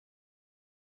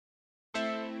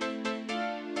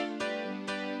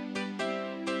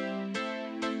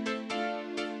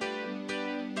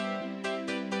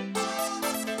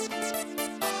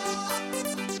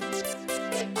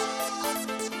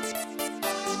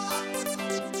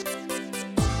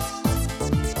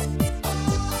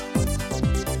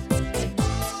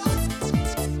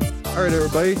All right,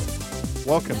 everybody.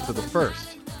 Welcome to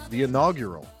the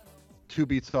inaugural Two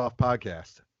Beats Off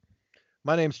podcast.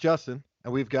 My name's Justin,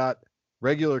 and we've got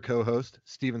regular co-host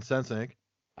Steven Sensenig.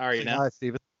 How are you now? Hi,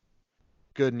 Steven.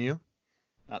 Good, and you?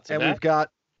 Not so and bad. We've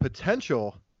got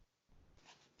potential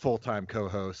full-time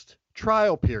co-host,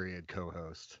 trial period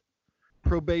co-host,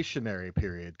 probationary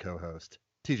period co-host,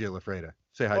 TJ Lafreda.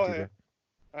 Say hi, TJ.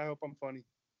 I hope I'm funny.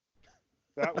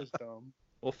 That was dumb.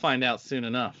 We'll find out soon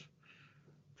enough.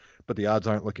 But the odds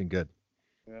aren't looking good.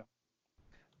 Yeah.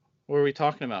 What are we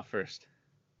talking about first?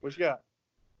 What you got?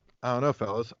 I don't know,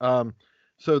 fellas.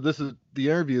 So this is the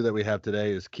interview that we have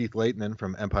today is Keith Leighton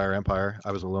from Empire.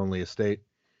 I Was a Lonely Estate,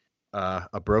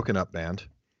 a broken up band.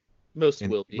 Most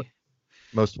will be.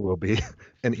 Most will be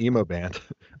an emo band,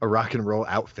 a rock and roll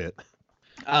outfit.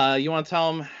 You want to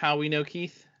tell them how we know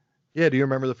Keith? Yeah. Do you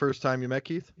remember the first time you met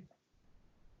Keith?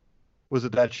 Was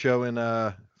it that show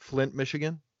in Flint,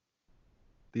 Michigan?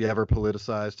 The ever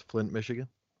politicized Flint, Michigan?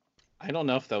 I don't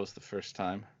know if that was the first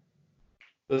time.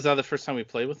 Was that the first time we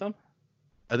played with them?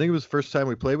 I think it was the first time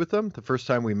we played with them, the first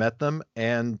time we met them,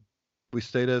 and we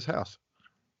stayed at his house.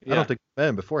 Yeah. I don't think we met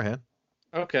him beforehand.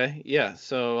 Okay, yeah.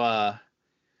 So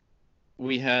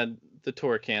we had the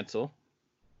tour cancel.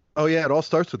 Oh yeah, it all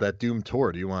starts with that Doom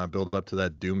tour. Do you want to build up to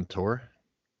that Doom tour?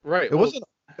 Right. It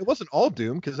wasn't all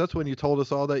Doom, because that's when you told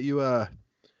us all that you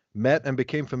met and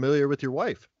became familiar with your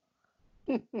wife.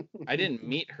 I didn't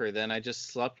meet her then. I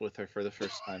just slept with her for the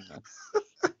first time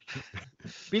then.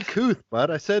 Be couth,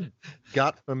 bud. I said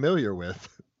got familiar with.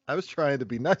 I was trying to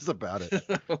be nice about it.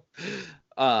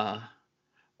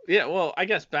 Yeah, well, I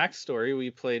guess backstory,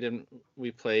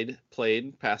 we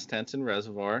played past tense in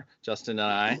Reservoir, Justin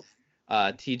and I.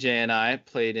 TJ and I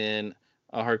played in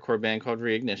a hardcore band called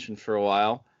Reignition for a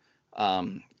while.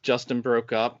 Justin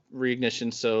broke up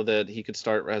Reignition so that he could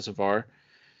start Reservoir.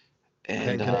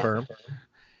 And Can confirm.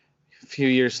 A few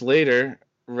years later,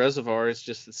 Reservoir is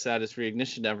just as sad as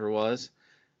Reignition ever was.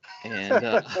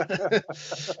 And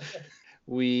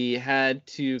we had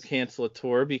to cancel a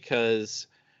tour because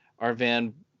our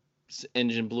van's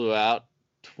engine blew out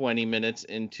 20 minutes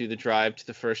into the drive to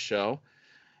the first show.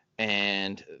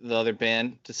 And the other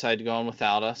band decided to go on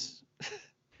without us.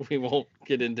 We won't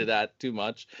get into that too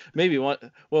much. Maybe one.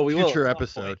 Well, we will. Future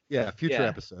episode. Yeah, future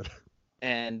episode.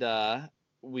 And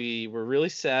we were really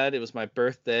sad. It was my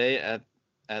birthday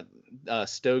at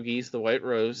Stogie's, the White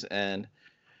Rose, and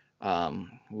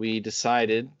we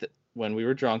decided that when we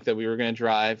were drunk that we were going to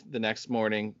drive the next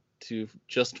morning to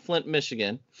just Flint,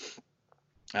 Michigan.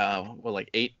 Like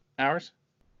 8 hours?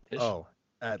 Oh,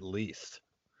 at least.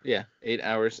 Yeah, 8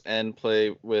 hours, and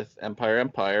play with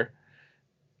Empire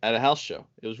at a house show.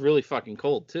 It was really fucking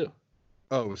cold too.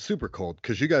 Oh, it was super cold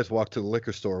because you guys walked to the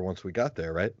liquor store once we got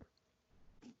there, right?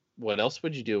 What else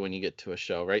would you do when you get to a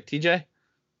show, right, TJ?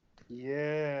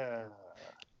 Yeah.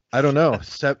 I don't know.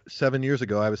 7 years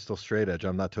ago, I was still straight edge.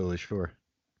 I'm not totally sure.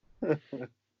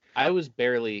 I was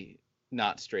barely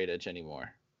not straight edge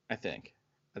anymore, I think,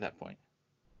 at that point.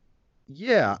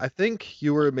 Yeah, I think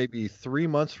you were maybe 3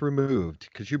 months removed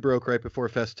because you broke right before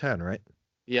Fest 10, right?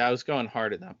 Yeah, I was going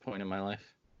hard at that point in my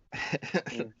life.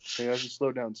 He hasn't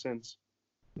slowed down since.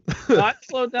 No, I've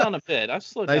slowed down a bit. I've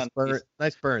slowed down.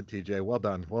 Nice burn, TJ. Well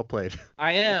done. Well played.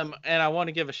 I am, and I want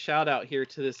to give a shout out here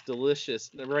to this delicious.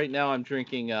 Right now, I'm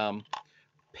drinking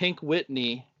Pink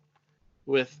Whitney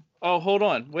with. Oh, hold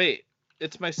on, wait.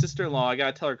 It's my sister-in-law. I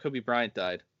gotta tell her Kobe Bryant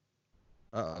died.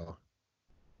 Uh-oh.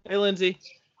 Hey, Lindsay.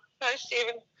 Hi,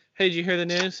 Steven. Hey, did you hear the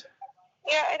news?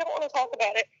 Yeah, I don't want to talk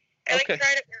about it. And Okay. I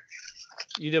cried at work.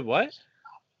 You did what?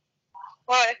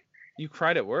 Why? You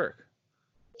cried at work.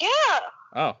 Yeah.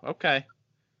 Oh, okay.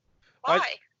 Why?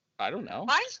 I don't know.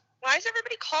 Why is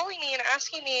everybody calling me and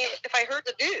asking me if I heard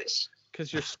the news?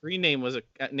 Because your screen name was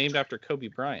named after Kobe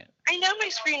Bryant. I know my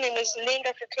screen name is named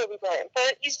after Kobe Bryant,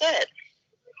 but he's dead.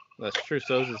 That's true.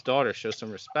 So is his daughter. Show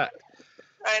some respect.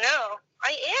 I know.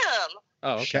 I am.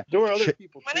 Oh, okay. There were other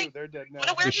people When too. I- They're dead now. I'm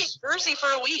going to wear his jersey for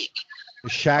a week.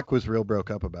 Shaq was real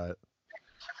broke up about it.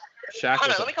 Shaq Hold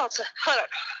was. on, let me call it. Hold on.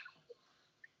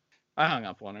 I hung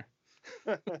up on her.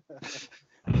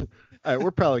 All right,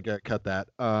 we're probably gonna cut that.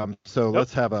 So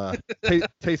let's have a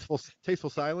tasteful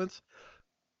silence.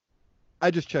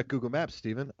 I just checked Google Maps,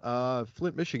 Steven.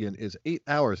 Flint, Michigan is 8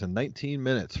 hours and 19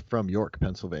 minutes from York,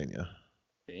 Pennsylvania.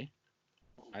 See?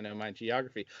 I know my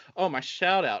geography. Oh, my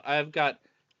shout out. I've got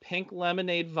pink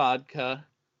lemonade vodka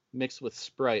mixed with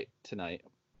Sprite tonight.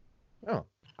 Oh,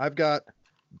 I've got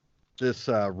this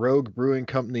Rogue Brewing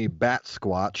Company Bat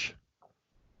Squatch.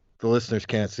 The listeners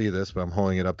can't see this, but I'm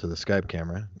holding it up to the Skype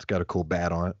camera. It's got a cool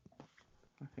bat on it.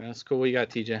 That's cool. What you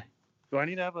got, TJ? Do I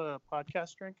need to have a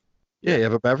podcast drink? Yeah, you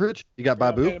have a beverage? You got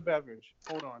I'll get Babu? a beverage.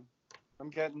 Hold on. I'm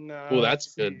getting. Oh,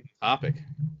 that's let's a good see. topic.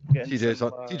 Getting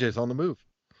TJ's on the move.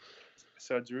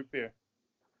 Suds root beer.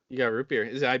 You got root beer.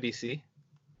 Is it IBC?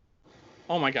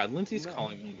 Oh my God, Lindsay's No.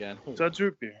 calling me again. Suds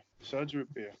root beer. Suds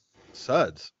root beer.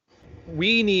 Suds.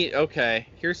 We need. Okay,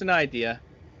 here's an idea.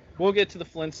 We'll get to the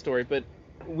Flint story, but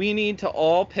we need to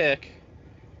all pick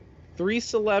 3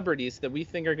 celebrities that we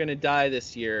think are going to die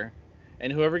this year,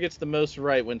 and whoever gets the most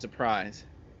right wins a prize.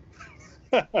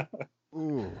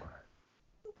 Ooh.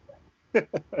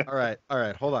 All right.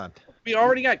 Hold on. We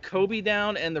already got Kobe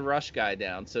down and the Rush guy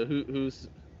down. So who's?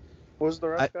 Was the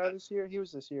Rush guy this year? He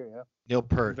was this year, yeah. Neil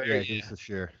Peart. Very- Yeah, he was this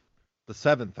year. The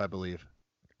 7th, I believe.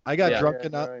 I got drunk Yeah,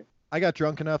 enough. right. I got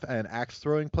drunk enough at an axe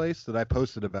throwing place that I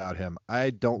posted about him.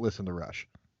 I don't listen to Rush.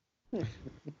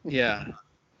 Yeah.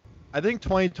 I think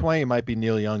 2020 might be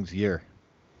Neil Young's year.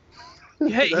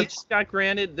 Hey, he just got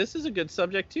granted. This is a good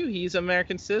subject too. He's an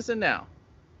American citizen now.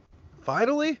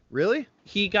 Finally? Really?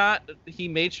 He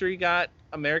made sure he got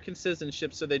American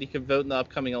citizenship so that he could vote in the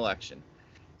upcoming election.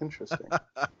 Interesting.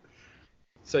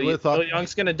 So Who would've thought- Neil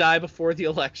Young's gonna die before the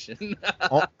election.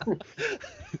 Oh.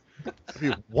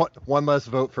 One less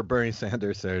vote for Bernie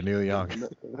Sanders there, Neil Young.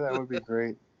 That would be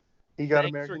great. He got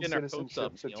Thanks for American getting our hopes citizenship,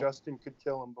 up, so Neil. Justin could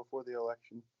kill him before the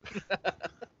election.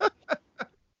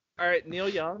 All right, Neil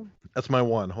Young. That's my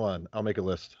one. Hold on. I'll make a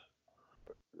list.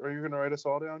 Are you gonna write us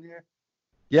all down here?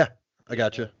 Yeah, I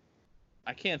got you.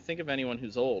 I can't think of anyone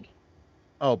who's old.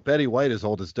 Oh, Betty White is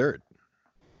old as dirt.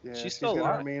 Yeah, She's still gonna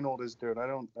alive. remain old as dirt. I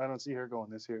don't see her going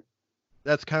this year.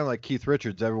 That's kind of like Keith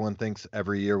Richards. Everyone thinks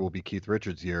every year will be Keith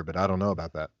Richards' year, but I don't know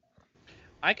about that.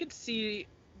 I could see.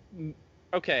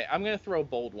 Okay, I'm gonna throw a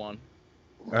bold one.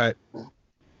 All right.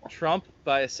 Trump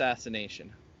by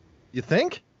assassination. You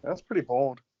think? That's pretty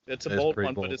bold. It's a That is bold pretty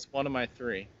one, bold. but it's one of my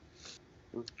 3.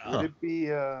 Huh.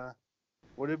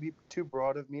 Would it be too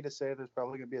broad of me to say there's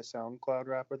probably gonna be a SoundCloud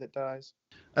rapper that dies?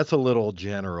 That's a little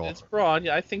general. It's broad.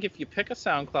 I think if you pick a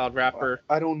SoundCloud rapper,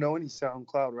 I don't know any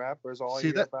SoundCloud rappers. All I See,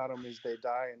 hear that- about them is they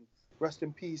die and rest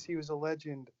in peace. He was a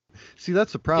legend. See,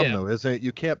 that's the problem, Yeah. though, isn't it?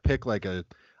 You can't pick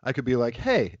I could be like,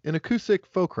 hey, an acoustic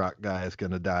folk rock guy is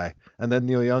going to die. And then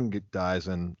Neil Young dies,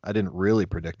 and I didn't really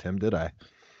predict him, did I?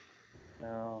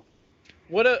 No.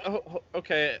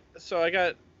 okay, so I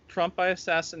got Trump by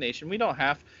assassination. We don't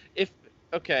have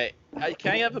can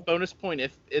I have a bonus point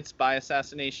if it's by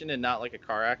assassination and not like a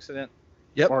car accident?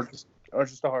 Yep. Or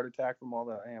just a heart attack from all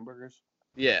the hamburgers.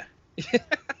 Yeah.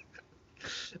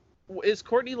 Is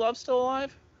Courtney Love still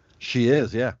alive? She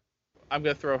is, yeah. I'm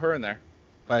gonna throw her in there.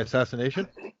 By assassination?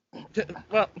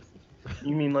 Well,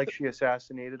 You mean like she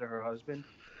assassinated her husband?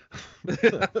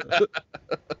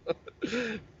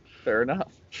 fair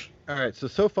enough. All right,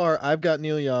 so far, I've got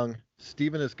Neil Young.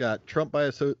 Steven has got Trump by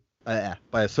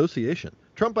association.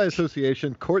 Trump by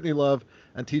association, Courtney Love,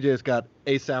 and TJ's got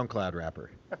a SoundCloud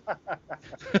rapper.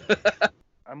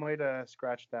 I might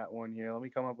scratch that one here. Let me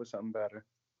come up with something better.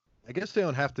 I guess they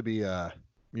don't have to be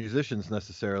musicians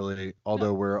necessarily,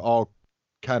 although we're all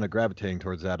kind of gravitating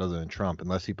towards that other than Trump,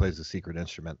 unless he plays a secret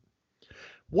instrument.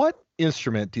 What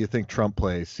instrument do you think Trump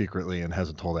plays secretly and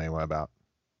hasn't told anyone about?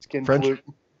 Skin French? flute.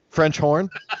 French horn?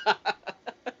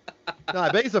 No, I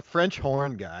bet he's a French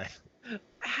horn guy.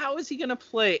 How is he gonna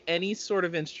play any sort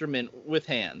of instrument with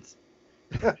hands?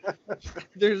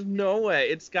 There's no way.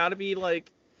 It's got to be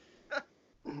like.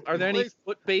 Are there any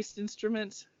foot-based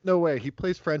instruments? No way. He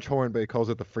plays French horn, but he calls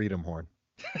it the freedom horn.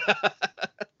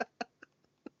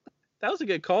 That was a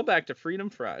good callback to Freedom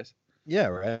Fries. Yeah,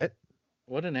 right?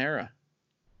 What an era.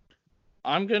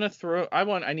 I'm gonna throw.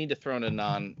 I need to throw in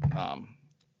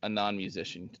a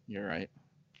non-musician. You're right.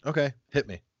 Okay, hit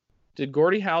me. Did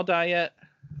Gordie Howe die yet?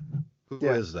 Who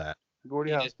Yeah. is that?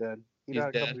 Gordie He Howe's is- dead. He he's died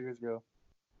a dead. couple years ago.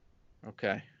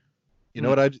 Okay. You know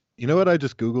what I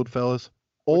just Googled, fellas?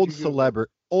 Old What'd you Google?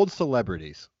 old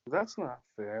celebrities. That's not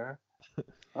fair.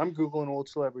 I'm Googling old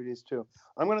celebrities too.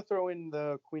 I'm going to throw in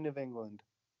the Queen of England.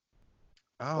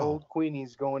 Oh, Old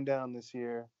Queenie's going down this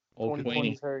year. Old 2020's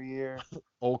Queenie. her year.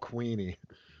 old Queenie.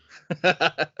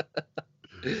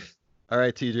 All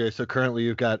right, TJ. So currently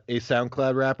you've got a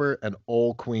SoundCloud rapper and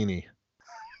old Queenie.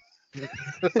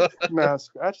 No,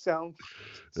 scratch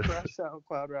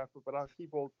SoundCloud rapper, but I'll keep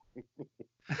old Queenie.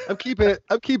 I'm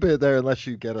keeping it there unless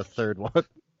you get a third one.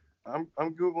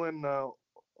 I'm Googling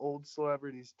old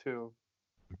celebrities too.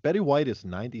 Betty White is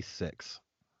 96.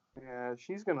 Yeah,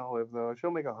 she's gonna live though.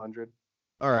 She'll make 100.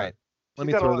 All right. Let She's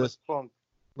me got a throw lot of this. spunk.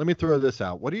 Let me throw this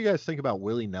out. What do you guys think about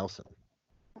Willie Nelson?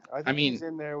 I think mean- he's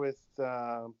in there with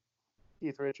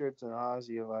Keith Richards and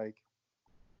Ozzy. Like,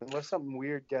 unless something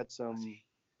weird gets them,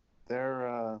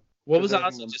 they're What was Preserving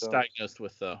Ozzy just themselves. diagnosed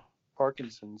with though?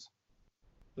 Parkinson's.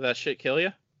 Did that shit kill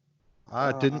you?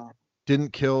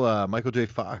 Didn't kill Michael J.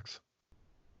 Fox.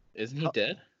 Isn't he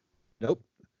dead? Nope.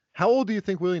 How old do you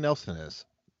think Willie Nelson is?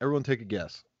 Everyone take a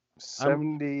guess.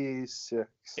 76.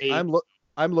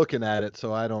 I'm looking at it,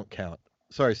 so I don't count.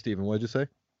 Sorry, Steven. What did you say?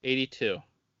 82.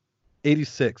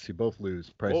 86. You both lose.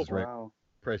 Price is right. Wow.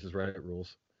 Price is right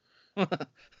rules. Wonder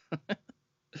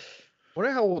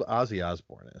how old Ozzy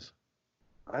Osbourne is.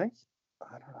 I don't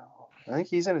know. I think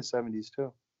he's in his 70s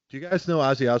too. Do you guys know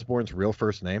Ozzy Osbourne's real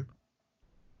first name?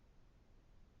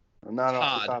 Not off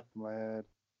Todd. the top of my head.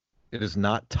 It is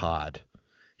not Todd.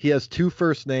 He has 2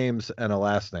 first names and a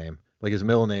last name. Like his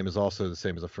middle name is also the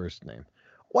same as a first name.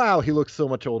 Wow, he looks so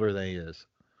much older than he is.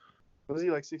 Was he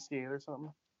like 68 or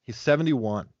something? He's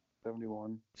 71.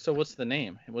 71. So what's the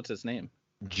name? What's his name?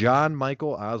 John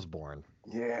Michael Osbourne.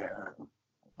 Yeah.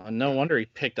 Oh, no wonder he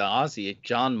picked Ozzy.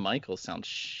 John Michael sounds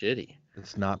shitty.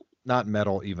 It's not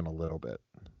metal even a little bit.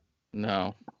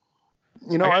 No.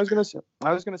 You know, I was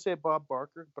gonna say Bob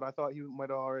Barker, but I thought he might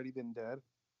have already been dead.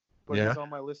 But Yeah. he's on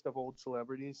my list of old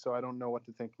celebrities, so I don't know what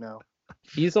to think now.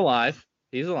 He's alive.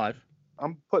 He's alive.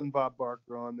 I'm putting Bob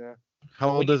Barker on there. How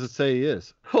old does it say he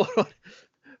is? Hold on.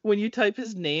 When you type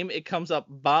his name, it comes up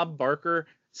Bob Barker,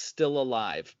 still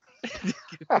alive.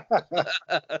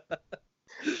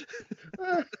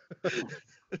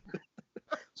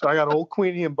 So I got Old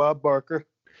Queenie and Bob Barker.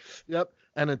 Yep.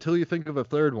 And until you think of a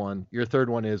third one, your third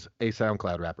one is a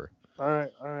SoundCloud rapper. All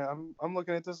right. I'm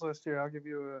looking at this list here. I'll give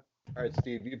you a. All right,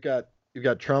 Steve, you've got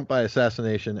Trump by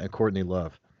assassination and Courtney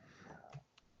Love.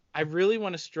 I really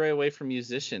want to stray away from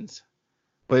musicians,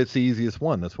 But it's the easiest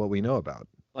one. That's what we know about.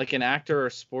 like an actor or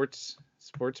sports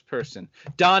person.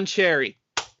 Don Cherry.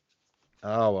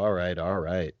 Oh, all right.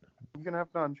 You can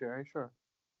have Don Cherry, sure.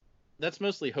 That's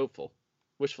mostly hopeful,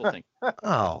 wishful thinking.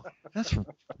 Oh, that's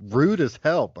rude as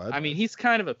hell, bud. I mean, he's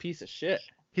kind of a piece of shit.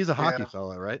 He's a hockey Yeah.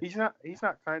 fella, right? He's not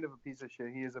kind of a piece of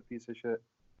shit. He is a piece of shit.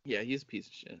 Yeah, he's a piece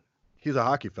of shit. He's a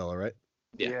hockey fella, right?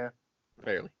 Yeah.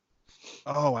 Barely.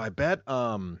 Oh, I bet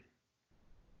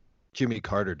Jimmy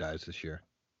Carter dies this year.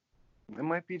 It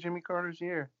might be Jimmy Carter's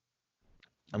year.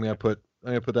 I'm gonna put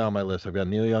that on my list. I've got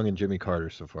Neil Young and Jimmy Carter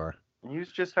so far. He was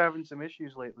just having some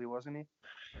issues lately, wasn't he?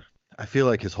 I feel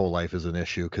like his whole life is an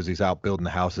issue because he's out building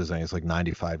houses and he's like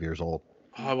 95 years old.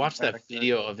 Oh, I watched that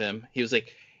video of him. He was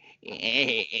like,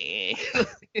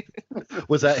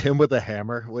 Was that him with a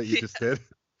hammer? What you just did?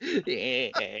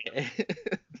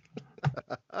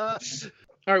 All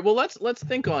right, well let's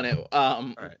think on it.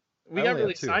 right. We I got only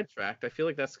really have 2. sidetracked. I feel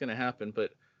like that's gonna happen,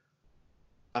 but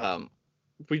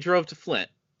we drove to Flint.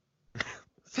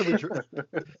 So we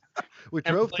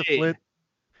drove to played. Flint,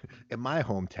 in my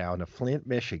hometown of Flint,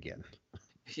 Michigan.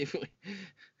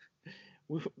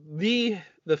 The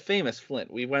famous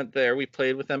Flint. We went there. We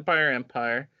played with Empire,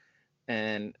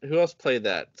 and who else played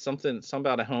that? Some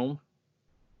about a home.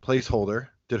 Placeholder.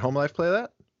 Did Home Life play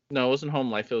that? No, it wasn't Home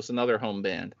Life. It was another home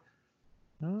band.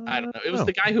 I don't know. It was Oh.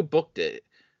 the guy who booked it.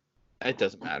 It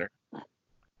doesn't matter.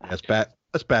 That's bad.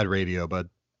 That's bad radio, bud.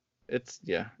 It's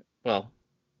yeah. Well,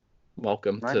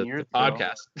 welcome 9 to years the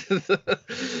ago.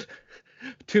 podcast.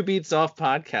 2 Beats Off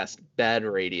podcast. Bad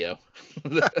radio.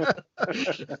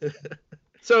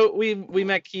 So we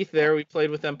met Keith there. We played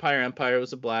with Empire. It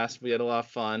was a blast. We had a lot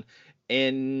of fun.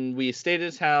 And we stayed at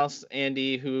his house.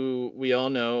 Andy, who we all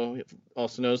know,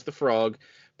 also knows the Frog,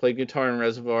 played guitar in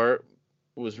Reservoir,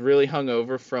 was really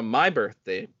hungover from my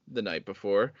birthday the night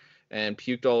before and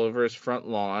puked all over his front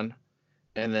lawn.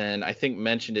 And then I think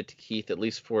mentioned it to Keith at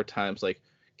least 4 times, like,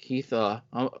 Keith, I'm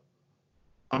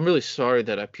really sorry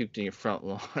that I puked in your front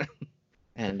lawn.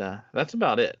 And that's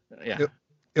about it. Yeah.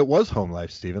 It was Home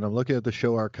Life, Steven. I'm looking at the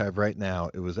show archive right now.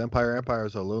 It was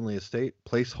Empire's A Lonely Estate,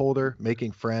 Placeholder,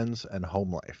 Making Friends, and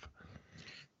Home Life.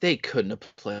 They couldn't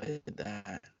have played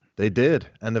that. They did,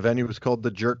 and the venue was called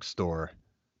the Jerk Store.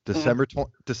 December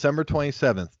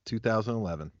 27th,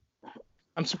 2011.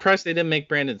 I'm surprised they didn't make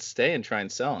Brandon stay and try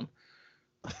and sell him.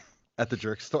 At the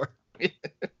Jerk Store. You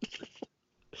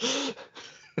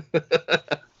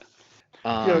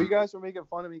guys were making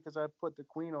fun of me because I put the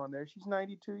Queen on there. She's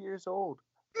 92 years old.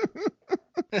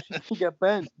 She can get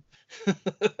bent.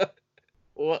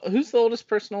 Well, who's the oldest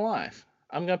person alive?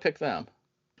 I'm gonna pick them.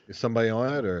 Is somebody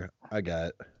on it, or I got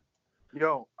it?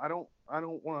 Yo, I don't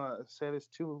want to say this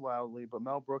too loudly, but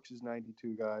Mel Brooks is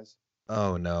 92, guys.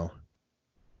 Oh, no.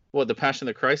 What, the Passion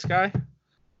of the Christ guy?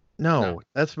 No,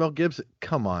 that's Mel Gibson.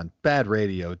 Come on. Bad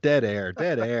radio. Dead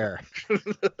air.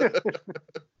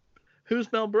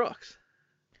 Who's Mel Brooks?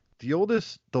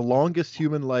 The longest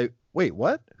human life. Wait,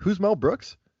 what? Who's Mel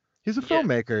Brooks? He's a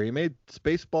filmmaker. He made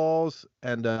Spaceballs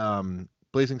and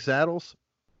Blazing Saddles.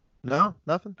 No,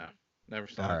 nothing. No, never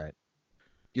saw All it. right.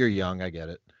 You're young, I get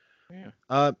it.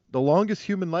 Yeah. The longest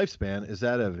human lifespan is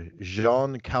that of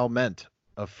Jean Calment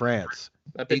of France,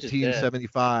 That bitch is dead.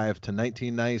 1875 to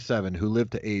 1997, who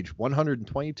lived to age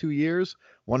 122 years,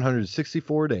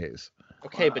 164 days.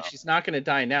 Okay, Wow. but she's not going to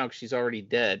die now because she's already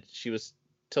dead. She was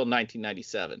till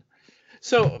 1997.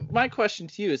 So my question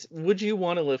to you is, would you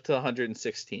want to live to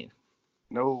 116?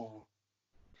 No.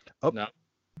 Oh. No.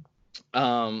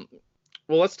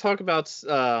 Well, let's talk about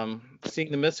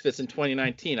seeing the Misfits in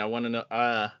 2019. I want to know.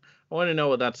 I want to know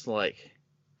what that's like.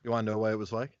 You want to know what it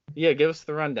was like? Yeah, give us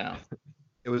the rundown.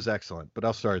 It was excellent, but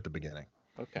I'll start at the beginning.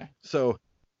 Okay. So,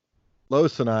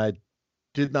 Lois and I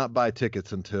did not buy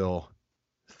tickets until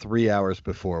 3 hours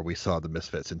before we saw the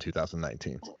Misfits in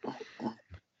 2019.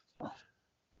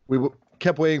 We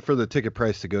kept waiting for the ticket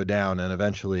price to go down, and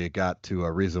eventually it got to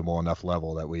a reasonable enough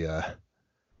level that we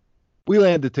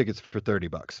landed tickets for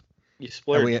 $30. You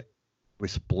splurged. And we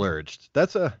splurged.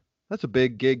 That's a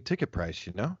big gig ticket price,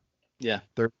 you know? Yeah.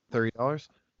 $30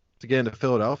 to get into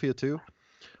Philadelphia too.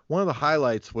 One of the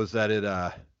highlights was that it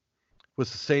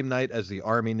was the same night as the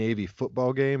Army-Navy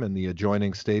football game in the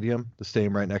adjoining stadium, the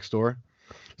stadium right next door.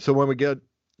 So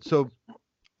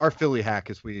our Philly hack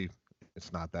is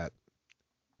it's not that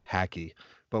hacky,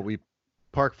 but we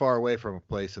park far away from a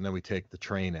place and then we take the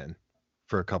train in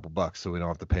for a couple bucks so we don't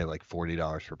have to pay like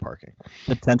 $40 for parking.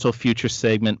 Potential future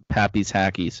segment, Pappy's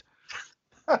Hackies.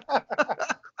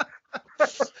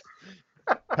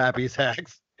 Pappy's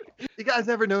hacks. You guys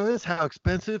ever notice how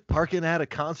expensive parking at a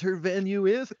concert venue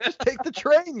is? Just take the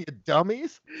train, you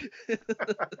dummies.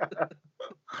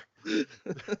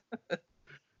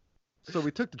 So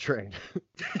we took the train.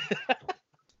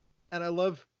 And I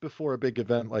love before a big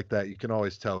event like that, you can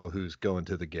always tell who's going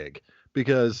to the gig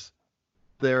because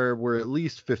there were at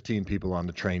least 15 people on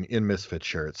the train in Misfit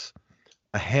shirts,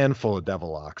 a handful of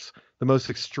Devilocks. The most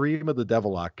extreme of the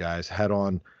Devilock guys had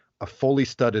on a fully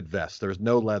studded vest. There was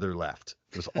no leather left.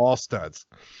 It was all studs.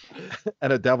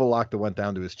 And a Devilock that went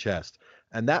down to his chest.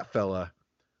 And that fella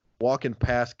walking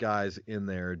past guys in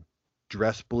their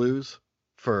dress blues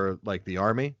for like the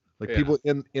army, like people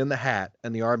in the hat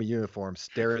and the army uniform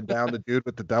staring down the dude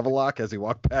with the Devilock as he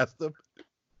walked past them.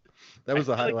 That was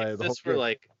the highlight of the whole If this were trip.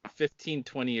 like 15,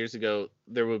 20 years ago,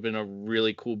 there would have been a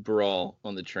really cool brawl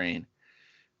on the train.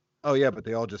 Oh yeah, but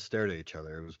they all just stared at each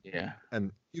other. It was, Yeah.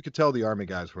 and you could tell the army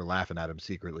guys were laughing at him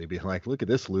secretly, being like, "Look at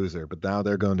this loser!" But now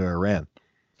they're going to Iran.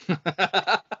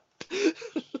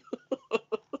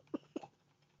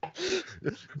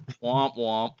 Womp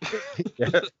womp.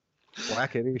 Yeah.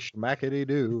 Whackity schmackity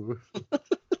doo.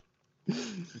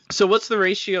 So what's the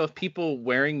ratio of people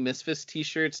wearing Misfits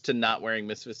t-shirts to not wearing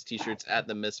Misfits t-shirts at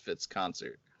the Misfits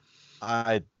concert?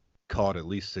 I'd call it at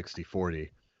least 60-40.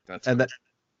 That's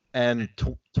And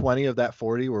 20 of that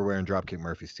 40 were wearing Dropkick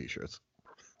Murphys t-shirts.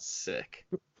 sick.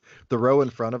 The row in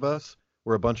front of us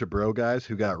were a bunch of bro guys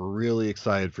who got really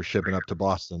excited for shipping up to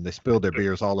Boston. They spilled their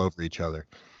beers all over each other.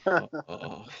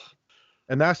 Oh.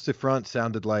 And that's the front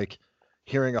sounded like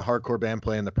hearing a hardcore band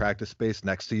play in the practice space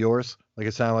next to yours. Like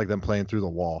it sounded like them playing through the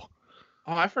wall.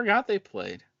 Oh, I forgot they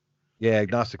played. Yeah,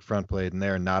 Agnostic Front played, and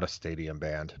they're not a stadium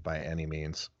band by any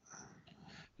means.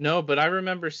 No, but I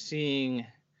remember seeing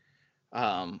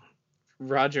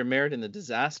Roger Merritt and the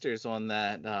Disasters on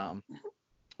that.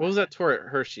 What was that tour at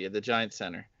Hershey at the Giant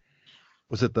Center?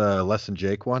 Was it the Less Than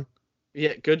Jake one?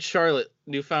 Yeah, Good Charlotte,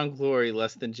 Newfound Glory,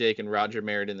 Less Than Jake, and Roger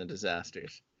Merritt and the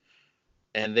Disasters.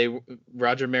 And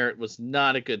Roger Merritt was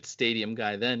not a good stadium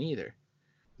guy then either.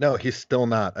 No, he's still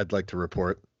not, I'd like to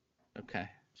report. Okay.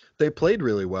 They played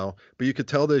really well, but you could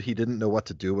tell that he didn't know what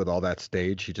to do with all that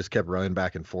stage. He just kept running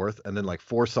back and forth. And then like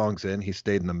 4 songs in, he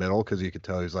stayed in the middle because you could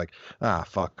tell he was like,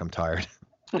 fuck, I'm tired.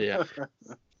 Yeah.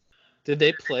 Did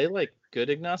they play like good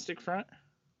Agnostic Front?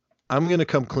 I'm going to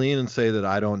come clean and say that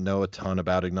I don't know a ton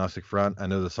about Agnostic Front. I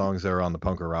know the songs that are on the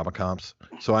Punk-O-Rama comps.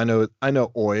 So I know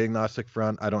Oi Agnostic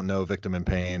Front. I don't know Victim in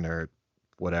Pain or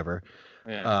whatever.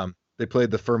 Yeah. They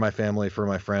played the For My Family, For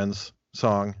My Friends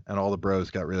song, and all the bros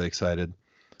got really excited.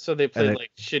 So they played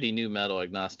like shitty new metal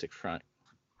Agnostic Front.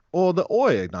 Well, the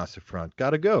Oi Agnostic Front.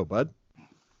 Gotta go, bud.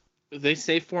 Did they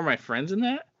say For My Friends in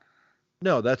that?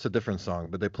 No, that's a different song.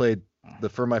 But they played the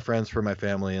For My Friends, For My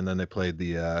Family, and then they played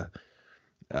the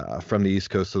From the East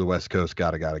Coast to the West Coast,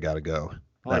 Gotta Go.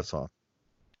 That song.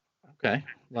 Okay.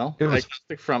 Well, It was-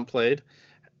 Agnostic Front played.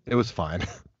 It was fine.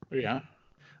 Yeah.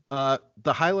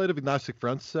 The highlight of Agnostic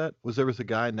Front's set was there was a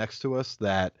guy next to us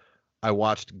that I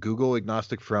watched Google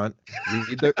Agnostic Front.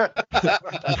 Read their,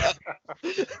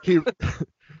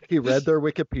 he read their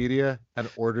Wikipedia and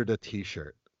ordered a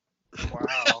T-shirt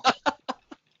Wow.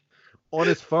 on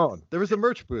his phone. There was a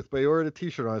merch booth, but he ordered a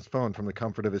T-shirt on his phone from the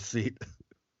comfort of his seat.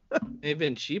 They've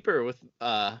been cheaper with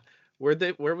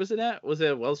where was it at? Was it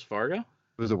at Wells Fargo? It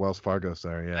was a Wells Fargo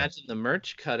Center, yeah. Imagine the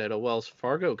merch cut at a Wells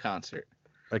Fargo concert.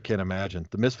 I can't imagine.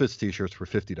 The Misfits t-shirts were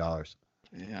 $50.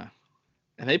 Yeah.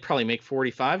 And they probably make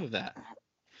 45 of that.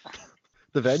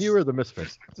 The venue or the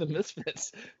Misfits? The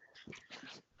Misfits.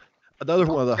 Another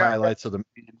one of the highlights of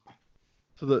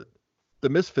the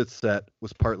Misfits set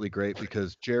was partly great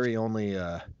because Jerry only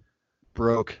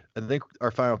broke, I think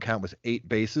our final count was 8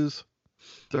 bases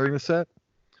during the set,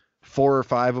 4 or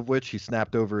 5 of which he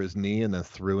snapped over his knee and then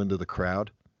threw into the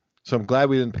crowd. So I'm glad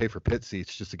we didn't pay for pit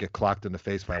seats just to get clocked in the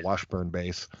face by a Washburn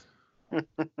bass. Do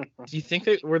you think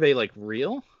were they like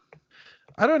real?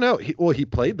 I don't know. He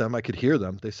played them. I could hear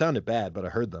them. They sounded bad, but I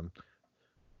heard them.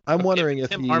 I'm wondering if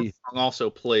Tim he Armstrong also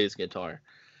plays guitar.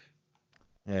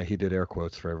 Yeah, he did air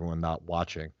quotes for everyone not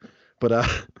watching. But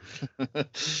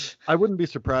I wouldn't be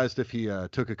surprised if he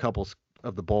took a couple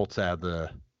of the bolts out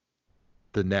of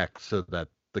the neck so that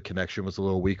the connection was a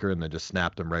little weaker and then just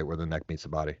snapped them right where the neck meets the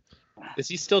body. Is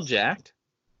he still jacked?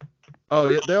 Oh,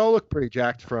 yeah, they all look pretty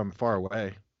jacked from far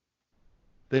away.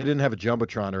 They didn't have a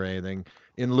Jumbotron or anything.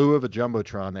 In lieu of a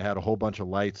Jumbotron, they had a whole bunch of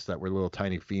lights that were little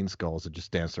tiny fiend skulls that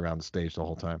just danced around the stage the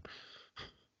whole time.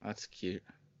 That's cute.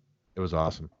 It was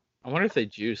awesome. I wonder if they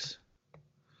juice.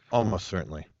 Almost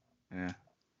certainly. Yeah.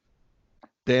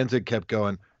 Danzig kept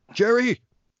going, Jerry,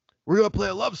 we're going to play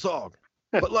a love song,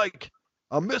 but like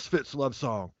a Misfits love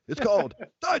song. It's called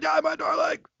Die, Die, My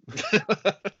Darling.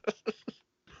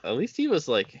 At least he was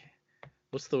like,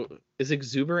 is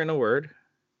exuberant a word?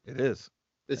 It is.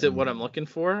 Is it what I'm looking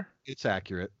for? It's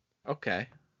accurate. Okay.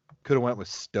 Could have went with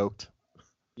stoked.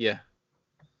 Yeah.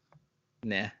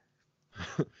 Nah.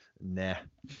 Nah.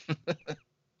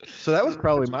 So that was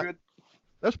probably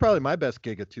that's probably my best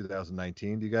gig of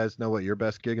 2019. Do you guys know what your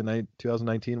best gig in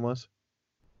 2019 was?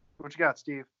 What you got,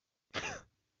 Steve?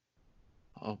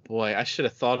 Oh boy, I should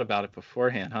have thought about it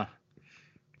beforehand, huh?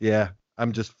 Yeah,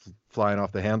 I'm just flying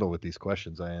off the handle with these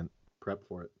questions. I ain't prepped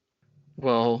for it.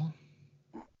 Well,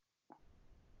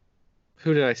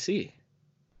 who did I see?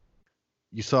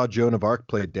 You saw Joan of Arc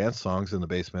play dance songs in the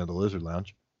basement of the Lizard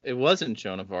Lounge. It wasn't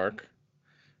Joan of Arc.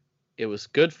 It was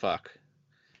Good Fuck.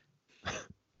 I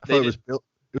thought it was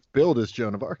billed as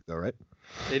Joan of Arc, though, right?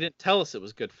 They didn't tell us it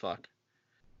was Good Fuck.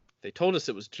 They told us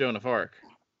it was Joan of Arc.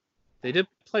 They did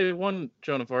play one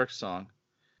Joan of Arc song,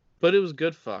 but it was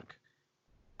Good Fuck.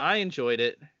 I enjoyed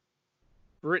it.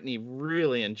 Brittany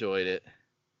really enjoyed it.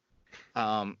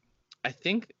 I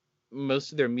think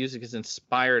most of their music is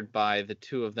inspired by the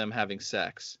two of them having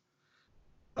sex.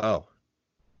 Oh.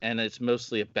 And it's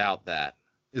mostly about that.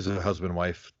 Is it a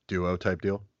husband-wife duo type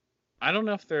deal? I don't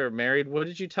know if they're married. What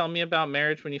did you tell me about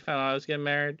marriage when you found out I was getting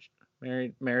married?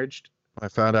 I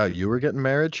found out you were getting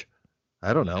married?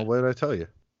 I don't know. What did I tell you?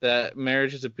 That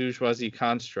marriage is a bourgeoisie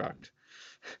construct.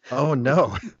 Oh,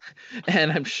 no.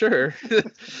 And I'm sure.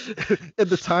 In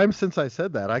the time since I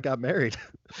said that, I got married.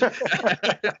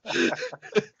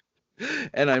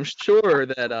 And I'm sure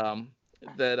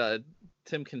that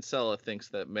Tim Kinsella thinks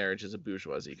that marriage is a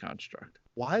bourgeoisie construct.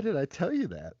 Why did I tell you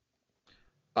that?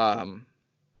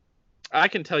 I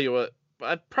can tell you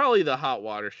what, probably the hot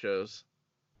water shows.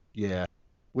 Yeah.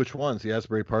 Which ones? The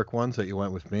Asbury Park ones that you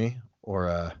went with me?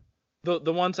 Or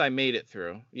the ones I made it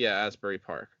through. Yeah, Asbury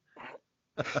Park.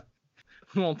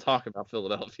 We won't talk about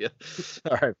Philadelphia.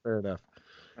 All right, fair enough.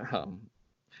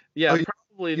 Yeah,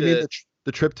 probably mean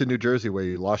the trip to New Jersey where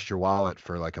you lost your wallet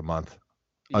for like a month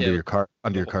under your car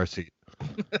seat.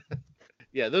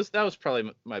 Yeah, that was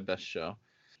probably my best show.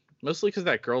 Mostly because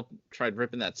that girl tried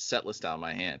ripping that set list out of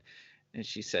my hand. And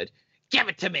she said, "Give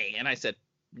it to me." And I said,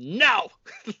 "No."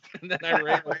 And then I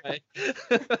ran away.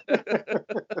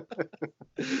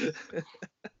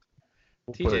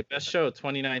 TJ, best show of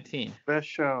 2019. Best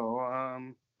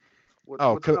show.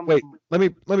 Wait. Let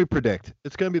me predict.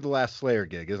 It's gonna be the last Slayer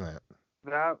gig, isn't it?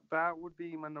 That would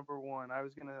be my number one. I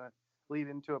was gonna lead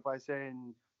into it by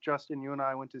saying, Justin, you and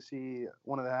I went to see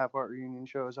one of the Half Heart reunion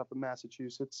shows up in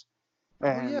Massachusetts.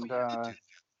 And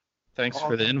thanks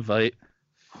for the invite.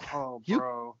 Oh,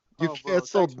 bro. You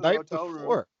canceled night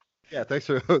before. Yeah, thanks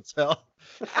for the hotel.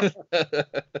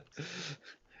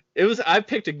 I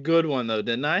picked a good one though,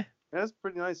 didn't I? That's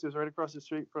pretty nice. It was right across the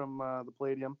street from the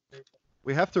Palladium.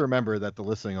 We have to remember that the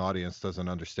listening audience doesn't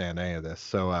understand any of this.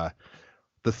 So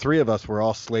the three of us were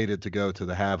all slated to go to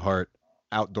the Have Heart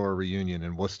outdoor reunion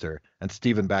in Worcester, and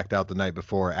Steven backed out the night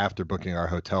before after booking our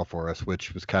hotel for us,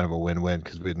 which was kind of a win-win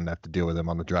because we didn't have to deal with him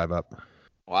on the drive up.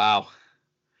 Wow.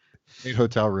 Great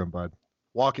hotel room, bud.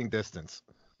 Walking distance.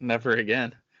 Never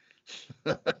again.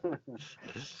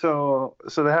 So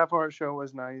the Half Heart show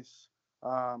was nice.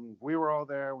 We were all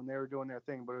there when they were doing their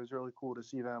thing, but it was really cool to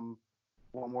see them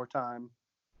one more time.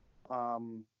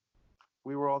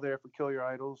 We were all there for Kill Your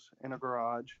Idols in a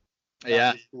garage. That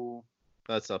Yeah, was cool.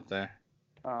 that's up there.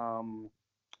 And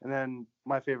then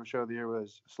my favorite show of the year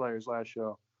was Slayer's last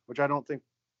show, which I don't think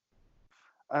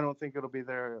it'll be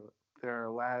their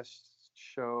last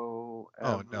show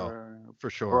ever. Oh, no, for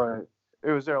sure. But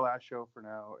it was their last show for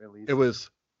now, at least. It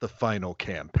was the final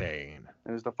campaign.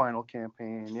 It was the final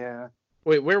campaign. Yeah,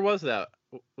 Wait, where was that?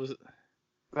 Was it?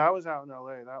 that was out in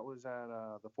LA. That was at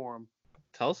the Forum.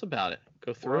 Tell us about it.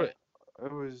 Go through it.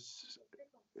 It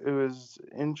was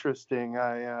interesting.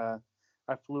 I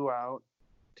flew out.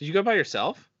 Did you go by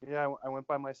yourself? Yeah, I went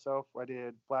by myself. I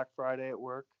did Black Friday at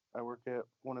work. I work at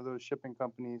one of those shipping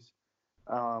companies.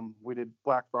 We did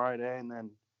Black Friday, and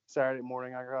then Saturday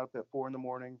morning I got up at 4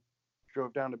 a.m,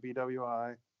 drove down to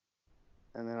BWI,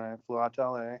 and then I flew out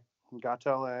to LA. Got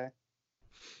to LA,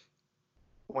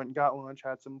 went and got lunch,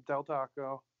 had some Del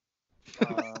Taco.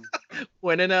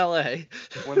 When in LA.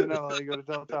 Went in LA, go to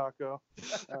Del Taco.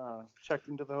 Checked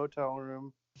into the hotel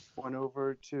room, went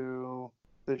over to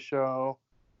the show,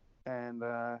 and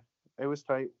it was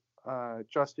tight.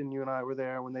 Justin, you and I were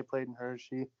there when they played in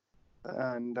Hershey,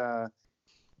 and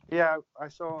yeah, I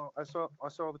saw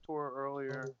the tour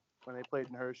earlier when they played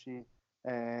in Hershey,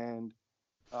 and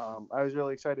I was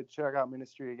really excited to check out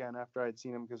Ministry again after I'd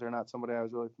seen them because they're not somebody I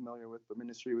was really familiar with, but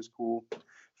Ministry was cool.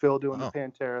 Phil doing the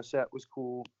Pantera set was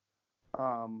cool.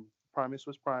 Primus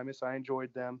was Primus. I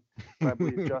enjoyed them. I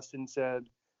believe Justin said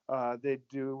they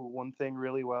do one thing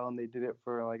really well, and they did it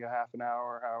for like a half an hour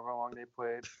or however long they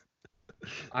played.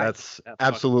 That's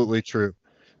absolutely true.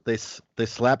 They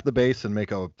slap the bass and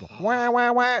make a wah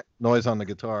wah wah noise on the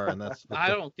guitar, and that's. I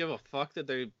don't give a fuck that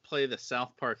they play the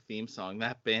South Park theme song.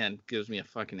 That band gives me a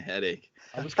fucking headache.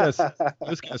 I was gonna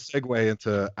segue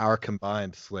into our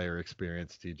combined Slayer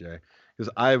experience, TJ,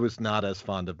 because I was not as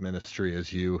fond of Ministry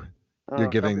as you. You're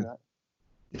giving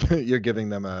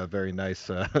them a very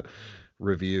nice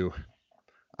review.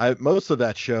 Most of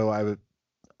that show I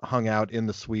hung out in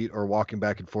the suite or walking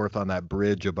back and forth on that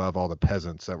bridge above all the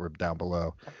peasants that were down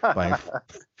below buying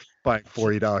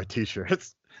 $40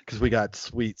 t-shirts because we got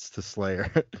suites to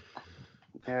Slayer.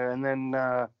 Yeah, and then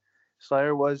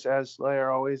Slayer was, as Slayer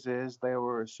always is, they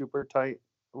were a super tight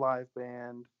live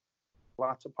band,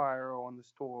 lots of pyro on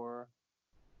this tour.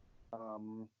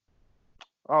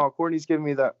 Courtney's giving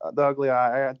me the ugly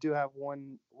eye. I do have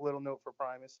one little note for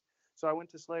Primus. So I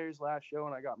went to Slayer's last show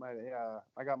and I got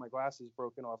my glasses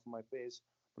broken off of my face.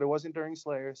 But it wasn't during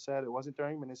Slayer's set. It wasn't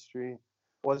during Ministry. It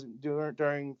wasn't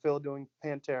during Phil doing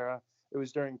Pantera. It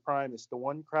was during Primus. The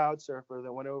one crowd surfer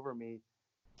that went over me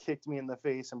kicked me in the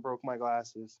face and broke my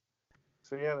glasses.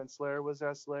 So yeah, then Slayer was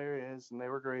as Slayer is, and they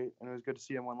were great. And it was good to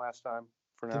see them one last time.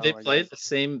 For now, did they play the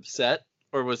same set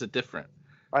or was it different?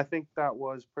 I think that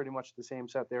was pretty much the same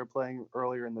set they were playing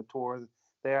earlier in the tour.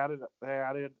 They added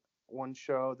one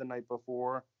show the night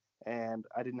before, and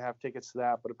I didn't have tickets to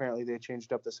that, but apparently they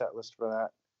changed up the set list for that.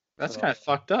 That's kind of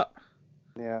fucked up.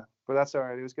 Yeah, but that's all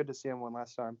right. It was good to see him one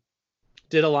last time.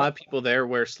 Did a lot of people there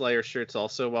wear Slayer shirts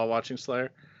also while watching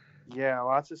Slayer? Yeah,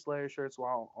 lots of Slayer shirts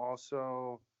while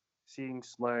also seeing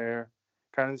Slayer.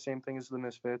 Kind of the same thing as the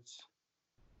Misfits.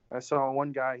 I saw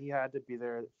one guy, he had to be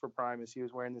there for Primus. He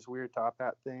was wearing this weird top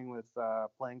hat thing with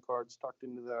playing cards tucked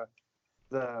into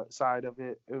the side of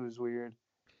it. It was weird.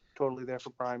 Totally there for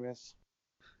Primus.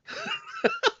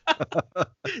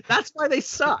 That's why they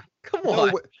suck. Come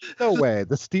on. No way.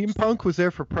 The steampunk was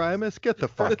there for Primus? Get the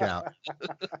fuck out.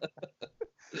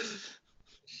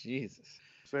 Jesus.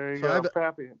 So there you go,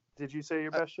 Pappy. Did you say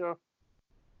your best show?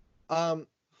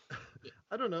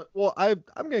 I don't know. Well, I'm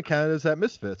gonna count it as that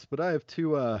Misfits, but I have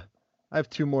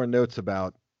two more notes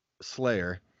about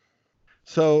Slayer.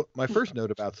 So my first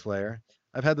note about Slayer,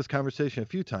 I've had this conversation a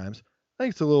few times. I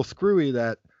think it's a little screwy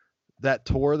that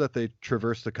tour that they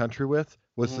traversed the country with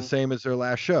was the same as their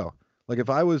last show. Like if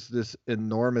I was this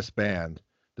enormous band,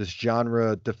 this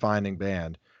genre-defining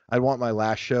band, I'd want my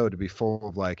last show to be full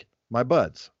of like my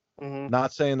buds.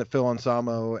 Not saying that Phil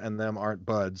Anselmo and them aren't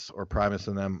buds or Primus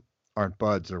and them aren't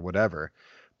buds or whatever,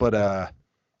 but I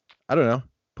don't know.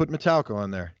 Put Metallica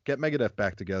on there. Get Megadeth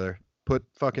back together. Put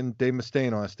fucking Dave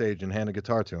Mustaine on a stage and hand a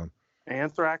guitar to him.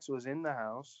 Anthrax was in the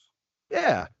house.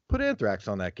 Yeah, put Anthrax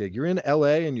on that gig. You're in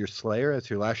LA and you're Slayer. It's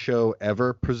your last show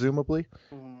ever, presumably.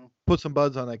 Put some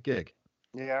buds on that gig.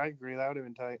 Yeah, I agree. That would have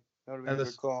been tight. That would have been a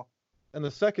good call. And the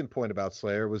second point about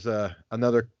Slayer was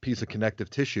another piece of connective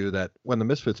tissue that when the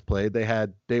Misfits played, they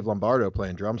had Dave Lombardo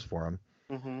playing drums for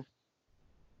them.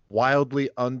 Wildly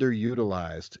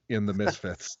underutilized in the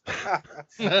Misfits.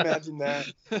 Imagine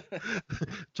that.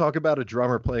 Talk about a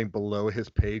drummer playing below his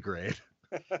pay grade.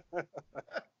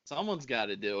 Someone's got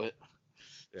to do it.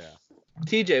 Yeah.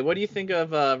 TJ, what do you think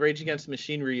of Rage Against the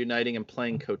Machine reuniting and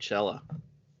playing Coachella?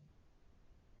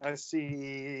 I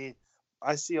see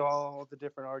all the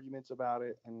different arguments about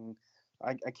it, and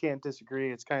I can't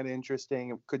disagree. It's kind of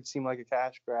interesting. It could seem like a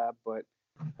cash grab, but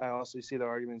I also see the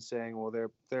argument saying, well,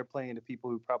 they're playing to people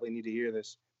who probably need to hear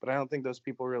this. But I don't think those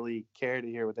people really care to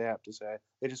hear what they have to say.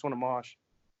 They just want to mosh.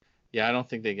 Yeah, I don't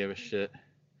think they give a shit.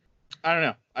 I don't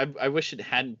know. I wish it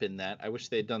hadn't been that. I wish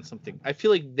they had done something. I feel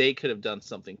like they could have done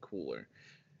something cooler.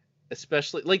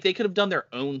 Especially, like, they could have done their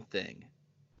own thing.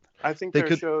 I think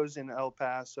their shows in El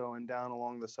Paso and down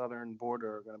along the southern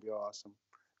border are going to be awesome.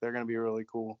 They're going to be really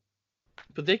cool.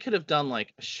 But they could have done,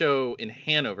 like, a show in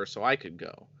Hanover so I could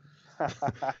go.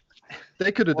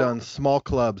 They could have done small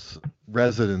clubs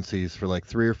residencies for like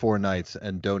 3 or 4 nights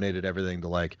and donated everything to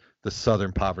like the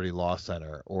Southern Poverty Law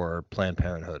Center or Planned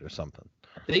Parenthood or something.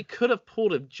 They could have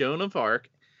pulled a Joan of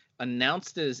Arc,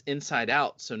 announced it as Inside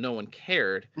Out so no one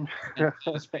cared, and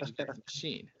just Rage Against the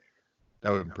Machine.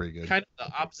 That would have been pretty good. Kind of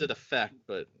the opposite effect,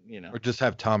 but, you know. Or just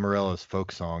have Tom Morello's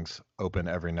folk songs open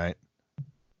every night.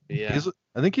 Yeah.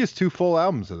 I think he has 2 full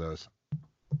albums of those.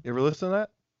 You ever listen to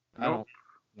that? I don't.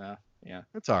 No. Yeah.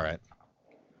 It's all right.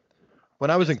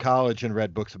 When I was in college and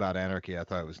read books about anarchy, I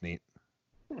thought it was neat.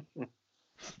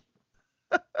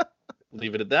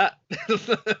 Leave it at that.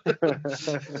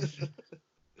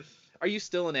 Are you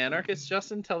still an anarchist,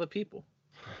 Justin? Tell the people.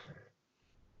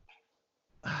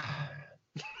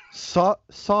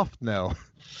 Soft no.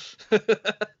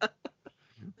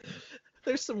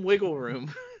 There's some wiggle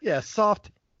room. Yeah,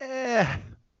 soft. It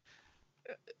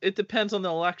depends on the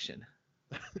election.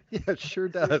 Yeah, it sure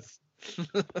does.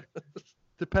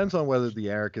 Depends on whether the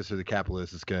anarchist or the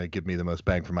capitalist is going to give me the most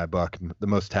bang for my buck, the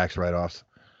most tax write-offs.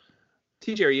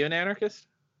 TJ, are you an anarchist?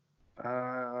 I'm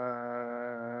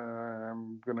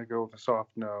going to go with a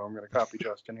soft no. I'm going to copy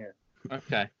Justin here.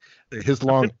 Okay. His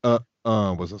long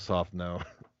was a soft no.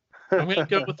 I'm going to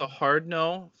go with a hard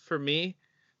no for me.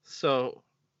 So,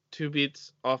 2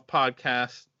 beats off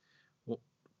podcast.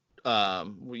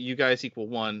 You guys equal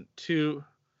 1.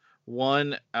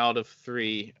 1 out of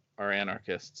 3 are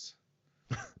anarchists.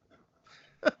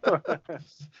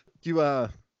 Do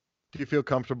you feel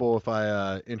comfortable if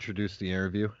I introduce the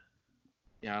interview?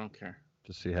 Yeah, I don't care.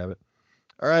 Just so you have it.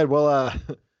 All right. Well, I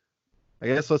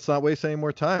guess let's not waste any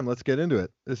more time. Let's get into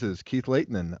it. This is Keith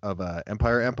Leighton of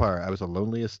Empire. I Was a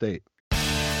Lonely Estate.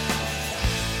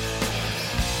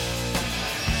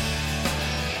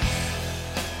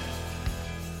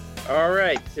 All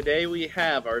right. Today we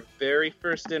have our very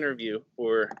first interview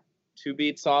for 2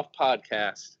 Beats Off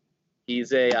podcast.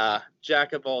 He's a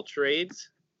jack of all trades.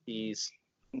 He's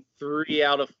 3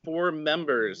 out of 4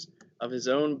 members of his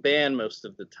own band most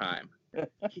of the time.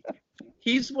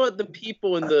 He's what the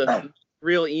people in the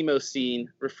real emo scene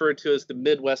refer to as the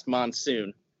Midwest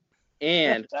Monsoon.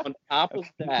 And on top of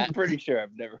that, I'm pretty sure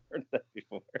I've never heard that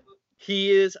before.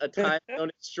 He is a time-known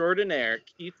extraordinaire,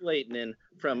 Keith Leighton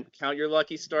from Count Your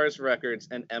Lucky Stars Records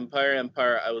and Empire.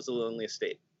 I Was a Lonely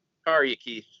Estate. How are you,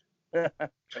 Keith? I'm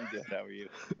good. How are you?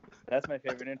 That's my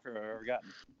favorite intro I've ever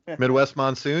gotten. Midwest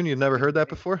Monsoon. You've never heard that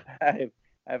before? I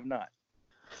have not.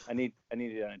 I need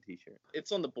it on a t-shirt.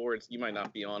 It's on the boards. You might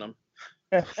not be on them.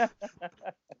 The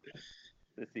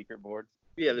secret boards.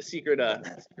 Yeah, the secret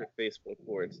Facebook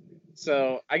boards.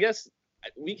 So I guess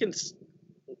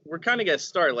we're kind of going to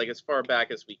start like as far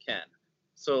back as we can.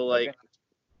 So like, okay.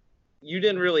 You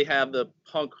didn't really have the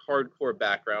punk hardcore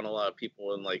background a lot of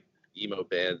people in like emo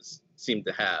bands seem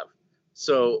to have.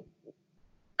 So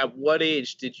at what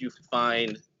age did you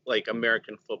find like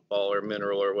American Football or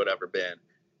Mineral or whatever band?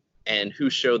 And who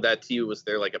showed that to you? Was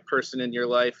there like a person in your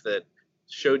life that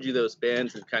showed you those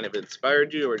bands and kind of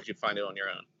inspired you, or did you find it on your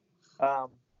own?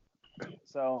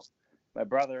 So my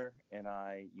brother and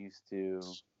I used to,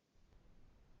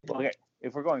 okay,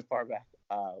 if we're going far back,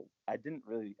 I didn't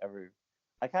really ever,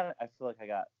 I feel like I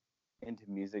got into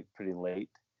music pretty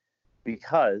late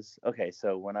because, okay,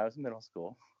 so when I was in middle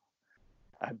school,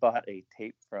 I bought a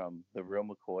tape from the Real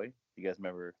McCoy. You guys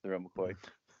remember the Real McCoy?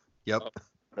 Yep.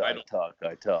 I talk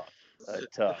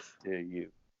to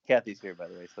you. Kathy's here, by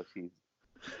the way, so she's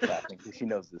laughing because she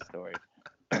knows this story.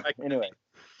 Anyway,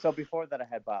 so before that, I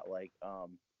had bought like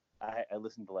I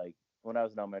listened to like when I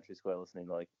was in elementary school, I listened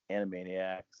to like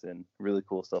Animaniacs and really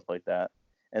cool stuff like that.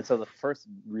 And so the first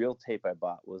real tape I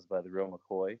bought was by the Real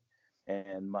McCoy,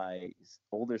 and my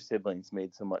older siblings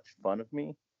made so much fun of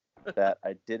me that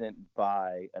I didn't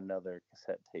buy another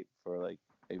cassette tape for like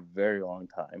a very long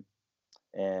time.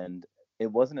 And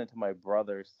it wasn't until my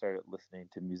brother started listening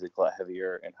to music a lot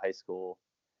heavier in high school.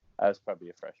 I was probably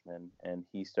a freshman, and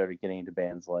he started getting into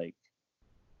bands like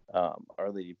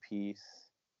Our Lady Peace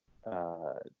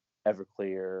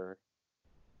Everclear,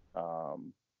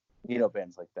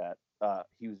 bands like that.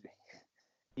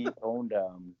 He owned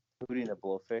Hootie and the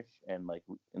Blowfish and like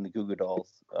in the Goo Goo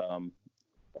Dolls,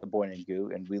 A Boy Named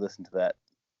Goo, and we listened to that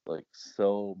like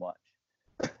so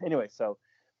much. Anyway, so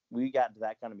we got into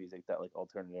that kind of music, that like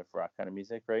alternative rock kind of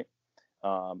music, right?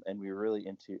 And we were really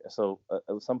into. So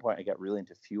at some point, I got really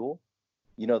into Fuel.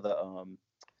 You know the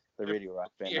Radio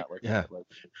Rock band, not like Yeah. like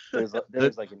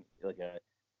there's like a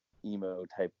emo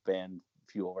type band,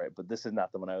 Fuel, right? But this is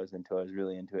not the one I was into. I was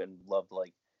really into it and loved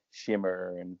like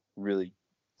Shimmer and really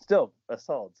still a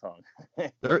solid song.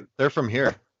 They're from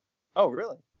here. Oh,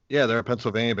 really? Yeah, they're a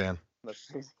Pennsylvania band. That's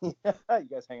crazy. You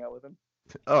guys hang out with them?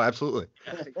 Oh, absolutely.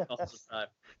 Yeah, all the time.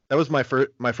 That was my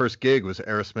first gig was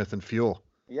Aerosmith and Fuel.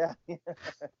 Yeah.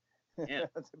 Yeah.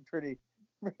 That's a pretty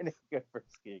good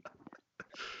first gig.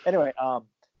 Anyway,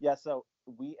 yeah, so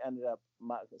we ended up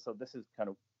so this is kind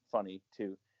of funny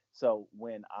too. So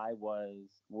when I was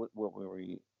what were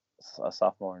we, a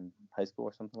sophomore in high school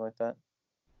or something like that?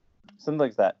 Something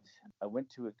like that. I went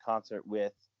to a concert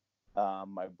with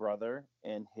my brother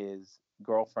and his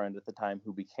girlfriend at the time,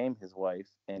 who became his wife,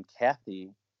 and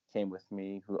Kathy came with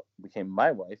me, who became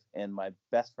my wife, and my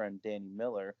best friend Danny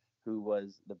Miller, who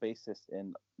was the bassist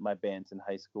in my bands in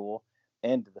high school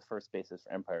and the first bassist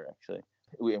for Empire, actually.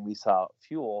 We saw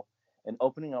Fuel, and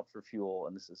opening up for Fuel,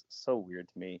 and this is so weird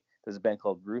to me, there's a band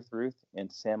called Ruth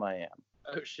and Sam I Am.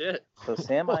 Oh shit. So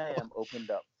Sam I Am opened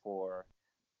up for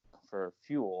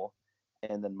Fuel,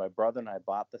 and then my brother and I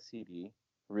bought the CD,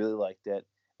 really liked it,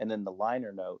 and then the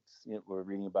liner notes, we're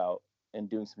reading about and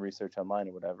doing some research online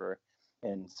or whatever,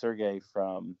 and Sergey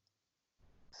from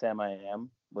Sam I Am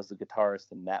was the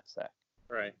guitarist in Knapsack.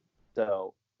 Right.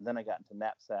 So then I got into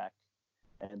Knapsack,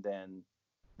 and then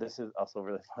this is also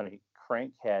really funny.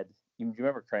 Crank had, do you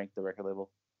remember Crank, the record label?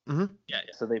 Mm-hmm. Yeah.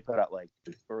 So they put out like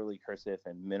early Cursive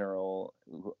and Mineral,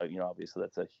 obviously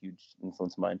that's a huge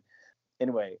influence of mine.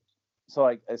 Anyway, so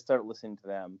I started listening to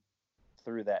them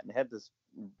through that, and they had this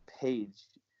page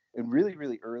in really,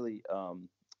 really early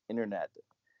internet.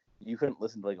 You couldn't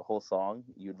listen to like a whole song.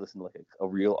 You'd listen to like a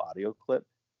real audio clip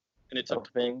And it of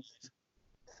took things.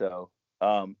 So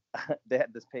they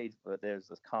had this page, but there's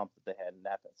this comp that they had,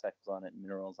 Knapsack was on it,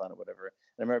 Minerals on it, whatever. And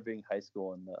I remember being in high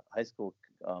school in the high school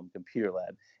computer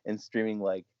lab and streaming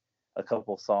like a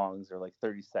couple songs or like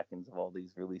 30 seconds of all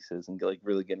these releases and like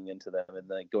really getting into them, and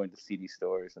like going to CD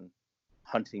stores and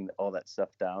hunting all that stuff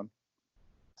down.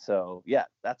 So yeah,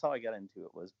 that's how I got into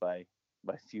it, was by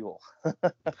Fuel.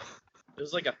 It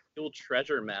was like a Fuel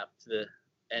treasure map to the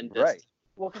end. Right.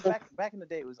 Well, because back in the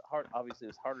day, it was hard. Obviously, it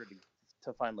was harder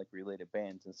to find like related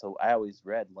bands, and so I always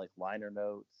read like liner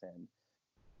notes and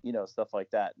stuff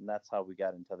like that, and that's how we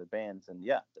got into other bands. And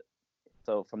yeah,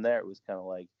 so from there it was kind of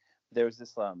like there was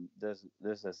this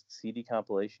there's this CD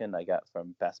compilation I got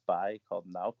from Best Buy called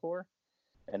Nowcore,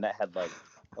 and that had like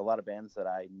a lot of bands that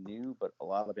I knew, but a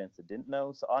lot of bands that didn't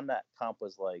know. So on that comp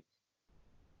was like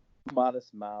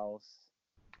Modest Mouse,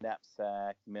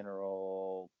 Knapsack,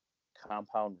 Mineral,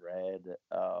 Compound Red.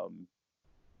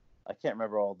 I can't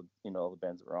remember all the all the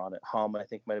bands that were on it. Hum, I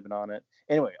think, might have been on it.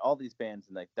 Anyway, all these bands,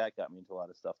 and like that got me into a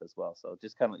lot of stuff as well. So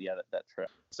just kind of that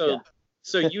trip. So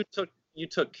you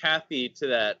took Kathy to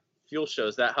that Fuel show.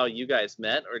 Is that how you guys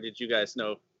met, or did you guys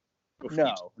know?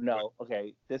 No.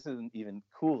 Okay, this is an even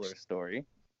cooler story.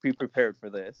 Be prepared for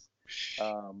this.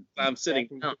 I'm sitting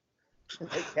down.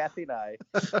 Kathy and I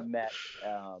met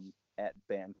at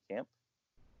band camp.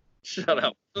 Shut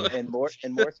up. and more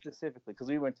specifically,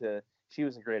 because she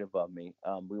was a grade above me.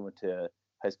 We went to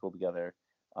high school together.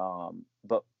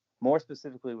 But more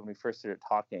specifically, when we first started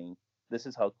talking, this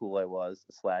is how cool I was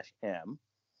 /am.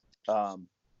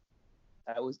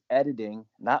 I was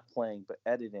not playing, but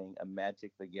editing a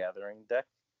Magic the Gathering deck.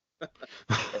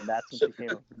 And that's when she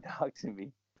came up and talked to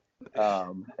me.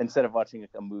 Instead of watching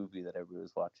a movie that everybody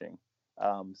was watching.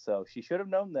 So she should have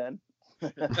known then.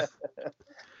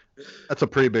 That's a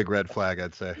pretty big red flag,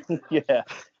 I'd say. Yeah.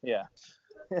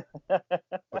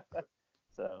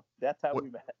 So that's how we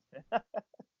met.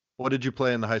 What did you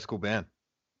play in the high school band?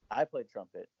 I played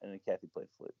trumpet, and then Kathy played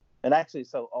flute. And actually,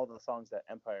 so all the songs that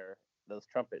Empire, those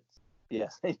trumpets.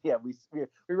 Yes, yeah, we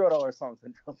wrote all our songs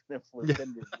on trumpet and flute.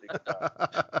 Didn't do the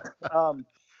guitar.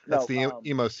 That's the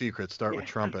emo secret. Start with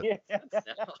trumpet. Yeah.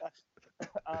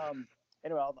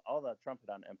 Anyway, all the trumpet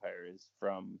on Empire is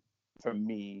from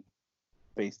me,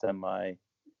 based on my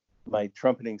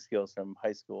trumpeting skills from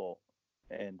high school.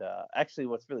 And actually,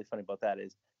 what's really funny about that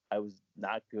is I was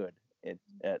not good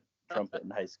at trumpet in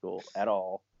high school at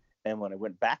all. And when I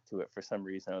went back to it for some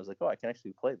reason, I was like, oh, I can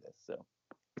actually play this. So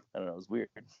I don't know, it was weird.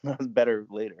 I was better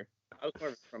later. I was more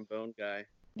of a trombone guy.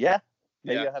 Yeah.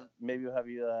 Maybe Yeah. I'll have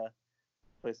you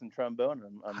play some trombone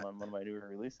on one of my newer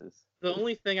releases. The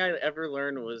only thing I ever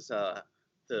learned was the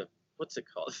what's it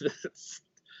called?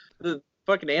 The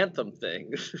fucking anthem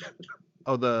thing.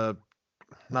 Oh,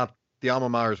 not the alma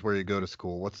mater is where you go to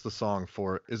school. What's the song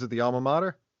for it? Is it the alma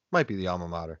mater? Might be the alma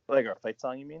mater. Like our fight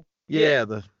song, you mean? Yeah,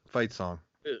 the fight song.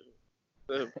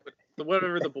 the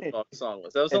whatever the Bulldog song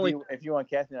was. That was only If you want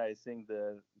Kathy and I to sing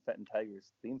the Fenton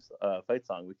Tigers fight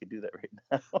song, we could do that right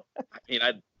now. I mean,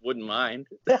 I wouldn't mind.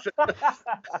 I'm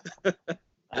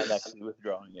actually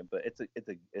withdrawing it, but it's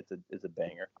a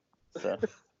banger. So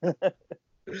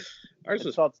Ours it's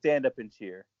was called Stand Up and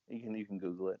Cheer. You can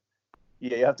Google it.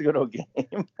 Yeah, you have to go to a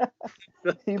game.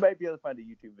 You might be able to find a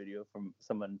YouTube video from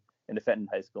someone in the Fenton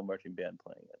High School marching band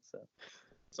playing it. So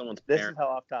someone's this parent. is how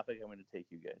off topic I'm going to take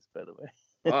you guys, by the way.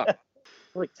 Wow.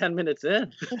 We're like 10 minutes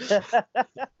in.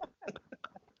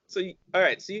 So all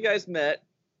right, so you guys met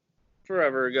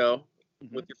forever ago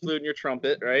with your flute and your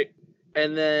trumpet, right?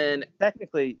 And then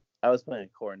Technically, I was playing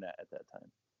cornet at that time,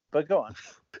 but go on.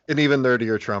 An even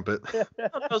nerdier trumpet.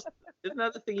 isn't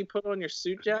that the thing you put on your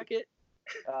suit jacket?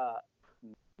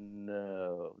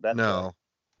 No, that's No.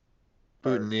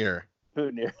 Boutonniere.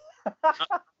 Boutonniere.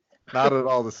 Not at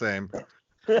all the same.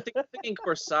 I'm thinking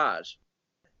corsage.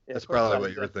 That's probably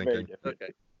what you were thinking.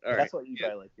 Okay. All right. That's what you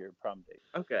buy like your prom date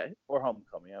Okay. or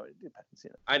homecoming. It depends, you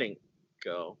I didn't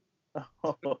go.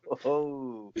 know.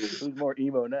 Oh, who's more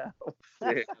emo now?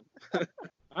 I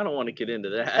don't want to get into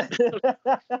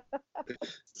that.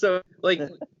 So, like,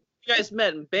 you guys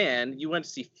met in band. You went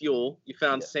to see Fuel. You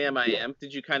found Yeah. Sam I Am.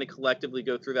 Did you kind of collectively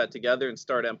go through that together and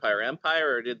start Empire,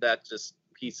 or did that just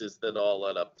pieces that all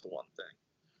led up to one thing?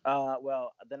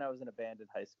 Well, then I was in a band in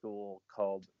high school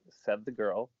called Seb the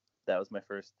Girl. That was my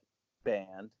first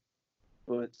band.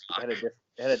 It had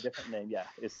a different name. Yeah,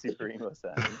 it's super emo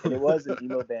sounding. And it was an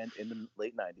emo band in the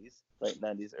late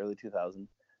 90s, early 2000s.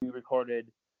 We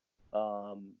recorded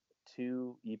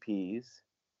 2 EPs.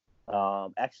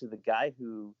 Actually, the guy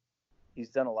he's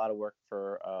done a lot of work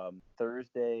for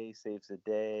Thursday, Saves the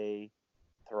Day,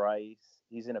 Thrice.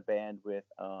 He's in a band with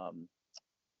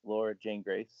Laura Jane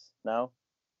Grace now.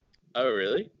 Oh,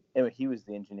 really? Anyway, he was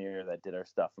the engineer that did our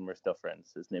stuff, and we're still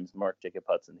friends. His name's Mark Jacob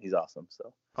Hudson. He's awesome.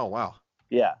 So Oh, wow.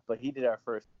 yeah, but he did our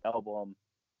first album.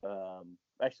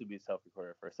 Actually, we self-recorded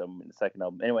our first album and the second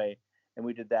album. Anyway, and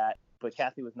we did that. But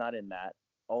Kathy was not in that.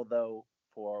 Although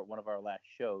for one of our last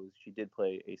shows, she did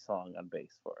play a song on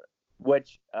bass for it.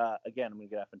 Which, again, I'm gonna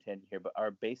get off on a tangent here, but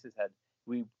our bassist it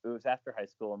was after high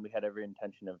school, and we had every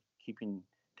intention of keeping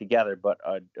together. But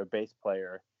our bass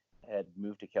player had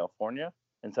moved to California.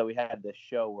 And so we had this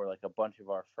show where like a bunch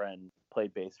of our friends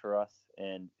played bass for us,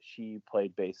 and she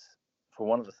played bass for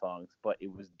one of the songs, but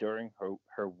it was during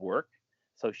her work.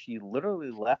 So she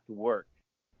literally left work,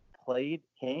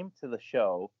 came to the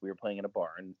show. We were playing in a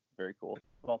barn, very cool,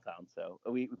 small town. So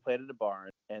we played at a barn,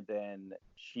 and then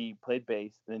she played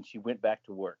bass, and then she went back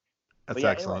to work. That's But yeah,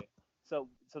 excellent. anyway,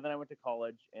 so then I went to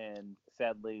college, and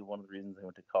sadly, one of the reasons I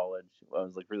went to college, I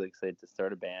was like really excited to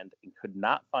start a band and could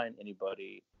not find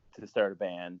anybody to start a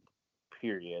band,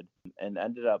 period, and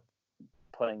ended up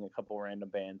playing a couple random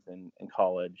bands in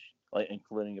college, like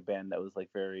including a band that was like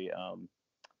very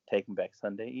Taking Back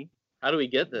Sunday-y. How do we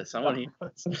get this? I want to hear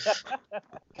this.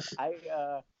 I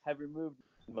have removed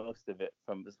most of it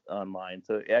from online,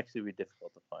 so it actually would be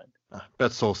difficult to find.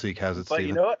 Bet Soulseek has it, But Steven.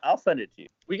 you know what? I'll send it to you.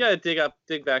 We got to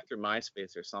dig back through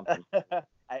MySpace or something.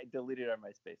 I deleted our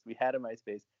MySpace. We had a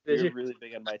MySpace. Did We you? were really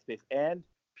big on MySpace and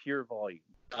Pure Volume.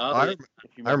 I, Yeah.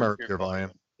 If you I remember Pure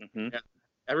Volume. hmm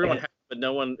Everyone had, but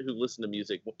no one who listened to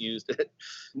music used it.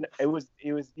 It was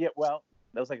yeah. Well,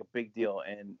 that was like a big deal.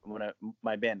 And when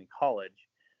my band in college,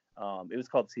 it was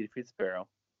called Seed Feed Sparrow.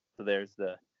 So there's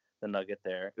the nugget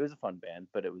there. It was a fun band,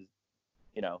 but it was,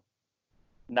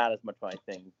 not as much my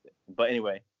thing. But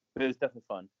anyway, it was definitely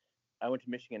fun. I went to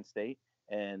Michigan State,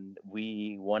 and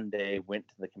we one day went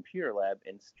to the computer lab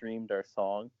and streamed our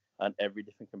song on every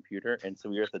different computer. And so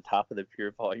we were at the top of the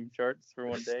Pure Volume charts for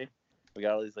one day. We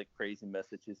got all these like crazy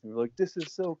messages, and we were like, "This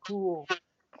is so cool!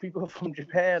 People from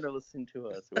Japan are listening to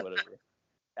us," or whatever.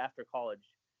 After college,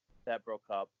 that broke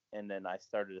up, and then I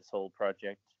started a solo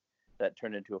project that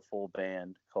turned into a full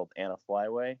band called Anna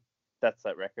Flyway. That's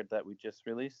that record that we just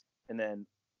released. And then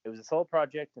it was a solo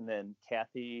project, and then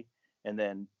Kathy, and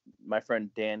then my friend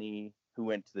Danny, who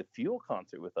went to the Fuel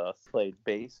concert with us, played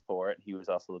bass for it. He was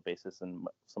also the bassist in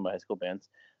some of my high school bands.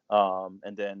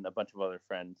 And then a bunch of other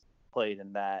friends played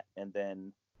in that. And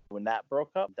then when that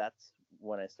broke up, that's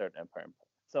when I started Empire.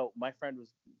 So my friend was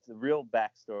the real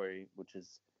backstory, which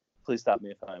is, please stop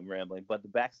me if I'm rambling, but the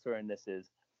backstory in this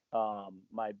is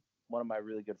one of my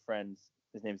really good friends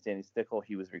His name's Danny Stickle.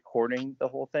 He was recording the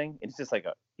whole thing. It's just like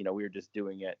we were just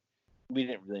doing it. We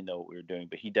didn't really know what we were doing,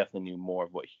 but he definitely knew more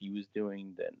of what he was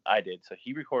doing than I did. So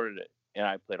he recorded it, and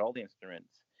I played all the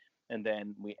instruments. And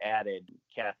then we added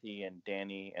Kathy and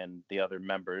Danny and the other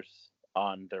members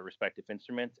on their respective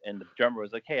instruments. And the drummer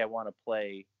was like, hey, I want to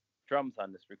play drums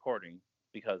on this recording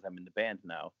because I'm in the band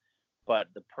now. But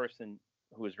the person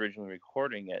who was originally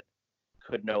recording it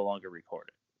could no longer record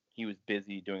it. He was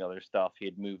busy doing other stuff. He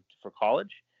had moved for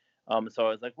college. So I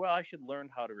was like, well, I should learn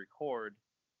how to record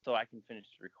so I can finish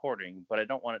the recording, but I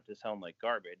don't want it to sound like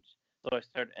garbage. So I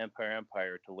started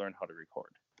Empire to learn how to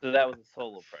record. So that was a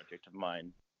solo project of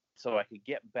mine, so I could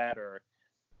get better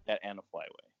at Anna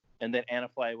Flyway. And then Anna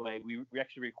Flyway, we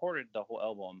actually recorded the whole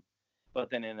album, but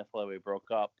then Anna Flyway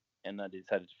broke up, and I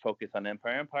decided to focus on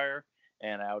Empire,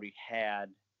 and I already had,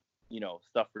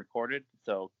 stuff recorded.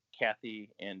 So Kathy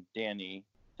and Danny,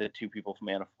 the two people from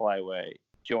Anna Flyway,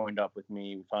 joined up with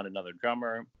me. We found another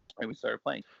drummer, and we started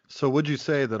playing. So would you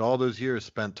say that all those years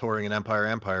spent touring in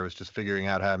Empire was just figuring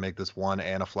out how to make this one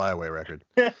Anna Flyway record?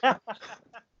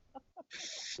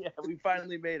 Yeah, we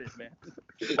finally made it, man.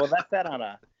 Well, that's that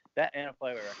Anna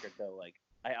Flyway record, though. Like,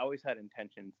 I always had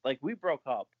intentions. Like, we broke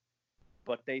up,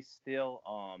 but they still,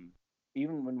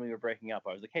 even when we were breaking up,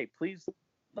 I was like, hey, please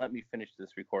let me finish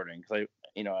this recording, because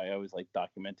I always like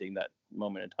documenting that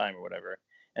moment in time or whatever.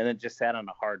 And then just sat on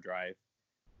a hard drive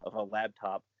of a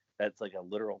laptop that's like a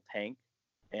literal tank,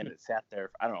 and it sat there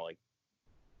for, I don't know, like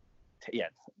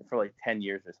for like 10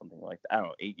 years or something like that. I don't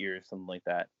know, 8 years, something like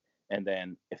that. And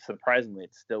then, surprisingly,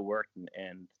 it still worked,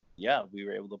 and yeah, we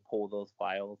were able to pull those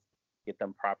files, get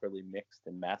them properly mixed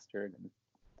and mastered, and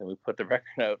then we put the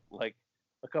record out like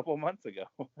a couple of months ago,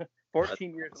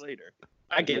 14 years later.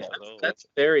 I get that's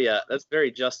very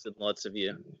Justin Lutz of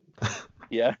you.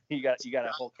 Yeah, you got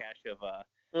a whole cache of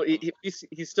Well, he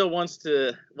still wants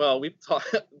to. Well, we've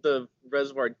talked the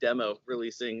Reservoir demo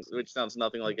releasing, which sounds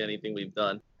nothing like anything we've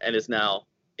done, and is now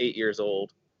 8 years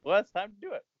old. Well, it's time to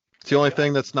do it. It's the only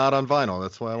thing that's not on vinyl.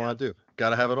 That's what I want to do. Got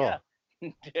to have it all.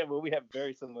 Yeah, well, we have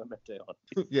very similar material.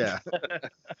 Yeah.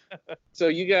 So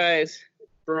you guys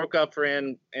broke up for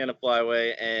Anna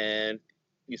Flyway, and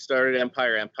you started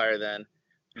Empire then.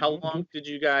 How long did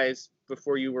you guys,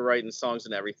 before you were writing songs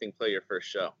and everything, play your first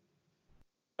show?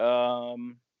 What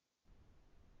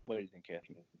do you think,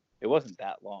 Kathy? It wasn't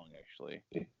that long, actually.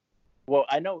 Well,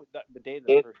 I know the day of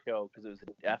the first show, because it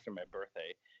was after my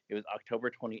birthday. It was October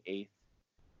 28th.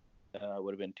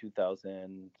 Would have been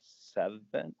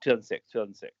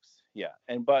 2006. Yeah.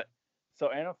 So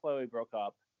Anna Flyway broke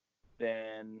up.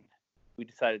 Then we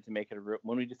decided to make it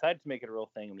when we decided to make it a real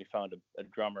thing, and we found a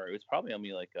drummer, it was probably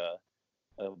only like a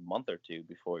month or two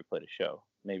before we played a show,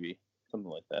 maybe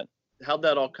something like that. How'd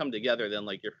that all come together then,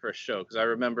 like your first show? Because I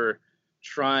remember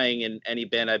trying in any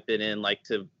band I've been in, like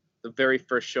the very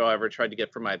first show I ever tried to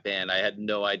get for my band, I had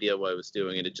no idea what I was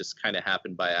doing, and it just kind of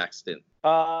happened by accident.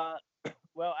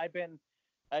 Well, I've been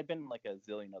in like a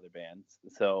zillion other bands.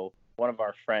 So one of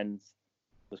our friends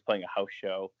was playing a house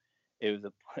show. It was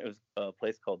a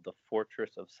place called the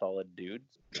Fortress of Solid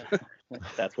Dudes.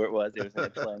 That's where it was. It was in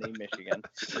Ypsilanti, Michigan,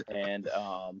 and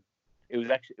it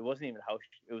wasn't even a house.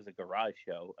 It was a garage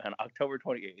show on October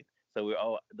 28th. So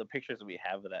the pictures that we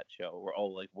have of that show, we're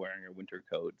all like wearing our winter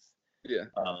coats. Yeah.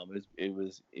 It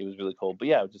was really cold. But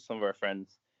yeah, just some of our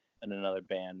friends and another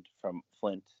band from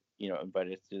Flint,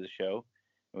 invited us to do the show,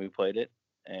 and we played it.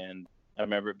 And I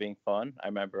remember it being fun. I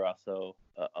remember also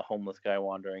a homeless guy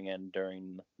wandering in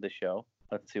during the show.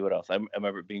 Let's see what else. I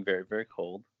remember it being very, very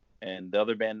cold. And the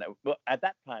other band, at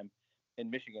that time,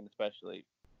 in Michigan especially,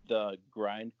 the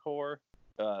grindcore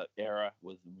era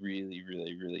was really,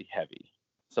 really, really heavy.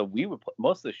 So we would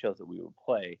most of the shows that we would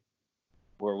play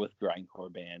were with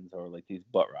grindcore bands or like these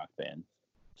butt rock bands.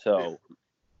 So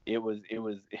it was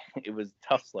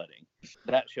tough sledding.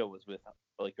 That show was with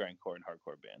like grindcore and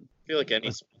hardcore bands. I feel like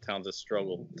any town's a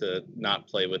struggle to not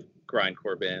play with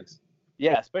grindcore bands.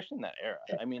 Yeah, especially in that era.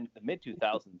 I mean, the mid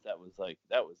 2000s, that was the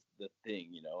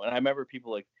thing, And I remember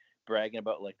people like bragging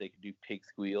about like they could do pig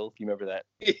squeals. You remember that?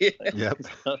 Yep.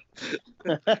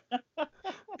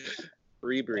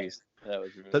 Free breeze. That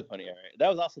was a really funny era. That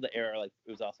was also the era, like,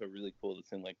 it was also really cool to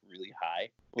sing, like, really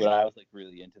high. But I was, like,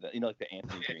 really into that. Like, the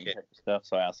Anthony Green type of stuff.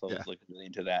 So I also was, like, really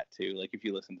into that, too. Like, if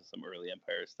you listen to some early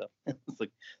Empire stuff, it's,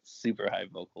 like, super high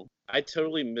vocal. I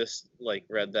totally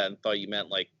read that and thought you meant,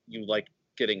 like, you liked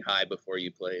getting high before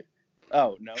you played.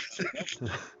 Oh, no.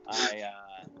 I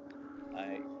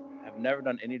have never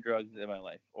done any drugs in my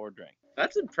life or drank.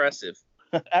 That's impressive.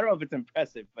 I don't know if it's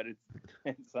impressive, but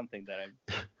it's something that I'm...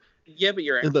 Yeah, but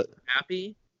you're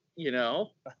happy,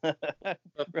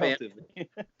 Relatively.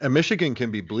 And Michigan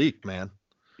can be bleak, man.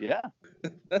 Yeah.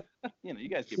 You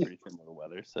guys get pretty similar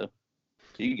weather, so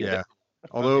you get Yeah. it.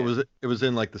 Although Okay. it was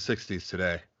in like the 60s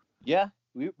today. Yeah,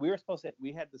 we were supposed to.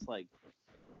 We had this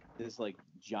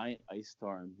giant ice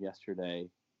storm yesterday.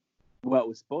 Well, it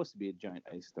was supposed to be a giant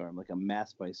ice storm, like a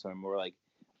massive ice storm, where like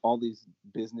all these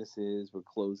businesses were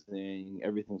closing,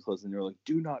 everything's closing. They were like,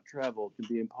 "Do not travel; it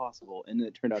can be impossible." And then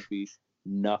it turned out to be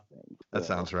nothing. That So,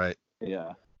 sounds right.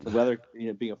 yeah. The weather,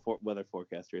 being a weather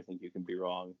forecaster, I think you can be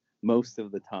wrong most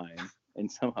of the time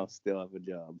and somehow still have a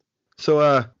job.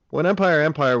 So when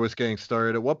Empire was getting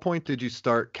started, at what point did you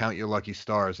start Count Your Lucky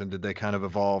Stars, and did they kind of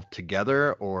evolve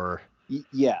together, or?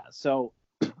 Yeah. So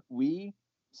we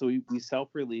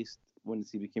self-released when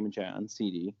the became a giant on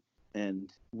CD,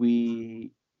 and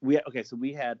we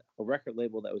had a record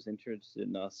label that was interested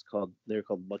in us called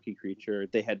Lucky Creature.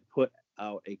 They had put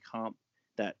out a comp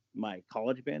that my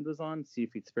college band was on, Sea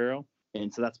Feet Sparrow,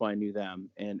 and so that's why I knew them.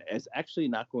 And it's actually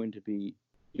not going to be.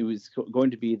 It was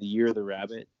going to be the Year of the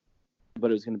Rabbit, but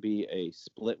it was going to be a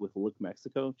split with Look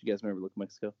Mexico. Do you guys remember Look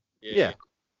Mexico? Yeah.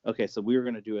 Okay, so we were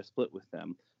going to do a split with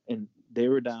them, and they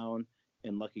were down,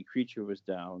 and Lucky Creature was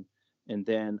down, and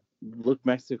then Look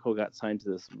Mexico got signed to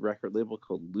this record label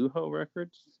called Lujo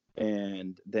Records,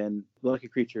 and then Lucky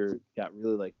Creature got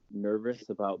really like nervous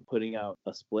about putting out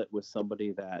a split with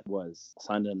somebody that was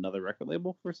signed to another record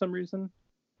label for some reason.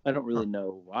 I don't really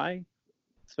know why,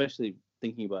 especially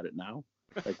thinking about it now.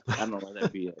 Like, I don't know why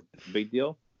that'd be a big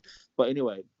deal. But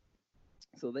anyway,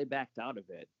 so they backed out of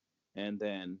it, and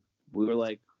then we were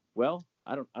like, well,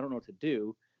 I don't know what to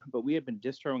do. But we had been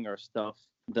distroing our stuff.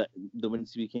 The when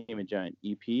it became a giant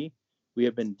EP, we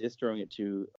have been distroing it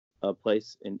to a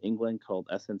place in England called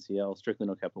SNCL, Strictly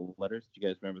No Capital Letters. Do you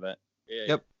guys remember that? Yeah.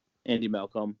 Yep. Andy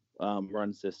Malcolm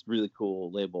runs this really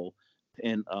cool label,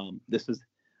 and this was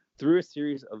through a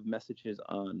series of messages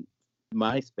on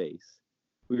MySpace.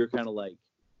 We were kind of like,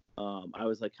 I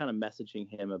was like kind of messaging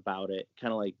him about it,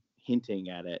 kind of like hinting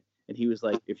at it, and he was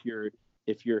like, if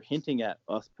you're hinting at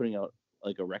us putting out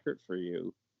like a record for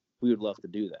you, we would love to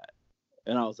do that.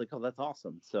 And I was like, oh, that's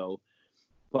awesome. So,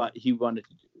 but he wanted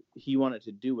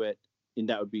to do it, and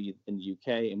that would be in the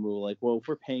UK. And we were like, well, if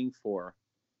we're paying for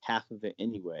half of it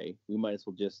anyway, we might as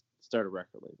well just start a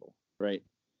record label, right?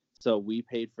 So we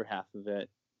paid for half of it,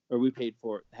 or we paid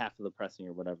for half of the pressing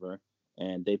or whatever,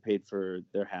 and they paid for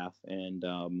their half, and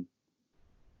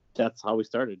that's how we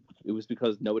started. It was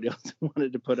because nobody else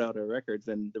wanted to put out our records,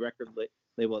 and the record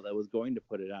label that was going to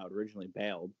put it out originally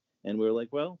bailed, and we were like,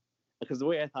 well, because the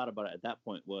way I thought about it at that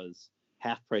point was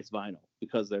half price vinyl,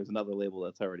 because there's another label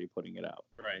that's already putting it out.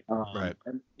 Right. Right.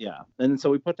 And so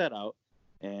we put that out,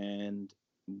 and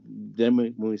then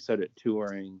when we started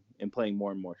touring and playing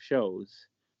more and more shows,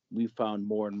 we found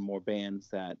more and more bands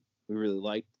that we really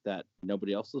liked that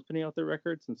nobody else was putting out their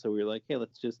records, and so we were like, hey,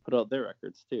 let's just put out their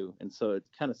records too. And so it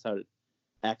kind of started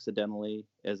accidentally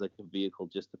as like a vehicle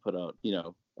just to put out,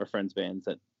 our friends' bands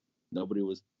that nobody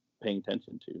was paying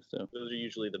attention to. So Those are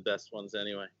usually the best ones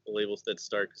anyway. The labels that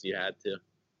start because you had to.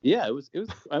 yeah, it was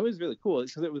really cool,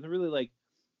 because it was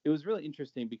really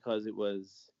interesting, because it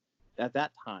was at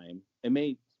that time, it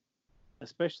may,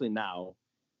 especially now,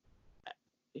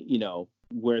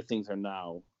 where things are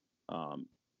now,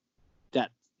 that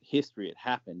history had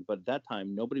happened, but at that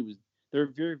time there were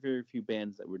very, very few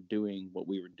bands that were doing what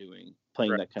we were doing,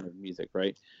 playing Right. that kind of music,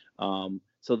 right?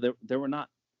 So there were not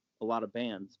a lot of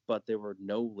bands, but there were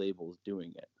no labels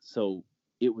doing it. So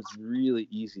it was really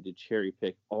easy to cherry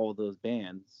pick all those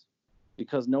bands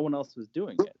because no one else was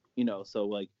doing it. So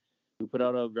like we put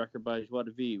out a record by Joie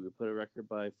de Vie, we put a record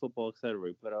by Football, etc.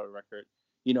 We put out a record,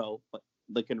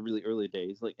 like in really early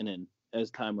days, like, and then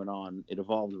as time went on, it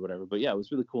evolved or whatever. But yeah, it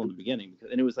was really cool in the beginning,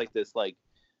 and it was like this like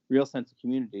real sense of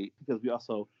community, because we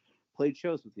also played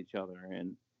shows with each other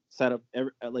and set up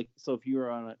so if you were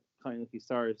on a Count Your Lucky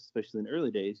Stars, especially in the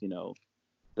early days,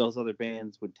 those other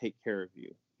bands would take care of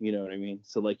you. You know what I mean?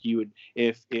 So like you would,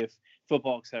 if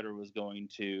Football, etc. was going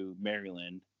to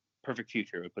Maryland, Perfect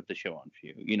Future would put the show on for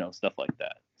you, stuff like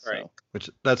that. Right. Which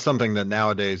that's something that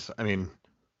nowadays, I mean,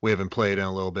 we haven't played in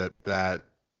a little bit, that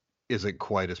isn't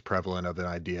quite as prevalent of an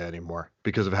idea anymore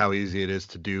because of how easy it is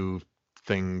to do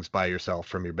things by yourself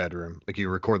from your bedroom. Like you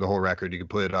record the whole record, you can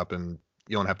put it up, and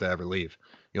you don't have to ever leave.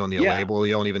 You don't need a label.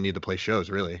 You don't even need to play shows,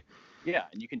 really. Yeah,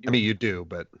 and you can do. I mean, you do,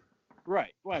 but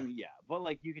right. Well, I mean, yeah, but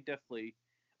like you could definitely.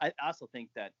 I also think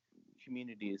that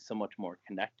community is so much more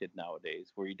connected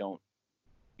nowadays, where you don't.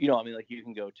 I mean, like you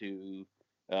can go to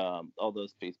all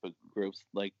those Facebook groups,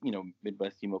 like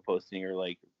Midwest Emo Posting, or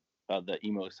like the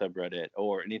emo subreddit,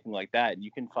 or anything like that, and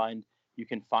you can find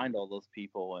all those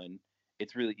people, and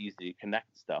it's really easy to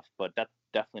connect stuff. But that's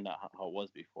definitely not how it was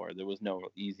before. There was no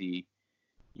easy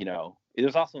it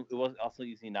was also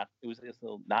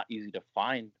not easy to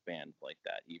find bands like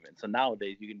that even. So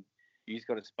nowadays you just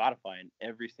go to Spotify and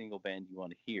every single band you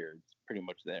want to hear, it's pretty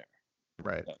much there.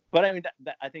 Right. But I mean,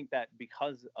 I think that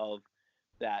because of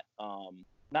that,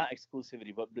 not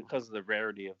exclusivity, but because of the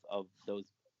rarity of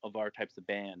our types of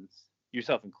bands,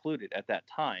 yourself included, at that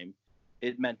time,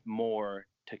 it meant more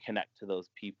to connect to those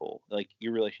people. Like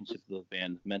your relationship with those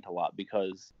bands meant a lot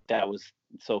because that was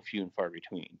so few and far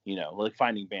between. Like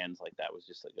finding bands like that was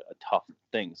just like a tough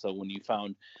thing. So when you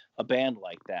found a band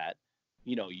like that,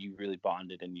 you really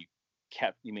bonded and you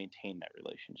maintained that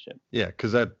relationship. Yeah,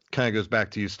 because that kind of goes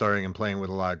back to you starting and playing with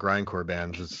a lot of grindcore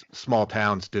bands. As small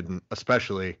towns didn't,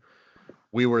 especially.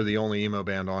 We were the only emo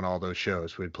band on all those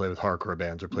shows. We'd play with hardcore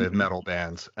bands or play with metal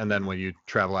bands. And then when you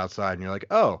travel outside and you're like,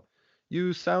 oh,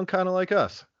 you sound kind of like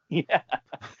us. Yeah,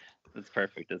 that's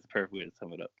perfect. That's a perfect way to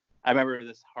sum it up. I remember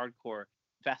this hardcore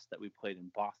fest that we played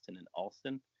in Boston and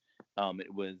Allston.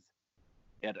 It was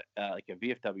at like a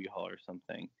VFW hall or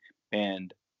something.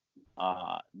 And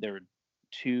there were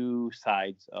two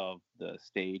sides of the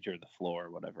stage or the floor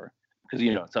or whatever.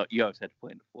 Because, so you always had to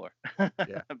play on the floor.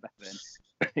 Yeah. Back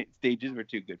then. Stages were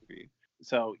too good for you.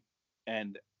 So,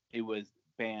 and it was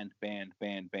band. And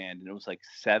it was like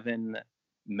 7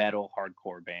 metal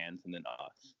hardcore bands and then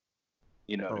us.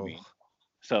 You know what I mean?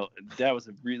 So that was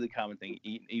a really common thing,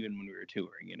 even when we were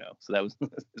touring, So that was,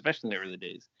 especially in the early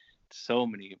days, so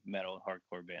many metal and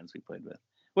hardcore bands we played with.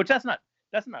 Which that's not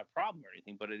a problem or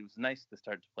anything, but it was nice to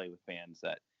start to play with bands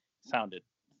that sounded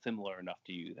similar enough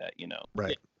to you that,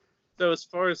 Right. So as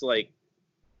far as like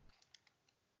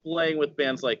playing with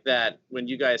bands like that, when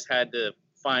you guys had to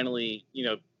finally,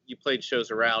 you played shows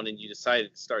around and you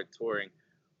decided to start touring,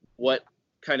 what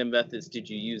kind of methods did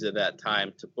you use at that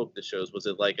time to book the shows? Was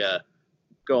it like a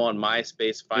go on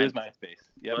MySpace? It was MySpace.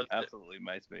 Yep, absolutely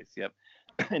MySpace. Yep.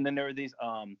 And then there were these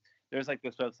there's like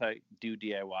this website Do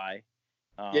DIY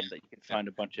that you can find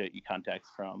a bunch of contacts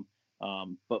from.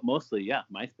 But mostly, yeah,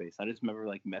 MySpace. I just remember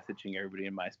like messaging everybody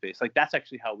in MySpace. Like that's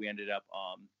actually how we ended up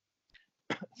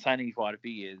signing Guadalupe.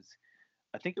 Is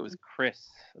I think it was Chris.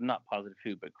 I'm not positive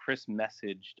who, but Chris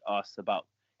messaged us about,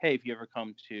 hey, if you ever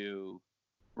come to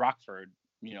Rockford,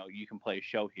 you can play a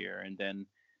show here. And then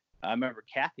I remember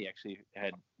Kathy actually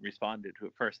had responded to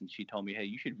it first, and she told me, hey,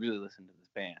 you should really listen to this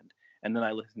band. And then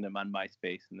I listened to them on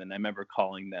MySpace, and then I remember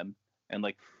calling them and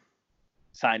like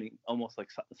signing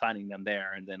them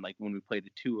there. And then like when we played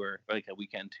a tour, like a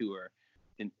weekend tour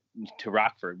to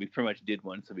Rockford, we pretty much did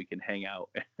one so we can hang out,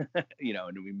 and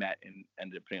then we met and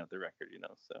ended up putting out the record,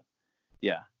 so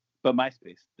yeah. But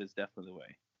MySpace is definitely the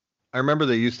way. I remember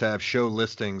they used to have show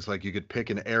listings, like you could pick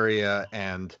an area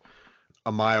and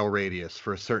a mile radius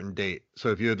for a certain date. So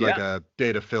if you had like a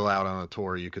day to fill out on a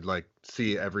tour, you could like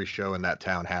see every show in that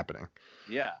town happening.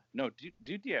 Yeah, no,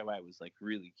 Do DIY was like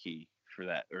really key for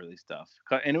that early stuff,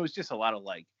 and it was just a lot of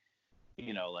like,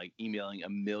 like emailing a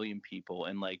million people,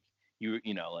 and like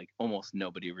like almost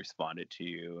nobody responded to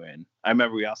you. And I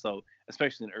remember we also,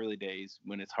 especially in early days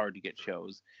when it's hard to get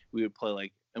shows, we would play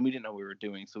like, and we didn't know what we were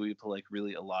doing, so we would play like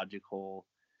really illogical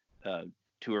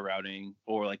tour routing,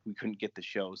 or like we couldn't get the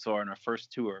show. So on our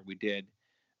first tour we did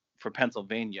for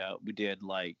Pennsylvania, we did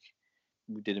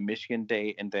a Michigan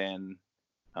date, and then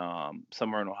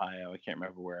somewhere in Ohio, I can't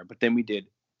remember where, but then we did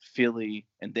Philly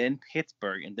and then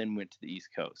Pittsburgh and then went to the East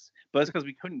Coast. But it's because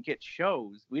we couldn't get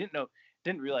shows. We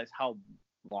didn't realize how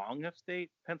long of state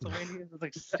Pennsylvania is. It's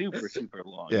like super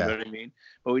long. Yeah. You know what I mean?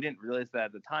 But we didn't realize that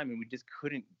at the time, and we just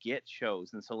couldn't get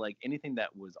shows. And so like anything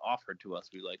that was offered to us,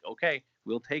 we were like, okay,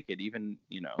 we'll take it. Even,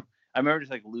 I remember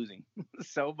just like losing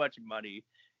so much money,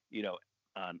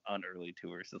 on early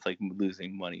tours. It's like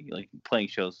losing money, like playing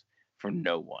shows for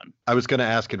no one. I was going to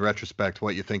ask in retrospect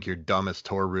what you think your dumbest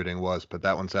tour routing was, but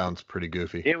that one sounds pretty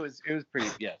goofy. It was pretty,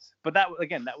 yes. But that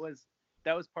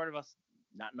was part of us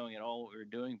not knowing at all what we were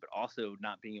doing, but also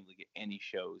not being able to get any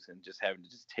shows and just having to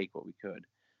just take what we could.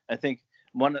 I think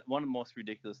one of the most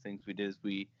ridiculous things we did is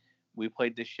we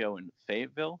played this show in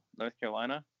Fayetteville, North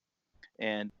Carolina,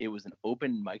 and it was an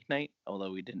open mic night,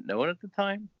 although we didn't know it at the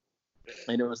time.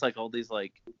 And it was like all these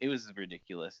it was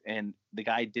ridiculous. And the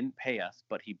guy didn't pay us,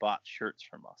 but he bought shirts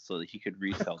from us so that he could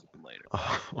resell them later.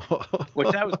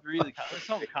 Which that was really common. It's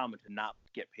so common to not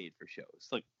get paid for shows,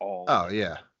 like all. Oh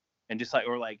yeah. And just like,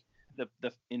 or like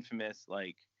the infamous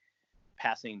like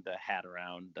passing the hat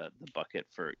around the bucket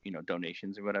for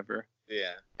donations or whatever.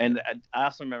 Yeah. And I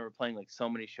also remember playing like so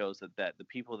many shows that the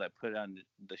people that put on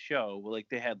the show were like,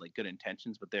 they had like good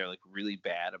intentions, but they're like really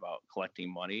bad about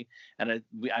collecting money. And I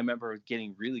remember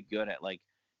getting really good at like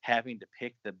having to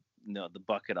pick the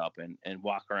bucket up and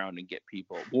walk around and get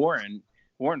people. Warren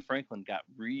Warren Franklin got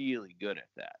really good at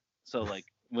that. So like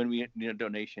when we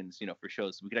donations, for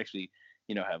shows, we could actually,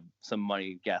 have some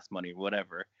money, gas money, or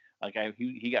whatever. Like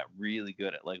he got really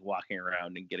good at like walking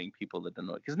around and getting people that don't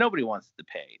know, because nobody wants to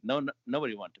pay.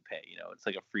 Nobody wants to pay. It's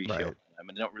like a free show for them,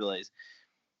 and they don't realize,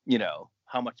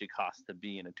 how much it costs to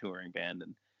be in a touring band,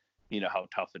 and how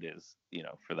tough it is,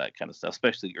 for that kind of stuff,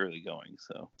 especially early going.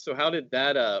 So how did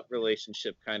that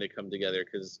relationship kind of come together?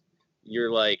 Because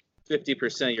you're like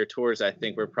 50% of your tours, I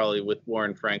think, were probably with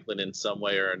Warren Franklin in some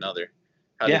way or another.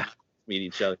 How did you meet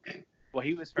each other? Well,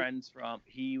 he was friends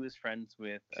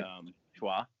with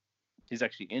Chua. He's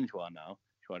actually in Chua now,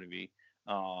 Chua TV.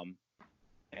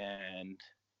 And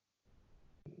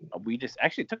we just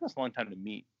actually, it took us a long time to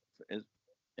meet,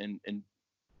 and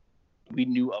we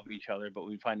knew of each other, but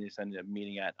we finally just ended up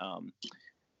meeting at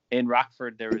in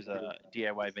Rockford. There was a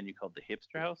DIY venue called the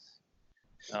Hipster House,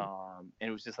 and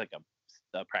it was just like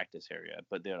a practice area,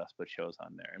 but they let us put shows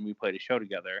on there, and we played a show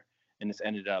together, and just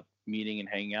ended up meeting and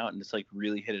hanging out, and just like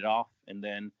really hit it off. And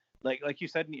then like you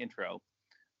said in the intro,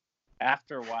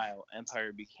 after a while,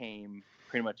 Empire became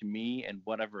pretty much me and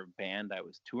whatever band I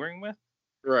was touring with.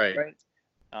 Right.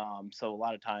 So a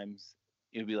lot of times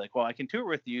it would be like, well, I can tour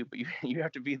with you, but you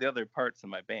have to be the other parts of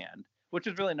my band, which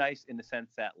was really nice in the sense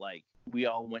that like we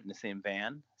all went in the same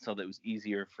van, so that it was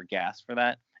easier for gas for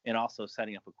that. And also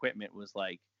setting up equipment was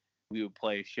like, we would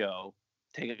play a show,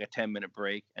 take like a 10-minute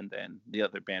break, and then the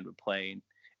other band would play.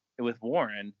 And with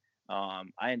Warren,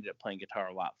 I ended up playing guitar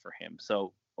a lot for him.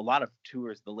 So a lot of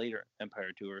tours, the later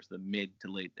Empire tours, the mid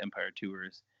to late Empire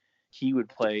tours, I would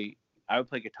play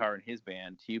guitar in his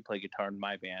band, he would play guitar in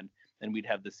my band, and we'd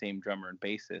have the same drummer and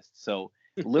bassist. So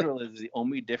literally the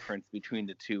only difference between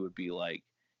the two would be like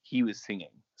he was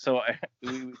singing. So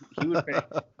he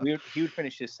would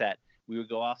finish his set. We would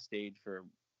go off stage for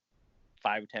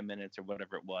 5 or 10 minutes or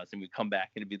whatever it was, and we'd come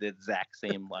back and it'd be the exact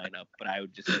same lineup, but I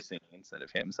would just be singing instead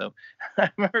of him. So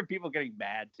I remember people getting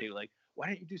mad too, like, why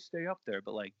didn't you just stay up there?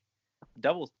 But like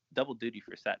double duty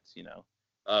for sets,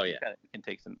 Oh yeah, it can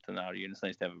take something out of you, and it's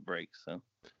nice to have a break. So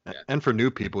and for new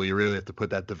people, you really have to put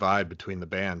that divide between the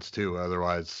bands too.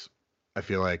 Otherwise, I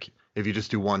feel like if you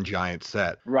just do one giant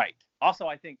set, right. Also,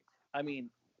 I mean,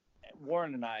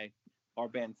 Warren and I, our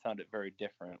band sounded very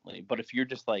differently. But if you're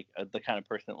just like the kind of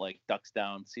person that like ducks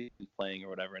down, sees who's playing or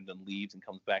whatever, and then leaves and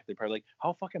comes back, they're probably like,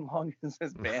 how fucking long is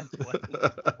this band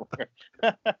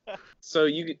playing? So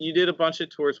you did a bunch of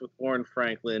tours with Warren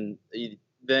Franklin.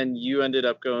 Then you ended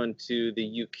up going to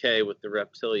the UK with the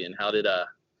Reptilian. How did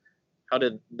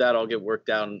that all get worked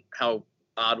out? And how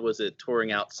odd was it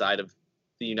touring outside of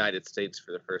the United States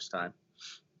for the first time?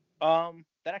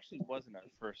 That actually wasn't our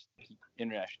first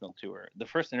international tour. The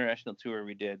first international tour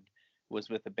we did was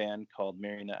with a band called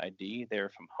Marionette ID. They were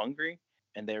from Hungary,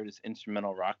 and they were this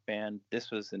instrumental rock band.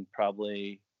 This was in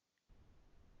probably,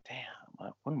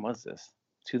 when was this?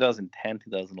 2010,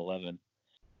 2011.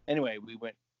 Anyway, we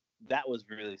went. That was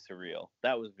really surreal.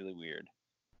 That was really weird.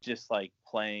 Just like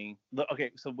playing.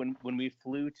 Okay, so when we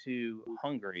flew to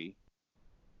Hungary,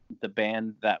 the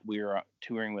band that we were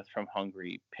touring with from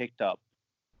Hungary picked up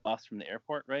us from the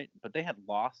airport, right? But they had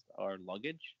lost our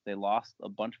luggage. They lost a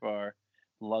bunch of our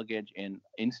luggage and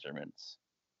instruments.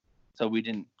 So we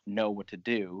didn't know what to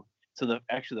do. So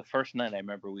the first night I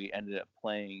remember we ended up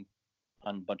playing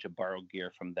on a bunch of borrowed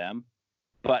gear from them.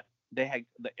 But the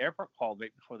airport called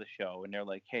right before the show, and they're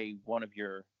like, hey, one of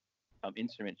your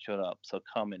instruments showed up, so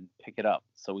come and pick it up.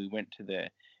 So we went to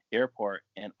the airport,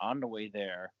 and on the way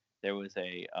there was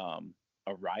a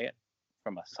riot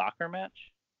from a soccer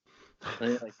match.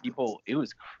 And, like, people, it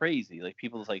was crazy. Like,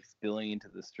 people was like spilling into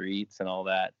the streets and all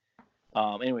that.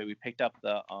 Anyway, we picked up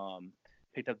the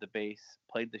bass,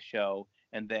 played the show,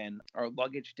 and then our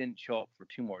luggage didn't show up for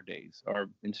 2 more days. Our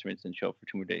instruments didn't show up for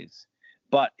 2 more days.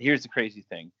 But here's the crazy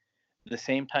thing: the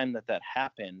same time that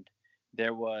happened,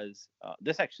 there was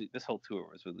this whole tour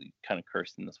was really kind of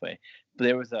cursed in this way. But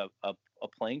there was a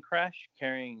plane crash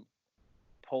carrying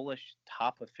Polish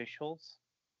top officials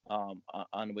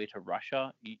on the way to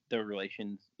Russia. Their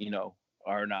relations,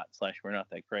 we're not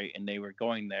that great, and they were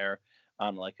going there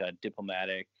on like a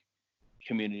diplomatic,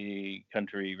 community,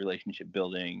 country relationship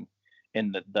building,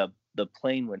 and the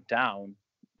plane went down,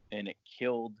 and it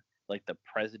killed like the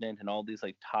president and all these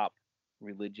like top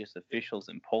religious officials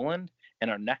in Poland.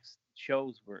 And our next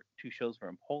 2 shows were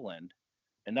in Poland,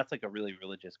 and that's like a really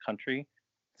religious country,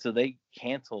 so they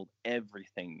canceled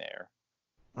everything there.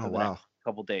 Oh wow.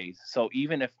 Couple days. So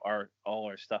even if all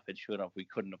our stuff had showed up, we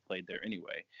couldn't have played there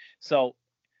anyway. So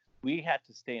we had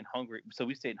to stay in Hungary. So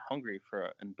we stayed in Hungary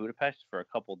in Budapest for a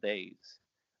couple days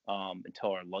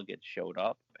until our luggage showed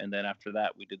up, and then after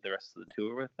that we did the rest of the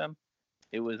tour with them.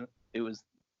 It was it was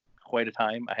quite a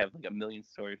time. I have like a million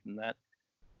stories from that,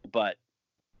 but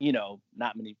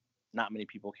not many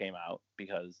people came out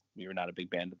because we were not a big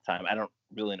band at the time. I don't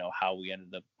really know how we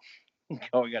ended up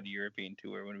going on a European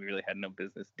tour when we really had no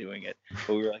business doing it,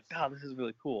 but we were like, oh, this is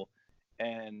really cool,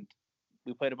 and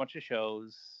we played a bunch of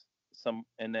shows.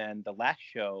 And then the last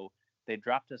show they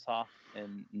dropped us off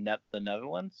in the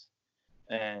Netherlands,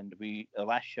 and the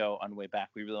last show on the way back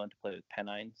we really wanted to play with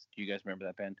Pennines. Do you guys remember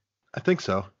that band? I think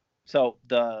so. So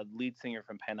the lead singer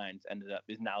from Pennines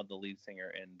is now the lead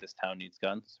singer in This Town Needs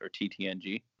Guns, or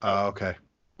TTNG. Oh, okay.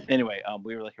 Anyway,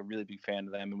 we were like a really big fan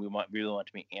of them, and we really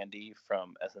wanted to meet Andy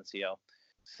from SNCL.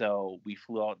 So we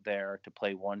flew out there to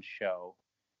play one show,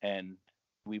 and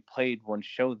we played one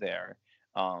show there.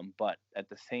 But at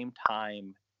the same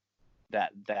time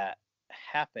that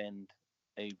happened,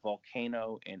 a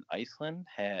volcano in Iceland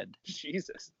had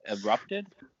erupted,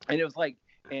 and it was like,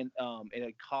 and it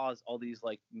had caused all these,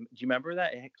 like, do you remember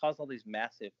that? It had caused all these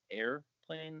massive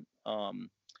airplane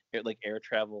air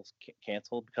travels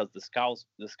canceled because the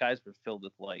skies were filled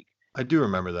with, like, I do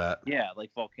remember that. Yeah,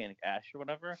 like volcanic ash or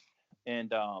whatever.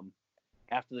 And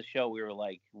after the show, we were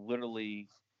like literally,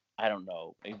 I don't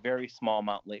know, a very small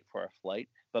amount late for our flight.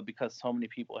 But because so many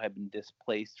people had been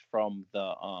displaced from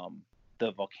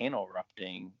the volcano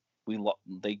erupting,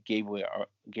 they gave away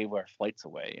our flights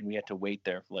away, and we had to wait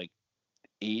there for like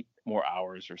 8 more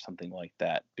hours or something like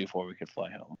that before we could fly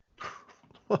home.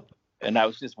 And that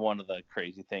was just one of the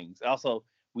crazy things. Also,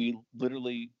 we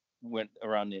literally went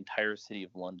around the entire city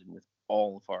of London with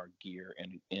all of our gear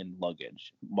and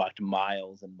luggage, walked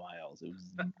miles and miles. It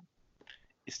was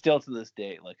still to this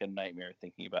day like a nightmare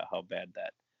thinking about how bad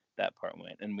that part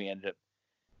went, and we ended up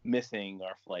missing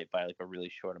our flight by like a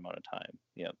really short amount of time.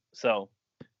 Yeah, so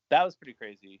that was pretty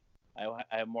crazy. I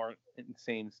have more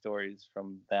insane stories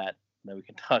from that we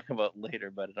can talk about later,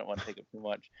 but I don't want to take up too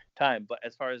much time. But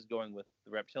as far as going with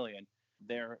the Reptilian,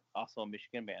 they're also a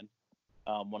Michigan band,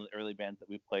 one of the early bands that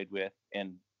we played with,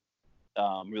 and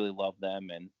really loved them,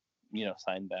 and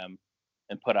signed them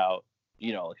and put out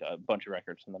like a bunch of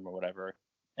records from them or whatever.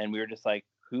 And we were just like,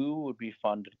 who would be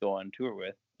fun to go on tour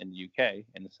with in the UK?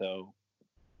 And so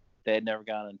they had never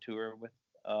gone on tour with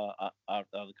out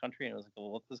of the country, and it was like,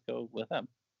 well, let's just go with them.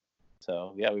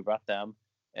 So yeah, we brought them,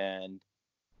 and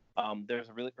there's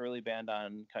a really early band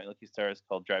on Count Your Lucky Stars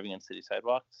called Driving on City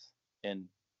Sidewalks, and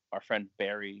our friend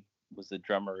Barry was the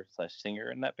drummer /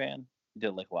 singer in that band. He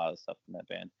did like a lot of stuff in that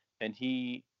band, and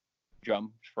he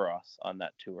drummed for us on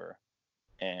that tour,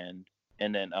 and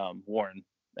then Warren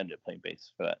ended up playing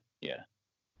bass for that. Yeah,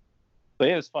 but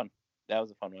it was fun. That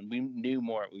was a fun one. We knew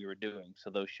more what we were doing,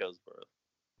 so those shows were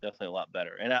definitely a lot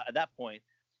better. And at that point,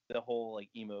 the whole like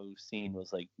emo scene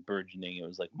was like burgeoning. It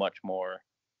was like much more,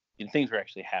 things were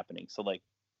actually happening. So like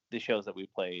the shows that we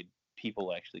played,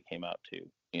 people actually came out to,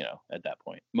 at that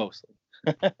point, mostly.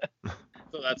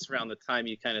 So that's around the time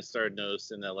you kind of started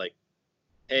noticing that, like,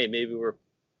 hey, maybe we're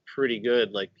pretty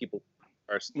good. Like, people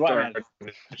are starting.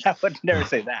 Well, I would never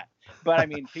say that, but I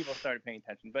mean, people started paying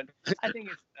attention. But I think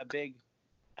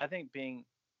it's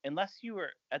unless you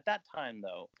were at that time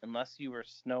though, unless you were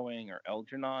Snowing or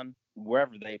Algernon,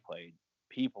 wherever they played,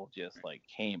 people just like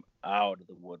came out of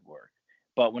the woodwork.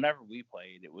 But whenever we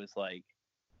played, it was like,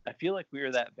 I feel like we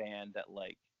were that band that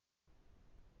like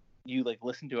you like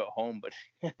listen to at home, but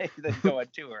then go on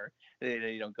tour,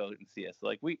 you don't go and see us. So,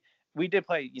 like we did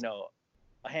play,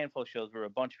 a handful of shows where a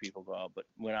bunch of people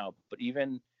went out. But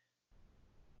even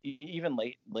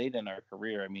late in our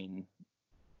career, I mean,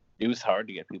 it was hard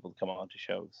to get people to come on to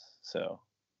shows. So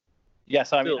yeah,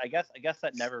 so I mean, I guess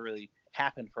that never really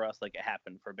happened for us like it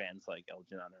happened for bands like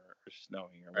Algernon or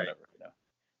Snowing or whatever. Right.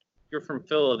 You're from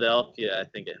Philadelphia, I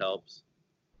think it helps.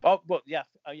 Oh well, yeah,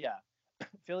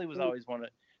 Philly was always one of.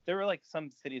 There were like some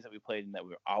cities that we played in that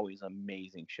were always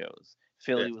amazing shows.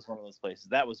 Philly was one of those places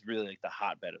that was really like the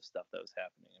hotbed of stuff that was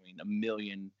happening. I mean, a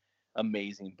million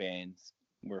amazing bands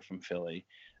were from Philly.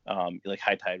 Like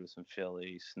High Tide was from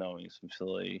Philly, Snowing was from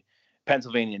Philly.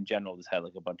 Pennsylvania in general just had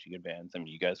like a bunch of good bands. I mean,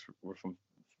 you guys were from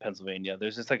Pennsylvania.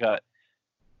 There's just like a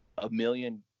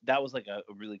million. That was like a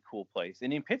really cool place.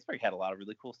 And in Pittsburgh had a lot of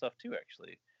really cool stuff too,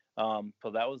 actually. So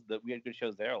that was we had good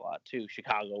shows there a lot too.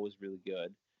 Chicago was really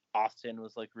good. Austin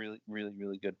was like really, really,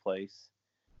 really good place.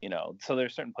 So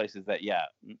there's certain places that, yeah,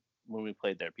 when we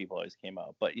played there, people always came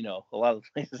out. But, a lot of the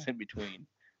places in between,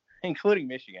 including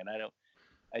Michigan, I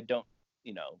don't,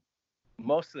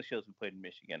 most of the shows we played in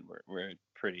Michigan were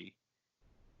pretty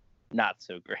not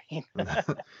so great.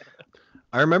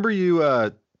 I remember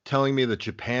you telling me that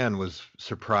Japan was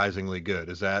surprisingly good.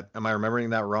 Am I remembering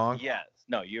that wrong? Yes.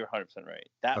 No, you're 100% right.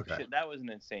 That was an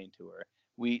insane tour.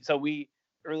 We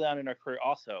early on in our career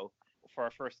also, for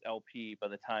our first LP by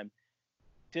the time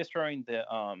destroying the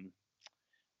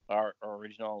our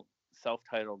original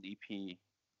self-titled EP,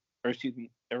 or excuse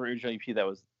me, original EP that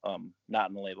was not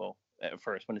in the label at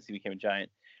first when it became a giant.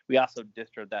 We also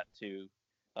distroed that to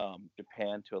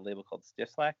Japan to a label called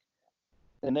Stislack,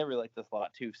 and they really liked us a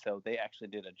lot too. So they actually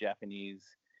did a Japanese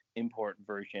import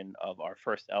version of our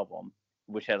first album,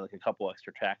 which had like a couple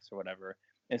extra tracks or whatever.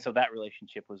 And so that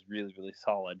relationship was really, really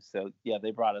solid. So yeah,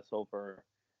 they brought us over.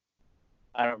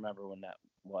 I don't remember when that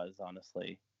was,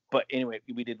 honestly. But anyway,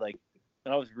 we did like,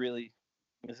 and I was really,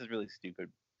 this is really stupid,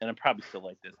 and I'm probably still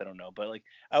like this, I don't know, but like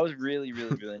I was really,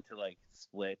 really, really into like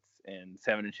splits and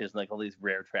 7-inches and like all these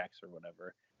rare tracks or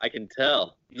whatever. I can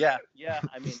tell. Yeah.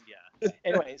 I mean, yeah.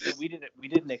 Anyway, so we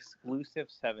did an exclusive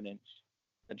 7-inch,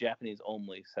 a Japanese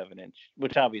only 7-inch,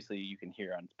 which obviously you can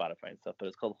hear on Spotify and stuff, but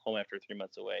it's called Home After 3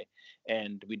 Months Away,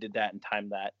 and we did that and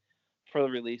timed that for the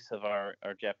release of our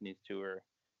Japanese tour,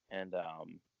 and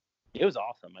it was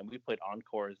awesome. I mean, we played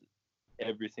encores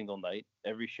every single night.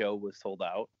 Every show was sold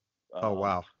out. Oh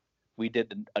wow. We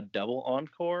did a double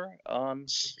encore on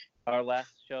our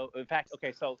last show. In fact,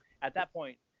 okay, so at that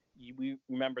point, we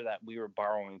remember that we were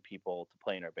borrowing people to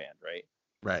play in our band, right?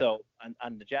 Right. So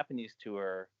on the Japanese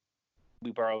tour,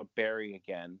 we borrowed Barry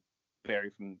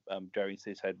from Driving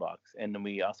City Sidewalks, and then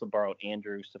we also borrowed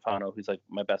Andrew Stefano, who's like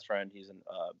my best friend. He's in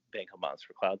a band called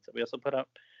Monster Clouds that we also put out.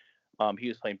 He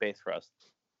was playing bass for us,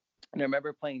 and I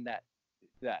remember playing that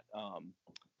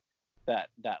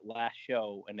last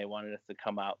show, and they wanted us to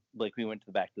come out. Like we went to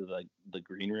the back to the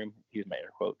green room. Here's my air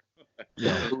quote.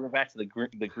 Yeah, we went back to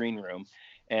the green room,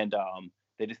 and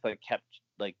they just like kept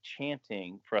like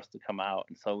chanting for us to come out.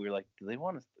 And so we were like, do they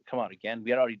want us to come out again?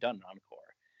 We had already done an encore,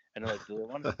 and they're like, do they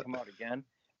want us to come out again?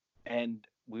 And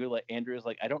we were like, Andrew was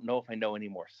like, I don't know if I know any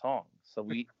more songs. So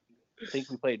we think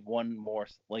we played one more.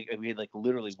 Like we had like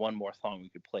literally one more song we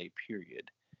could play. Period.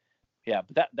 Yeah,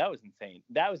 but that was insane.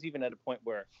 That was even at a point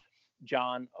where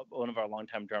John, one of our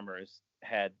longtime drummers,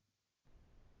 had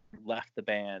left the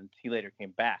band. He later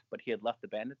came back, but he had left the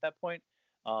band at that point.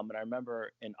 And I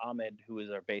remember in Ahmed, who was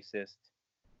our bassist,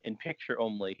 in picture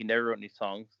only, he never wrote any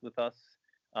songs with us.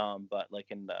 But like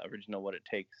in the original What It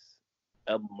Takes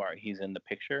album art, he's in the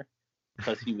picture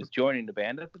because he was joining the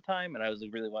band at the time, and I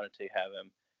really wanted to have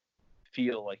him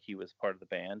feel like he was part of the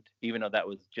band, even though that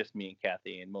was just me and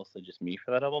Kathy and mostly just me for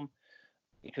that album,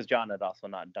 because John had also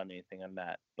not done anything on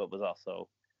that, but was also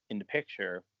in the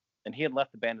picture. And he had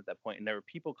left the band at that point, and there were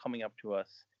people coming up to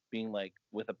us being like,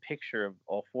 with a picture of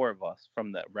all four of us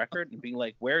from that record, and being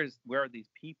like, where are these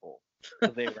people?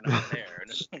 Because they were not there.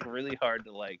 And it's like really hard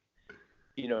to like,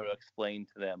 to explain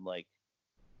to them like,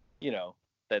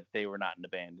 that they were not in the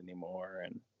band anymore,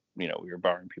 and we were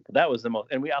borrowing people. That was the most.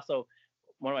 And we also,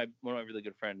 one of my really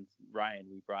good friends, Ryan,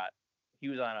 he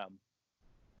was on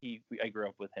I grew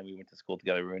up with him. We went to school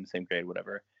together. We were in the same grade,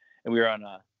 whatever. And we were on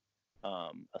a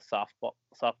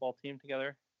softball team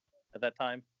together at that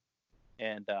time.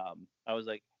 And I was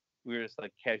like, we were just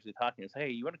like casually talking. He was, hey,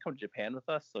 you want to come to Japan with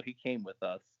us? So he came with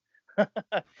us.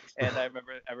 And I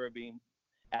remember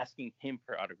asking him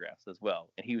for autographs as well.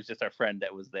 And he was just our friend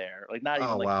that was there. Like not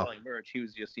even selling merch. He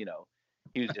was just,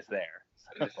 he was just there.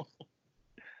 So,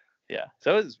 yeah.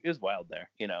 So it was wild there.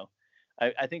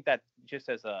 I think that just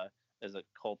as a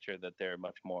culture that they're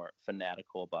much more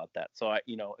fanatical about that. So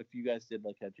if you guys did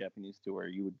like a Japanese tour,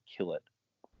 you would kill it.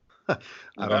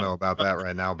 I don't know about that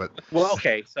right now, but well,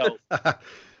 okay. So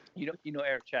you know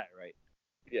Eric Chai, right?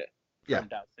 Yeah. From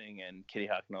Doubting and Kitty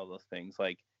Hawk and all those things.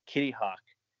 Like Kitty Hawk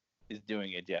is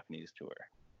doing a Japanese tour.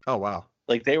 Oh wow.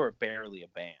 Like they were barely a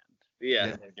band. Yeah.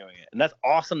 And they're doing it, and that's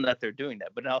awesome that they're doing that,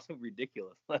 but also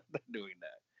ridiculous that they're doing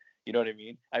that. You know what I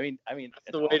mean? I mean,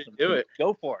 that's the way awesome to do it.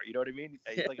 Go for it. You know what I mean?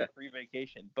 It's like a free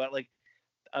vacation. But like,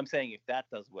 I'm saying if that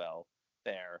does well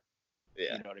there, you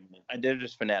know what I mean? And they're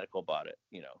just fanatical about it,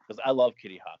 because I love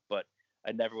Kitty Hawk, but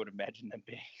I never would imagine them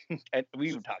being. And we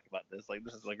even talked about this. Like,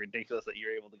 this is like ridiculous that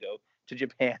you're able to go to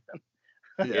Japan.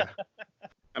 Yeah.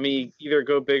 I mean, either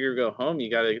go big or go home.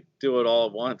 You got to do it all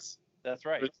at once. That's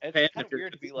right. And it's kind of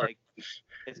weird to be like,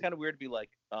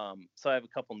 so I have a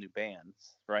couple new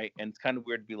bands, right? And it's kind of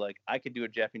weird to be like, I could do a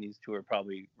Japanese tour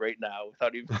probably right now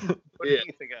without even putting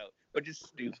anything out, which is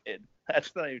stupid.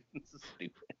 That's not even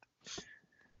stupid.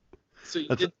 So you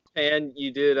did Japan,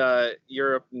 you did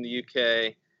Europe and the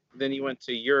UK, then you went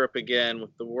to Europe again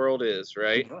with The World Is,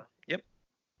 right? Yep.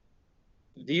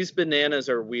 These bananas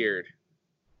are weird.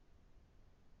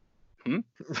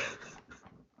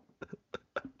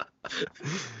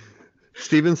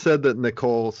 Steven said that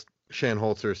Nicole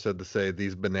Shanholzer said to say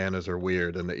these bananas are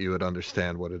weird and that you would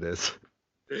understand what it is.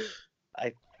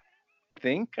 I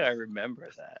think I remember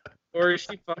that. Or is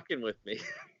she fucking with me?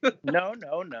 No.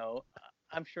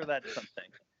 I'm sure that's something.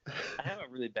 I have a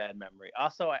really bad memory.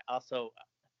 Also,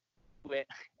 wait,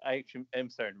 I actually am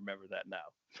starting to remember that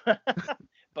now.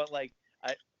 But like,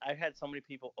 I've had so many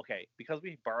people. Okay, because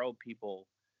we borrowed people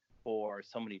for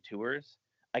so many tours,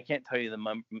 I can't tell you the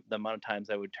amount of times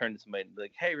I would turn to somebody and be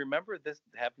like, "Hey, remember this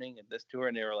happening at this tour?"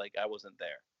 And they were like, "I wasn't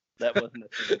there. That wasn't a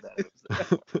thing that I was there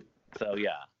for." So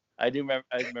yeah, I remember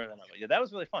that. Yeah, that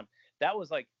was really fun. That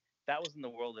was in the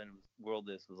world, and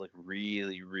this was like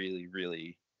really, really,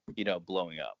 really,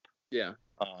 blowing up. Yeah.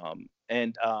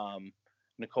 And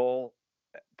Nicole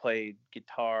played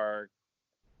guitar.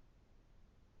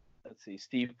 Let's see,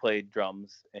 Steve played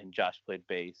drums and Josh played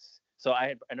bass. So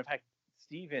and in fact,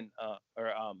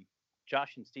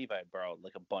 Josh and Steve I had borrowed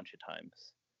like a bunch of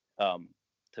times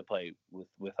to play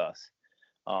with us.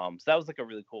 So that was like a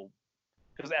really cool,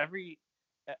 because every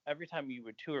time you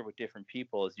would tour with different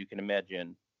people, as you can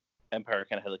imagine, Empire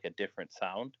kind of had like a different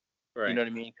sound. Right. You know what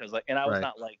I mean? Because and I was Right.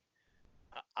 not like,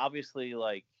 obviously,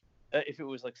 like if it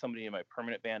was like somebody in my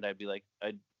permanent band, I'd be like,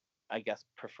 I guess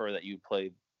prefer that you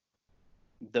play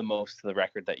the most of the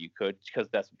record that you could, because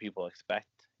that's what people expect.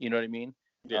 You know what I mean?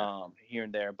 Yeah. Here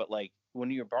and there. But like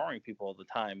when you're borrowing people all the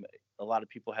time, a lot of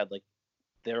people had like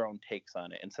their own takes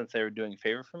on it. And since they were doing a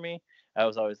favor for me, I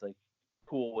was always like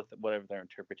cool with whatever their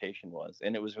interpretation was.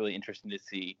 And it was really interesting to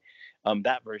see.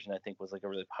 That version I think was like a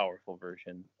really powerful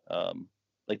version.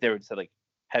 Like they would say like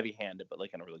heavy handed, but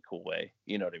like in a really cool way.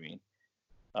 You know what I mean?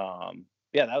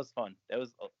 Yeah, that was fun. That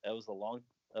was a long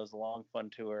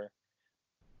fun tour.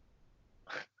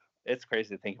 It's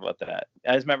crazy to think about that.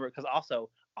 I just remember because also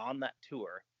on that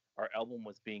tour, our album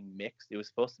was being mixed. It was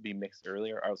supposed to be mixed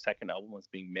earlier. Our second album was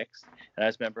being mixed, and I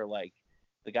just remember like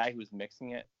the guy who was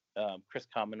mixing it, Chris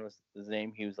Common was his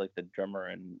name. He was like the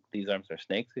drummer in These Arms Are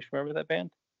Snakes. You remember that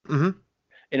band? Mm-hmm.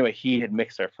 Anyway, he had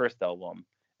mixed our first album,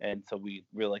 and so we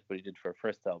really liked what he did for our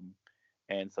first album,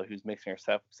 and so he was mixing our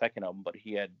second album. But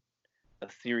he had a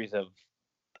series of,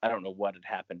 I don't know what had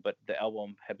happened, but the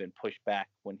album had been pushed back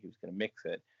when he was going to mix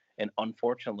it. And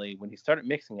unfortunately, when he started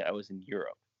mixing it, I was in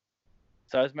Europe.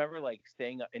 So I just remember like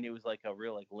staying up, and it was like a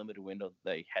real like limited window that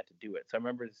they had to do it. So I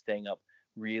remember staying up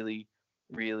really,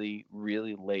 really,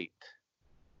 really late,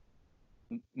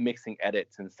 mixing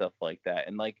edits and stuff like that.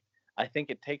 And like I think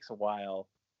it takes a while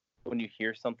when you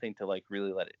hear something to like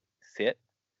really let it sit.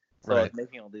 So I was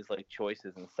making all these like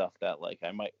choices and stuff that like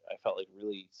I felt like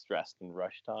really stressed and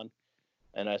rushed on.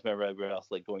 And I just remember everybody else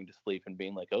like going to sleep and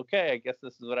being like, okay, I guess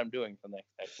this is what I'm doing for the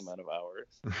next X amount of hours.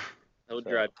 That would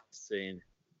drive me insane.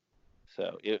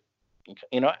 So it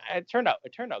turned out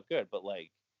good, but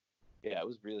like, yeah, it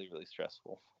was really, really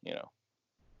stressful,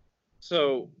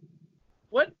 So,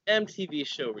 what MTV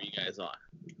show were you guys on?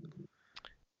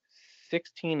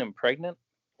 16 and Pregnant,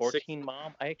 14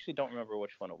 Mom. I actually don't remember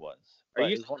which one it was. Are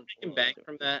you still making bank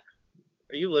from that?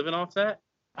 Are you living off that?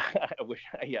 I wish.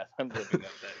 Yes, I'm living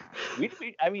off that. We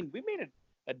made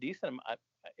a decent amount.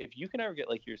 If you can ever get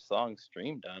like your song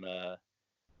streamed on a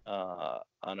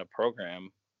program,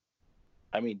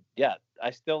 I mean, yeah,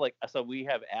 I still like. So we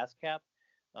have ASCAP,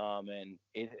 and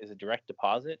it is a direct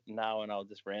deposit now, and I'll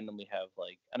just randomly have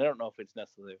like, and I don't know if it's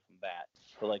necessarily from that,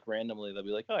 but like randomly they'll be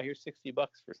like, oh, here's $60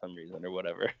 for some reason or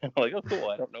whatever. I'm like, oh, cool.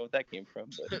 I don't know what that came from,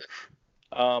 but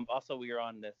also we were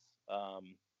on this.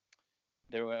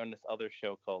 They were on this other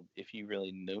show called If You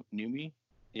Really Knew Me.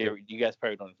 You guys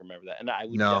probably don't remember that, and I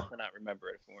would definitely not remember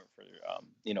it if it weren't for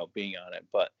being on it.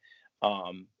 But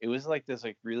it was like this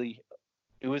like really,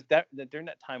 it was that during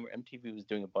that time where MTV was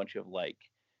doing a bunch of like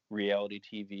reality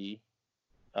TV,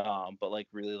 but like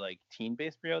really like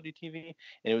teen-based reality TV,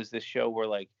 and it was this show where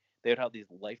like they would have these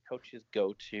life coaches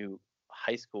go to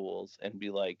high schools and be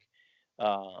like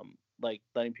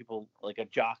letting people like a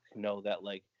jock know that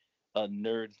like a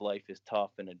nerd's life is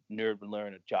tough and a nerd would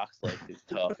learn a jock's life is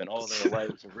tough and all their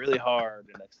lives are really hard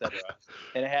and etc.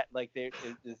 And it had like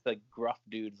it's like gruff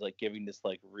dudes like giving this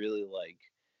like really like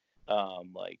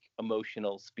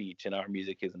emotional speech, and our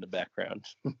music is in the background.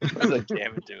 Like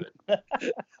jam into it.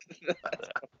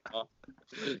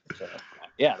 So,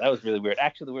 yeah, that was really weird.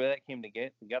 Actually, where that came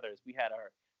together is we had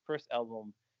our first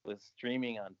album was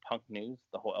streaming on Punk News.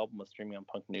 The whole album was streaming on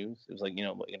Punk News. It was like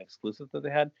like an exclusive that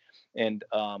they had, and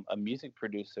a music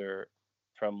producer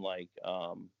from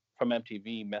from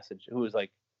MTV who was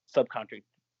like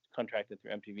contracted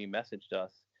through MTV messaged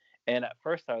us, and at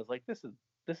first I was like, this is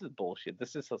bullshit.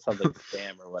 This just sounds like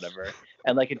spam or whatever,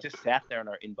 and like it just sat there in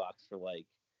our inbox for like,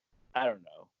 I don't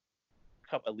know,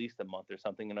 at least a month or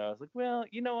something, and I was like, well,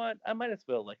 you know what, I might as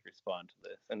well like respond to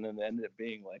this, and then it ended up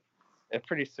being like a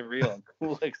pretty surreal and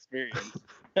cool experience.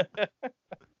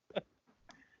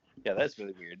 Yeah, Yeah, that's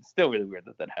really weird. It's still really weird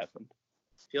that happened.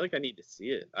 I feel like I need to see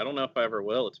it. I don't know if I ever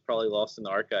will. It's probably lost in the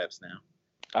archives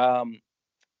now.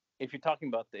 If you're talking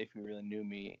about if you really knew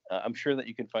me, I'm sure that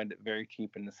you can find it very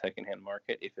cheap in the secondhand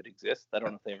market if it exists. I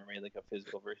don't know if they ever made like a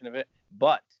physical version of it,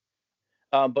 but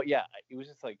yeah, it was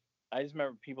just like I just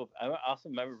remember people. I also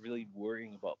remember really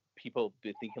worrying about people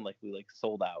thinking like we like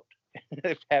sold out,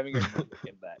 having a look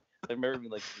at that. I remember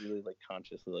being like really like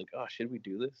consciously like, oh, should we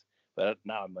do this? But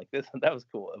now I'm like this. That was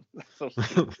cool. So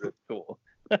stupid, it's cool.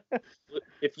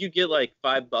 If you get like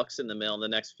 $5 in the mail in the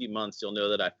next few months, you'll know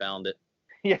that I found it.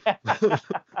 Yeah.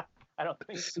 I don't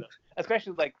think so.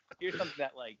 Especially like here's something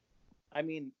that like, I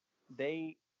mean,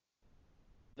 the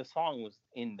song was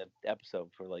in the episode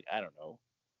for like I don't know,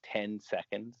 10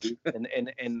 seconds, and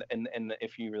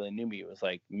if you really knew me, it was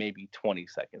like maybe 20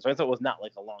 seconds. Right, so it was not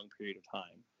like a long period of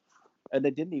time. And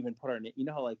they didn't even put our name. You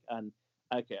know how like on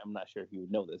I'm not sure if you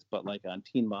would know this, but like on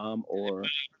Teen Mom or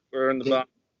in the bottom.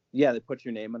 Yeah, they put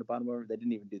your name on the bottom of it. They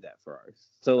didn't even do that for ours.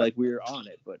 So like we were on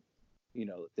it, but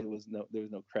there was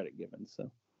no credit given. So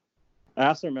I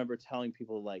also remember telling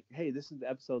people like, hey, this is the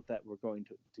episode that we're going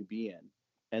to be in,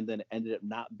 and then it ended up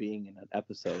not being in an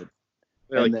episode.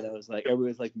 And then it was like everybody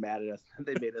was like mad at us.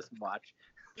 They made us watch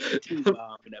Teen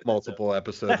Mom multiple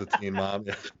episodes of Teen Mom.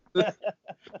 Yeah.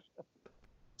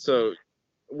 So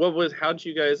how'd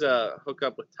you guys hook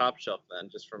up with Top Shelf then,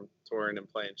 just from touring and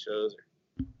playing shows?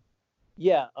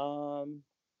 Yeah,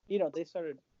 they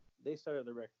started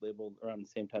the record label around the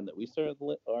same time that we started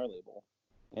our label,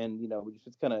 and we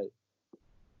just kind of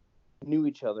knew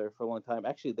each other for a long time.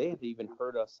 Actually, they had even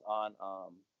heard us on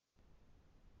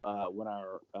when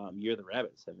our Year of the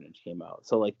Rabbit 7-inch came out,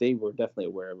 so like they were definitely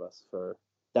aware of us for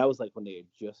that. Was like when they had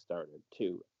just started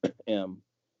too.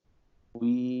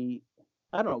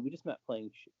 I don't know, we just met playing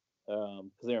because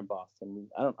they're in Boston.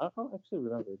 I don't actually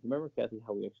remember. Do you remember, Kathy,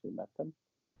 how we actually met them?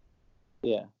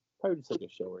 Yeah, probably just like a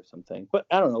show or something. But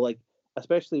I don't know, like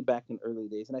especially back in early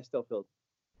days, and I still feel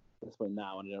this way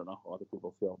now, and I don't know how other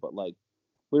people feel, but like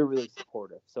we were really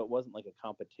supportive. So it wasn't like a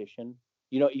competition,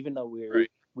 even though we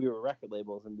were record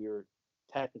labels and we were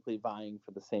technically vying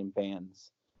for the same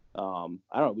bands. I don't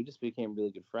know, we just became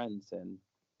really good friends, and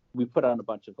we put on a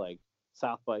bunch of like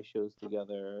South by shows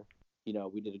together.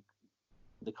 We did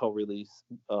the co-release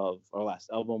of our last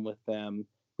album with them.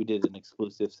 We did an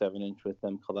exclusive 7-inch with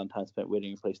them called On Time Spent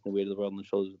Waiting, replacing the weight of the world on the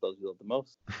shoulders of those we love the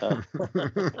most.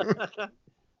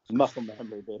 Muscle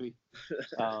memory, baby.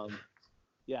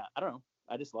 Yeah, I don't know.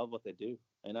 I just love what they do,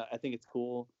 and I think it's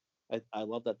cool. I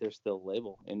love that they're still a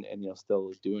label and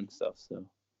still doing stuff.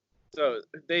 So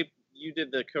you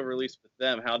did the co-release with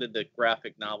them. How did the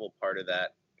graphic novel part of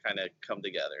that kind of come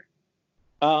together?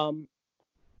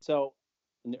 So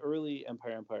in the early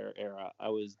Empire era,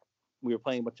 we were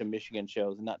playing a bunch of Michigan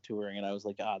shows and not touring, and I was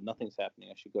like, nothing's happening.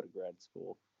 I should go to grad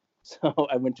school. So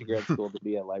I went to grad school to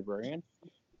be a librarian,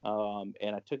 and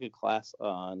I took a class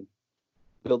on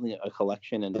building a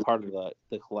collection, and part of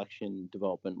the collection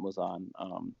development was on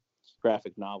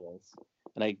graphic novels,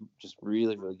 and I just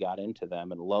really, really got into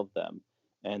them and loved them.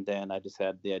 And then I just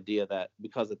had the idea that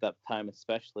because at that time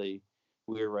especially,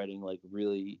 I was writing like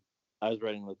really,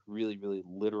 really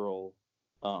literal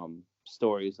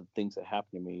stories of things that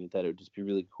happened to me, that it would just be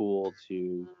really cool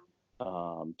to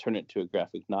turn it into a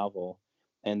graphic novel.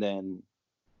 And then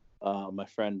my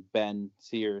friend Ben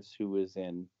Sears, who was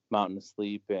in Mountain of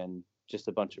Sleep and just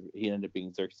he ended up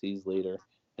being Xerxes later,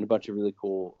 and a bunch of really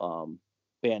cool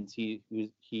bands. He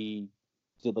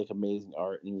did like amazing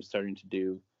art, and he was starting to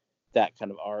do that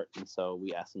kind of art, and so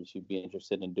we asked him if he'd be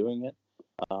interested in doing it,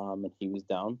 and he was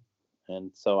down.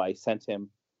 And so I sent him.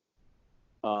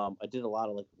 I did a lot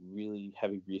of like really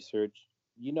heavy research.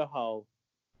 You know how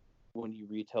when you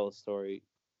retell a story,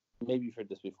 maybe you've heard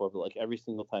this before, but like every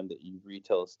single time that you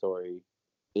retell a story,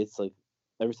 it's like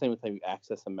every single time you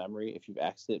access a memory, if you've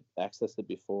accessed it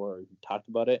before or you talked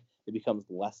about it, it becomes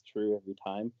less true every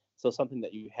time. So something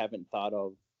that you haven't thought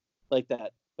of, like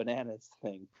that bananas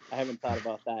thing, I haven't thought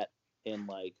about that in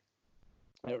like,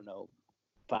 I don't know,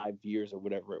 5 years or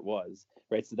whatever it was,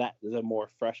 right? So that is a more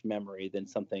fresh memory than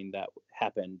something that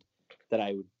happened that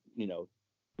I would,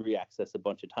 re-access a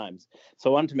bunch of times. So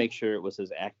I wanted to make sure it was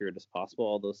as accurate as possible,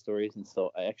 all those stories. And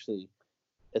so I actually,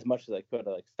 as much as I could,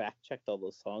 I like fact checked all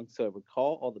those songs. So I would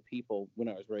call all the people when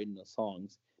I was writing those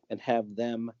songs and have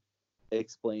them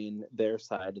explain their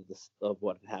side of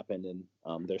what had happened in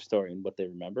their story and what they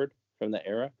remembered from the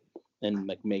era, and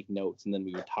like make notes, and then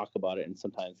we would talk about it and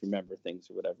sometimes remember things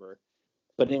or whatever.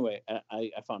 But anyway,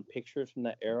 I found pictures from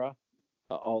that era,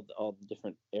 all the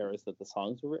different eras that the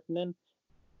songs were written in,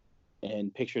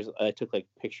 and pictures. I took like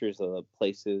pictures of the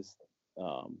places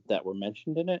that were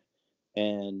mentioned in it,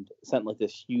 and sent like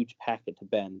this huge packet to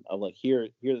Ben of like, here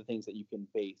are the things that you can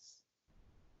base,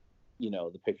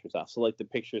 the pictures off. So like the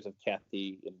pictures of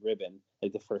Kathy and Ribbon,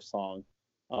 like the first song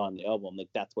on the album, like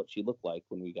that's what she looked like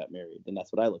when we got married, and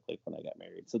that's what I looked like when I got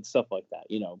married. So stuff like that,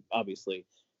 obviously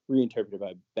reinterpreted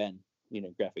by Ben,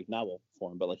 graphic novel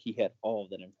form, but like he had all of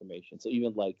that information. So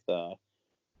even like the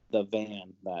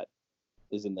van that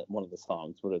is in one of the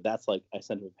songs, that's like I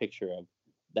sent him a picture of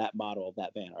that model of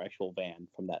that van, our actual van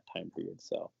from that time period.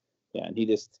 So yeah, and he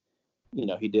just,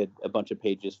 he did a bunch of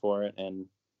pages for it and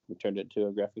we turned it into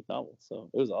a graphic novel. So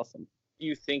it was awesome. Do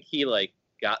you think he like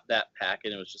got that pack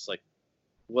and it was just like,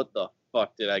 what the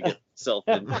fuck did I get myself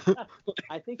into?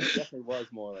 I think it definitely was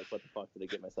more like, what the fuck did I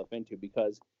get myself into?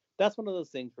 Because that's one of those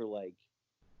things where like,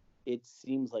 it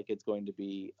seems like it's going to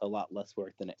be a lot less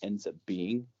work than it ends up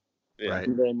being. Yeah. Right.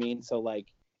 You know what I mean? So like,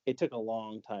 it took a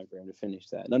long time for him to finish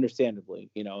that, and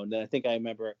understandably, and then I think I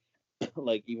remember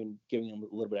like even giving him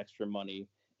a little bit extra money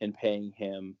and paying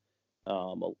him,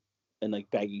 and like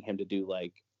begging him to do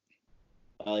like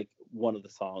one of the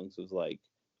songs was like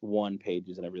 1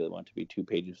 pages and I really want it to be 2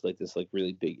 pages, like this like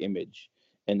really big image.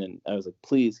 And then I was like,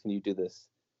 please, can you do this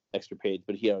extra page?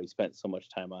 But he already spent so much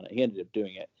time on it. He ended up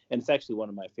doing it. And it's actually one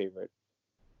of my favorite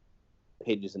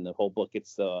pages in the whole book.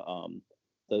 It's the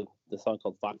song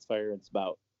called Foxfire. It's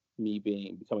about me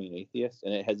becoming an atheist.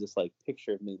 And it has this like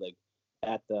picture of me like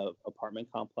at the apartment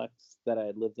complex that I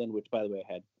had lived in, which by the way,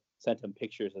 I had sent him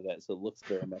pictures of that. So it looks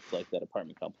very much like that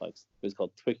apartment complex. It was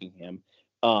called Twickenham.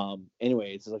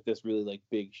 Anyway, it's just like this really like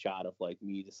big shot of like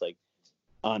me just like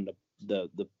on the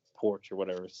porch or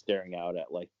whatever, staring out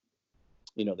at like,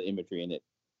 the imagery in it.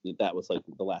 That was like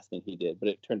the last thing he did, but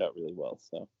it turned out really well.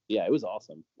 So yeah, it was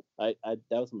awesome. I that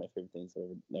was one of my favorite things I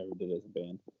ever did as a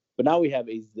band. But now we have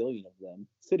a zillion of them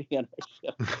sitting on our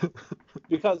shelf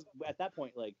because at that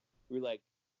point, like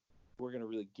we're gonna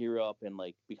really gear up and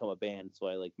like become a band. So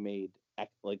I like made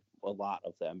like a lot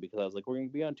of them because I was like, we're gonna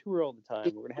be on tour all the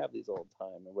time. We're gonna have these all the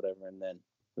time or whatever. And then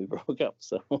we broke up.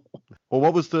 So Well,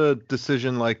 what was the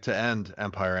decision like to end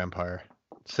Empire?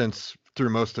 Since through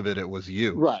most of it was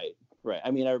you. Right.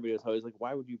 I mean, everybody was always like,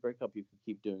 why would you break up? You could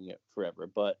keep doing it forever.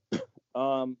 But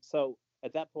so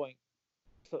at that point,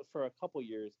 for a couple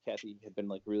years, Kathy had been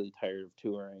like really tired of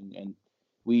touring, and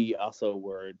we also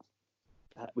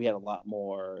we had a lot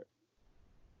more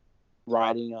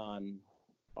riding on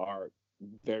our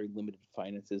very limited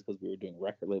finances because we were doing a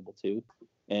record label too,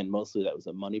 and mostly that was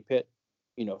a money pit.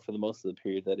 For the most of the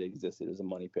period that it existed, it was a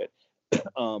money pit.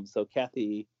 So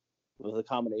Kathy was a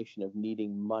combination of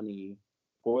needing money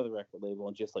for the record label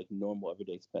and just like normal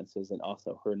everyday expenses, and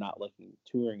also her not liking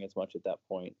touring as much at that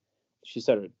point. She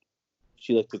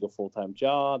like took a full-time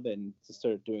job and just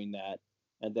started doing that,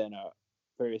 and then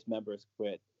various members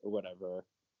quit or whatever,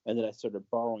 and then I started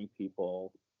borrowing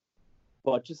people.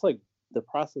 But just like the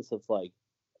process of like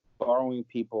borrowing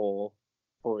people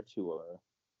for a tour,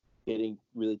 getting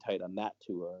really tight on that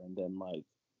tour, and then like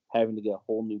having to get a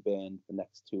whole new band the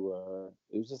next tour,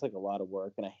 it was just like a lot of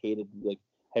work, and I hated like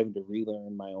having to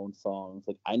relearn my own songs.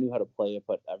 Like I knew how to play it,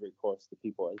 but every course the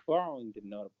people I was borrowing didn't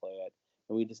know how to play it,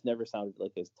 and we just never sounded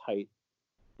like as tight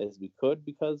as we could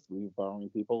because we were borrowing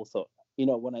people. So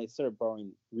when I started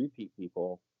borrowing repeat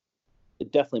people,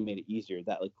 it definitely made it easier.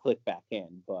 That like click back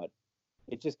in, but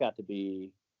it just got to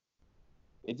be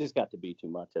too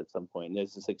much at some point. And it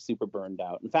was just like super burned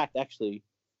out. In fact, actually,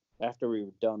 after we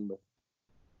were done with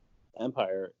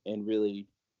Empire, and really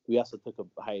we also took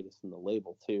a hiatus from the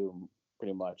label too,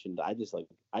 pretty much. And I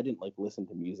didn't like listen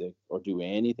to music or do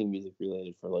anything music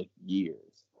related for like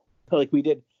years. So like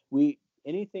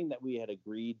anything that we had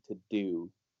agreed to do,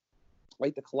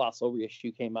 like the Colossal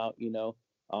reissue came out,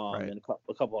 Right. and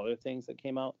a couple other things that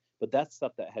came out, but that's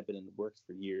stuff that had been in the works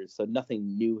for years. So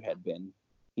nothing new had been,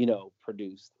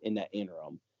 produced in that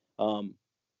interim.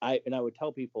 I would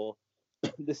tell people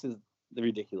this is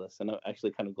ridiculous, and I'm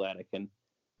actually kind of glad I can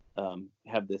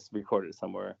have this recorded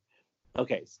somewhere.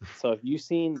 Okay, so have you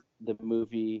seen the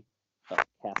movie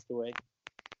Castaway?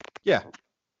 Yeah.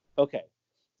 Okay,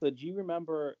 so do you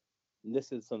remember? And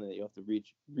this is something that you have to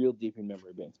reach real deep in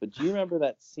memory banks. But do you remember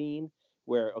that scene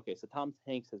where, so Tom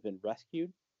Hanks has been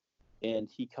rescued, and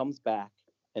he comes back,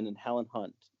 and then Helen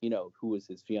Hunt, who was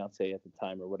his fiance at the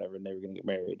time or whatever, and they were going to get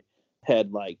married,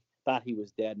 had like thought he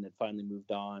was dead and had finally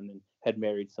moved on and had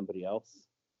married somebody else.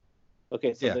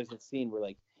 Okay, so there's a scene where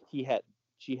like she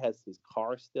has his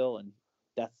car still, and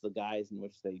that's the guys in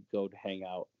which they go to hang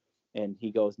out, and he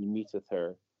goes and he meets with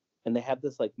her, and they have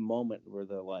this like moment where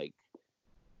they're like,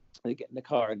 they get in the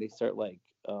car and they start like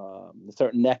they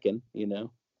start necking,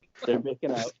 they're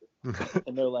making out,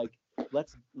 and they're like,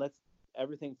 let's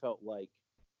everything felt like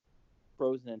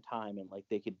frozen in time and like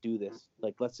they could do this.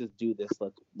 Like let's just do this.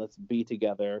 Let's be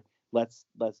together. Let's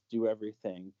do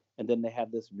everything. And then they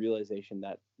have this realization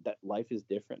that life is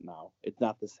different now. It's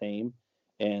not the same,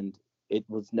 and it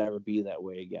will never be that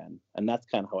way again. And that's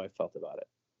kind of how I felt about it.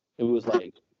 It was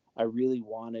like I really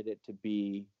wanted it to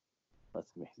be.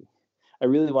 That's amazing. I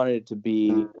really wanted it to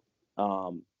be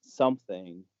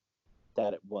something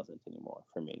that it wasn't anymore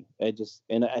for me.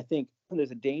 And I think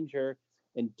there's a danger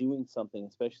in doing something,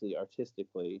 especially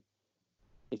artistically,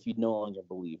 if you no longer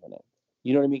believe in it.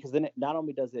 You know what I mean? Because then not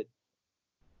only does it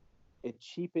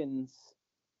cheapens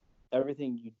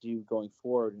everything you do going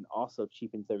forward, and also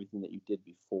cheapens everything that you did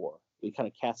before. It kind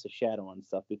of casts a shadow on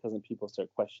stuff, because then people start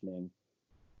questioning,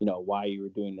 why you were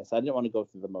doing this. I didn't want to go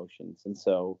through the motions, and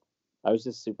so I was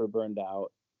just super burned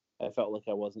out. I felt like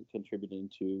I wasn't contributing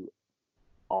to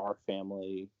our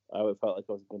family. I felt like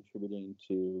I was contributing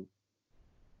to.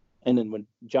 And then when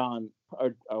John,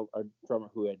 our drummer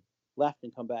who had left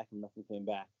and come back and nothing came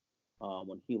back,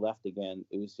 when he left again,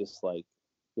 it was just like,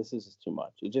 this is just too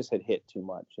much. It just had hit too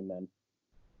much. And then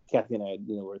Kathy and I,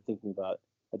 were thinking about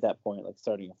at that point, like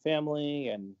starting a family,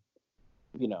 and,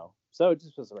 so it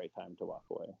just was the right time to walk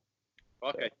away.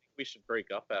 Fuck, I think we should break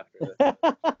up after this.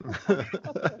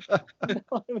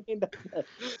 No, I mean,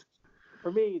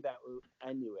 for me,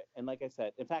 I knew it. And like I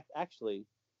said, in fact, actually,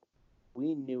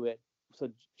 we knew it. So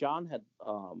John had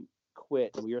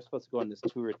quit, and we were supposed to go on this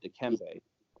tour at Dikembe,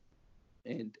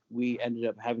 and we ended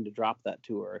up having to drop that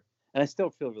tour. And I still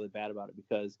feel really bad about it,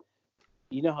 because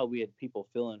you know how we had people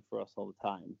fill in for us all the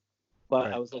time, but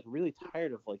right. I was like really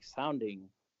tired of like sounding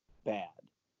bad.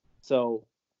 So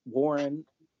Warren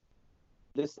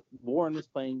was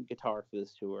playing guitar for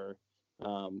this tour.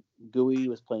 Gooey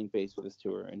was playing bass for this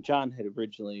tour, and John had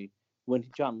originally, when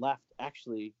John left,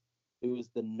 actually, it was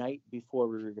the night before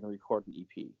we were going to record an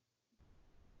EP.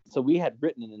 So we had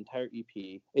written an entire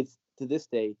EP. It's to this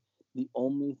day the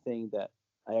only thing that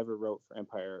I ever wrote for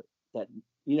Empire that,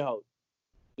 how,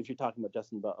 if you're talking about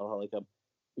Justin, about how if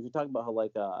you're talking about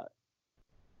how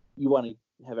you want to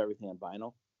have everything on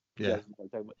vinyl. Yeah.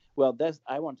 Well,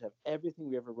 I want to have everything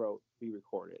we ever wrote be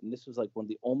recorded, and this was like one of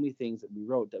the only things that we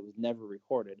wrote that was never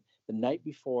recorded. The night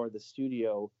before the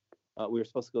studio, we were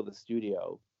supposed to go to the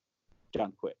studio,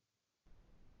 John quit.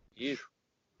 Yeah.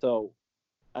 So,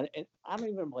 and I don't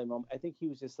even blame him. I think he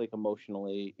was just like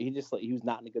emotionally, he was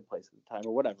not in a good place at the time,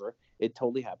 or whatever. It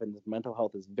totally happened. His mental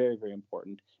health is very, very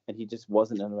important, and he just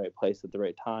wasn't in the right place at the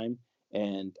right time.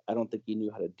 And I don't think he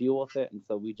knew how to deal with it. And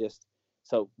so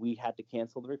we had to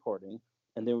cancel the recording.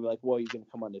 And they were like, "Well, you're going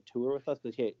to come on the tour with us?"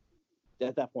 But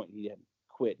at that point, he hadn't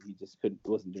quit. He just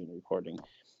wasn't doing the recording.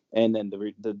 And then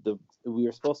we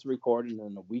were supposed to record, and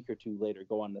then a week or two later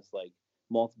go on this like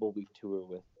multiple week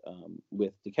tour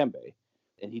with Dikembe.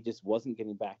 And he just wasn't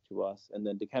getting back to us. And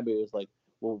then Dikembe was like,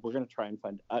 "Well, we're going to try and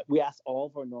find." We asked all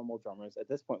of our normal drummers. At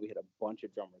this point, we had a bunch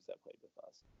of drummers that played with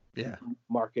us. Yeah.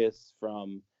 Marcus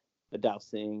from the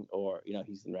Dowsing, or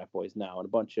he's in Rat Boys now, and a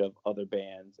bunch of other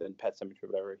bands and Pet Sematary,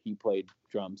 whatever. He played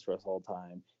drums for us all the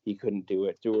time. He couldn't do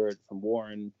it. Stewart from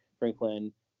Warren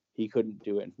Franklin, he couldn't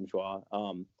do it. And from Joie,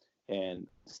 and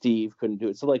Steve couldn't do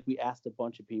it. So like we asked a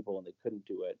bunch of people and they couldn't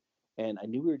do it. And I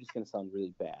knew we were just going to sound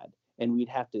really bad. And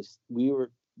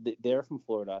they're from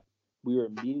Florida. We were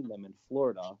meeting them in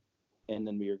Florida, and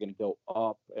then we were going to go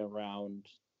up around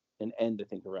and end, I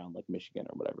think, around like Michigan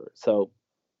or whatever. So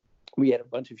we had a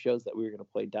bunch of shows that we were going to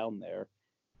play down there,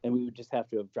 and we would just have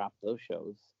to have dropped those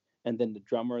shows. And then the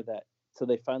drummer so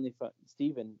they finally found,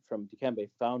 Steven from Dikembe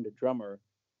found a drummer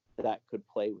that could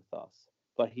play with us,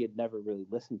 but he had never really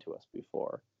listened to us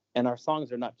before. And our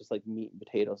songs are not just like meat and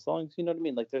potato songs, you know what I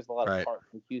mean? Like there's a lot of parts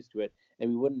and cues to it, and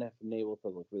we wouldn't have been able to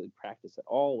like really practice at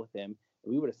all with him.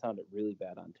 We would have sounded really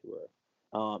bad on tour.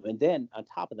 And then on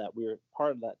top of that,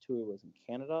 part of that tour was in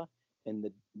Canada, and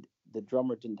the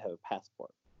drummer didn't have a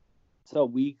passport. So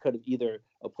we could have either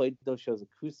played those shows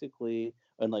acoustically,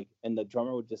 and the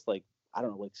drummer would just like, I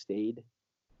don't know, like stayed.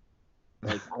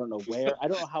 Like I don't know where. I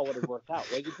don't know how it would have worked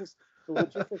out. Like it just, the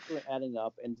logistics were adding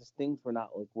up, and just things were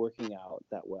not like working out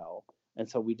that well. And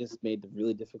so we just made the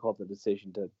really difficult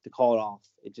decision to call it off.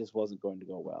 It just wasn't going to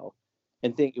go well,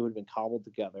 and think it would have been cobbled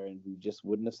together, and we just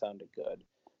wouldn't have sounded good.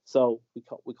 So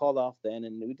we called off then,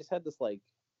 and we just had this like,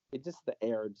 the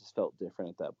air just felt different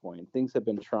at that point. Things had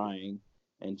been trying,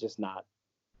 and just not,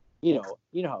 you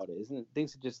know how it is, and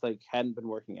things just like hadn't been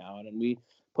working out. And we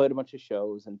played a bunch of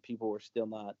shows, and people were still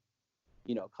not,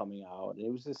 coming out. And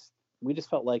it was just, we just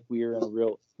felt like we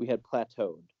had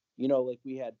plateaued, like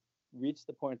we had reached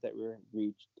the point that we were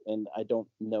reached. And I don't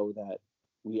know that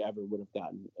we ever would have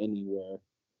gotten anywhere.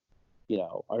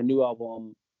 Our new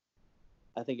album,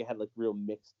 I think it had like real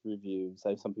mixed reviews.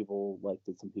 Like some people liked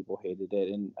it, some people hated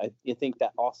it, and I think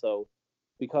that also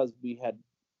because we had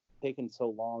taken so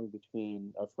long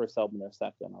between our first album and our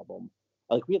second album,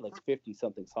 like we had like 50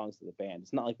 something songs to the band.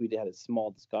 It's not like we had a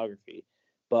small discography,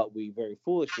 but we very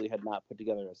foolishly had not put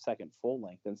together a second full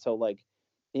length. And so like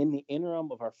in the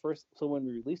interim of our first, so when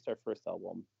we released our first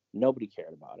album, nobody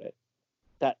cared about it.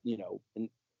 That, you know, and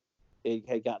it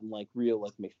had gotten like real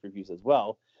like mixed reviews as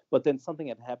well. But then something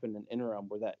had happened in interim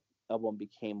where that album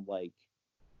became like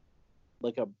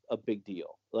a big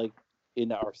deal, like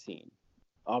in our scene.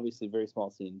 Obviously, very small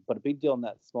scene, but a big deal in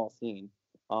that small scene.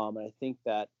 And I think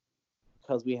that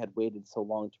because we had waited so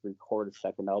long to record a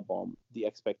second album, the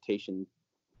expectation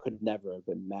could never have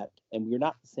been met. And we're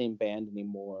not the same band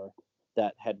anymore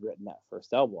that had written that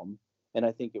first album. And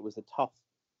I think it was a tough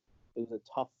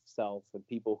sell for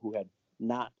people who had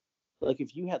not, like,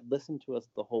 if you had listened to us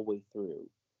the whole way through,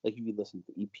 like if you listened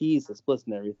to EPs, the splits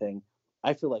and everything,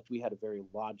 I feel like we had a very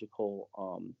logical,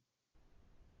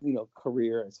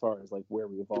 career as far as like where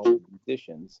we evolved as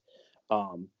musicians.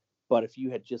 But if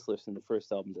you had just listened to the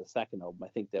first album to the second album, I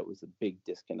think that was a big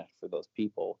disconnect for those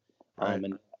people. Right.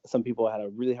 And some people had a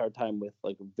really hard time with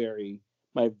like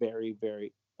my very,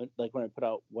 very, like when I put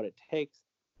out What It Takes,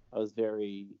 I was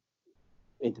very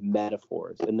into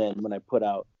metaphors. And then when I put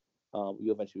out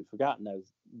You'll Eventually Be Forgotten, I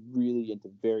was really into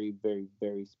very, very,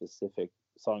 very specific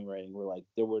songwriting where like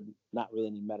there were not really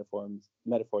any metaphors.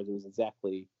 It was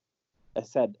I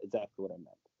said exactly what I meant,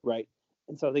 right?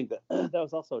 And so I think that that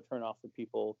was also a turn off for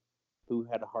people who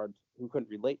couldn't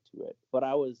relate to it. But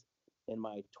I was in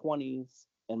my 20s,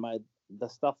 and the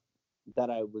stuff that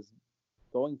I was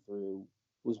going through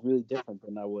was really different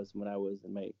than I was when I was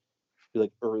in my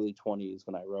like early 20s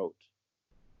when I wrote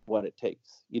What It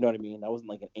Takes. You know what I mean? I wasn't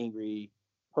like an angry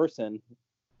person,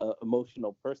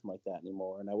 emotional person like that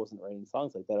anymore, and I wasn't writing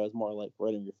songs like that. I was more like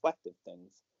writing reflective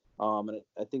things. And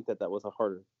I think that was a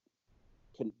harder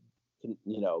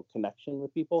connection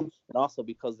with people, and also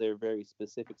because they're very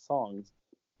specific songs,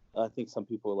 I think some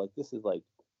people are like, this is like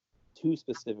too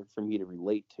specific for me to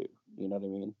relate to. You know what I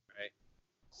mean? Right.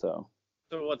 So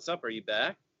what's up? Are you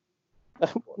back?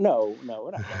 no,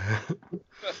 we're not back.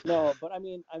 No, but I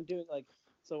mean, I'm doing like,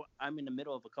 so I'm in the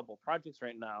middle of a couple of projects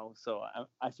right now, so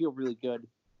I feel really good.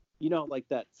 You know, like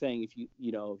that saying, if you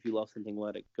love something,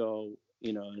 let it go.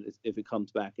 You know, and if it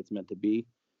comes back, it's meant to be.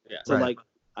 Yeah. So Right. like,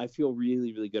 I feel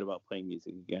really, really good about playing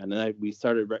music again, and we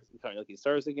started Counting Lucky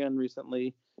Stars again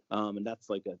recently, and that's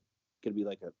like gonna be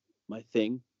like my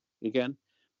thing again.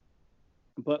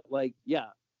 But like, yeah,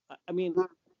 I mean,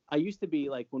 I used to be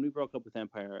like, when we broke up with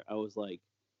Empire, I was like,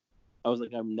 I'll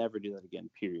never do that again.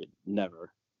 Period.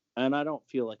 Never. And I don't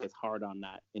feel like it's hard on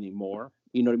that anymore.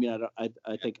 You know what I mean?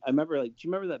 I think I remember, like, do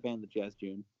you remember that band, the Jazz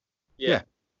June? Yeah.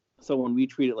 So when we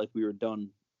treated like we were done,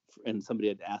 and somebody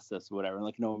had asked us or whatever, and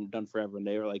like, no, I'm done forever, and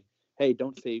they were like, hey,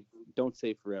 don't say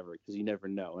forever, because you never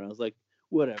know. And I was like,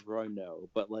 whatever, I know.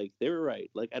 But like, they were right.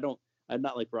 Like, I'm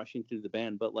not like rushing through the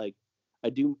band, but like, I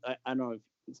don't know, if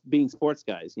it's being sports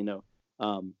guys, you know,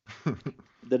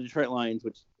 the Detroit Lions,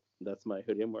 which that's my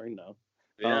hoodie I'm wearing now.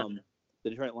 Yeah. The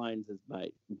Detroit Lions is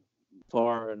by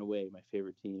far and away my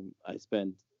favorite team. I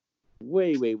spend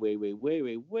way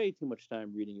too much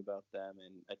time reading about them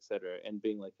and etc. and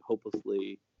being like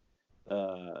hopelessly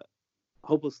a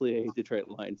Detroit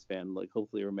Lions fan, like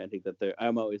hopefully romantic that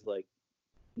I'm always like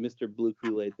Mr. Blue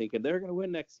Kool-Aid thinking they're gonna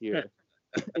win next year.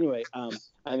 Anyway,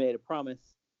 I made a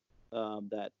promise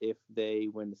that if they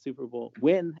win the Super Bowl,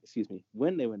 when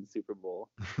they win the Super Bowl,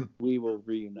 we will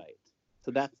reunite. So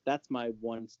that's my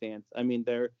one stance. I mean,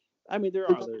 there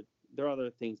are other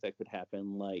things that could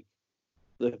happen, like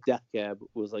the Death Cab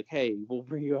was like, hey, we'll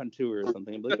bring you on tour or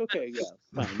something. I'm like, okay, yeah,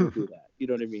 fine, we'll do that. You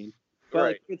know what I mean? But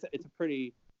Right. like,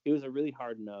 it was a really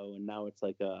hard no, and now it's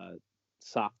like a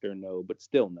softer no, but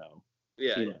still no.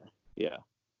 Yeah. You know? Yeah.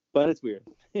 But it's weird.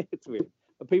 It's weird.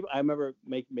 But I remember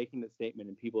making the statement,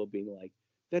 and people being like,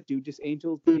 that dude just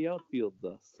angels the outfields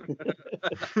us.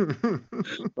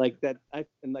 Like that.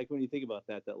 And like, when you think about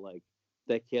that like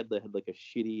that kid that had like a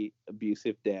shitty,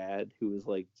 abusive dad who was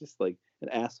like just like an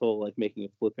asshole, like making a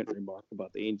flippant remark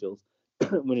about the Angels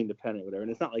winning the pennant or whatever.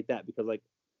 And it's not like that, because like,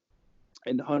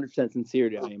 in 100%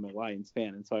 sincerity, I am a Lions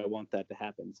fan, and so I want that to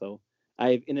happen. So I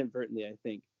have inadvertently, I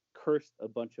think, cursed a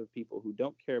bunch of people who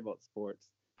don't care about sports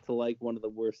to like one of the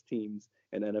worst teams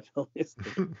in NFL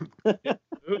history.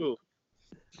 Ooh.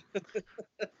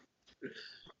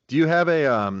 Do you have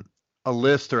a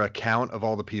list or a count of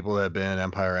all the people that have been in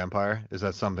Empire? Is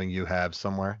that something you have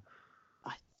somewhere?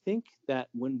 I think that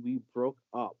when we broke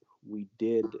up, we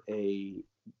did a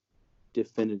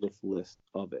definitive list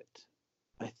of it.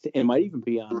 it might even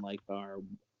be on like our.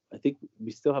 I think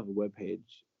we still have a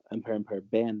webpage,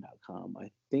 EmpireBand.com.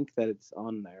 I think that it's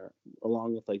on there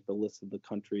along with like the list of the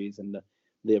countries and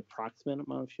the approximate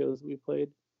amount of shows we played.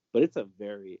 But it's a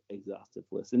very exhaustive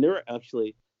list, and there were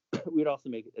actually. We'd also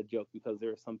make a joke because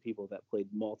there are some people that played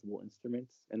multiple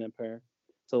instruments in Empire.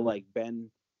 So like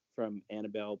Ben from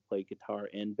Annabelle played guitar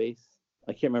and bass.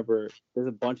 I can't remember. There's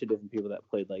a bunch of different people that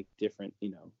played like different.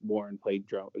 Warren played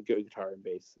guitar and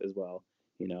bass as well.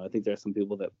 I think there are some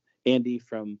people that Andy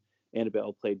from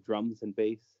Annabelle played drums and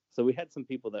bass. So we had some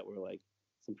people that were like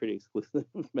some pretty exclusive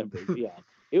members. Yeah,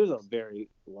 it was a very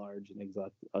large and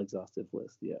exhaustive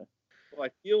list. Yeah. Well, I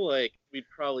feel like we'd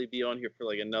probably be on here for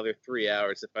like another 3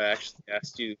 hours if I actually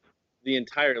asked you the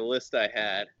entire list I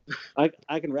had.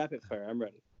 I can rapid fire. I'm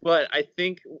ready. But I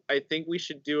think we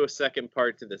should do a second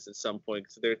part to this at some point.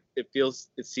 So it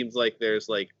seems like there's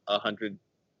like 100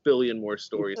 billion more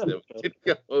stories that we could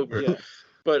go over. Yeah.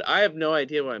 But I have no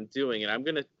idea what I'm doing, and I'm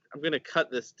gonna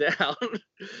cut this down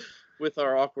with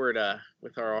our awkward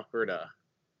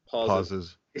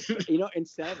pauses.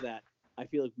 Instead of that, I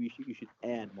feel like you should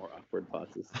add more awkward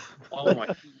pauses. Oh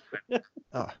my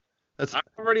God. I'm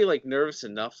already like nervous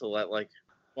enough to let like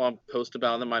while I'm post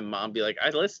about them, my mom be like, I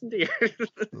listened to you.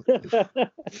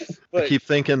 I keep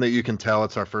thinking that you can tell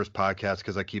it's our first podcast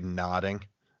because I keep nodding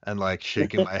and like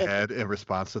shaking my head in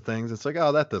response to things. It's like,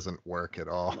 oh, that doesn't work at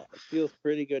all. No, it feels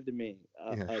pretty good to me.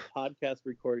 A podcast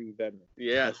recording veteran.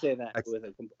 Yeah. I say that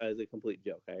as a complete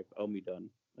joke. I've only done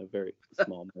a very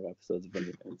small number of episodes of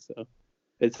anything, so.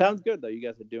 It sounds good though. You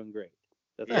guys are doing great.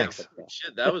 Thanks.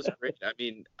 Shit, that was great. I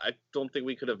mean, I don't think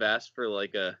we could have asked for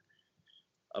like a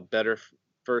better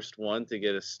first one to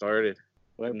get us started.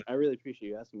 Well, I really appreciate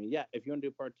you asking me. Yeah, if you want to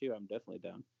do part 2, I'm definitely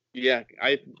down. Yeah,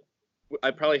 I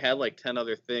probably had like 10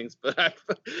 other things, but I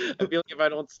feel like if I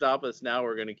don't stop us now,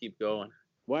 we're gonna keep going.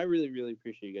 Well, I really, really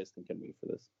appreciate you guys thinking of me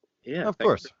for this. Yeah, of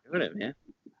course. For doing it, man.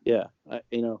 Yeah, I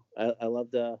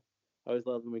loved. I always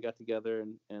loved when we got together,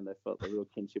 and I felt a real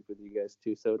kinship with you guys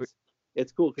too. So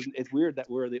it's cool because it's weird that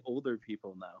we're the older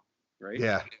people now, right?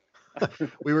 Yeah.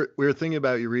 we were thinking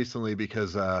about you recently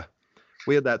because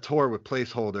we had that tour with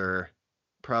Placeholder.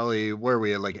 Probably where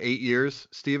we had like 8 years,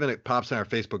 Steven. It pops in our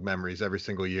Facebook memories every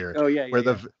single year. Oh yeah. Where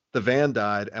the van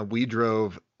died and we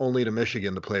drove only to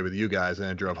Michigan to play with you guys and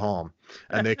then drove home,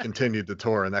 and they continued the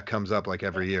tour, and that comes up like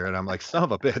every year, and I'm like, son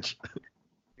of a bitch.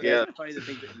 Yeah, it's funny to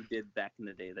think that you did back in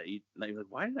the day that you're like,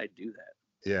 why did I do that?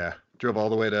 Yeah, drove all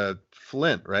the way to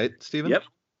Flint, right, Steven? Yep.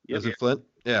 Was it Flint?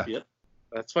 Yeah. Yep.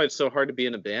 That's why it's so hard to be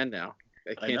in a band now.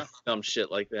 I can't do dumb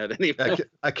shit like that anymore.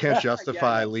 I can't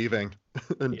justify leaving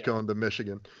and going to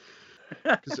Michigan.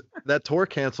 Because that tour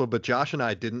canceled, but Josh and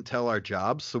I didn't tell our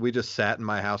jobs, so we just sat in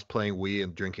my house playing Wii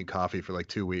and drinking coffee for like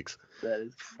 2 weeks. That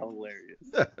is hilarious.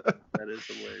 That is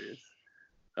hilarious.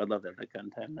 I'd love that kind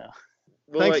of time now.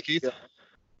 Well, thanks, Keith.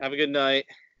 Have a good night.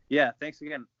 Yeah, thanks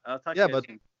again. I'll talk to you guys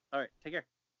soon. All right, take care.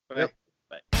 Bye. Yep.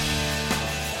 Bye.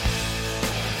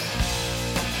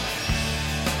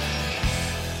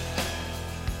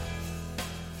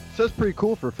 So that's pretty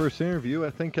cool for a first interview. I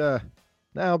think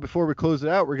now, before we close it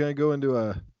out, we're going to go into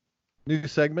a new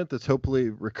segment that's hopefully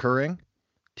recurring.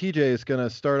 TJ is going to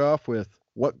start off with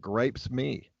What Gripes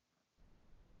Me?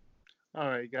 All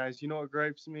right, guys. You know what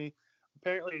gripes me?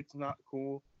 Apparently, it's not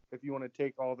cool if you want to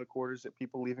take all the quarters that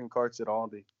people leave in carts at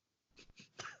Aldi.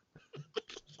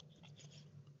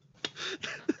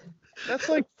 That's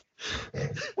like,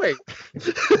 wait,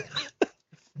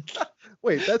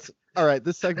 that's all right.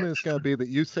 This segment is going to be that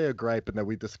you say a gripe and then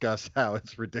we discuss how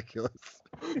it's ridiculous.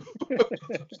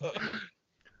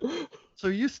 So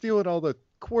you stealing all the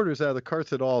quarters out of the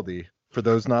carts at Aldi. For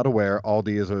those not aware,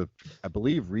 Aldi is I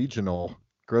believe, regional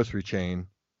grocery chain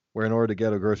where in order to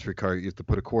get a grocery cart, you have to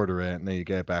put a quarter in and then you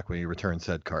get it back when you return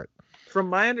said cart. From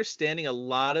my understanding, a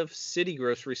lot of city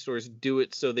grocery stores do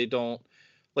it so they don't,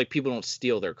 like, people don't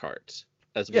steal their carts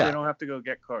as well. Yeah, they don't have to go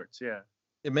get carts. Yeah,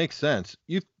 it makes sense.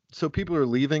 So people are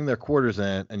leaving their quarters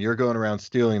in, and you're going around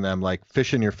stealing them, like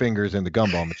fishing your fingers in the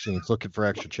gumball machines, looking for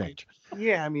extra change.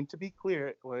 Yeah, I mean, to be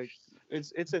clear, like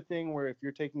it's a thing where if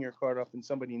you're taking your cart off and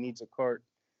somebody needs a cart,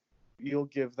 you'll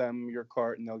give them your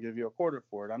cart and they'll give you a quarter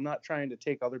for it. I'm not trying to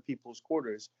take other people's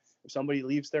quarters. If somebody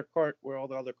leaves their cart where all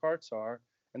the other carts are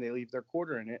and they leave their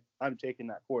quarter in it, I'm taking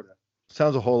that quarter.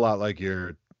 Sounds a whole lot like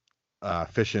you're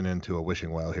fishing into a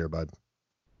wishing well here, bud.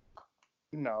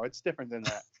 No, it's different than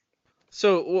that.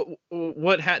 So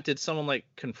what hat did someone like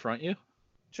confront you?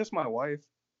 Just my wife.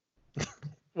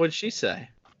 What'd she say?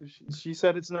 She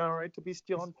said it's not right to be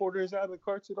stealing quarters out of the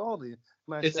carts at Aldi.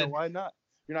 And I said, why not?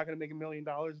 You're not going to make $1 million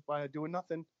by doing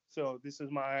nothing. So this is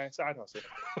my side hustle.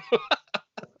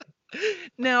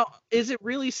 Now, is it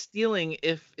really stealing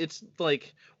if it's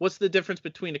like, what's the difference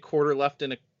between a quarter left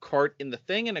in a cart in the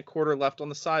thing and a quarter left on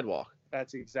the sidewalk?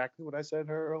 That's exactly what I said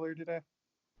to her earlier today.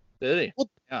 Did he? Well,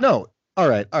 Yeah. No. All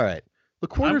right. The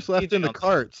quarters I'm left in the teaching on-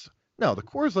 carts. No, the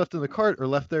quarters left in the cart are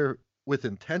left there with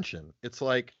intention. It's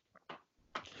like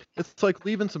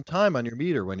leaving some time on your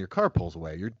meter when your car pulls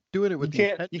away. You're doing it with the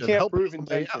intention You of can't helping prove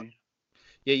somebody out. intention.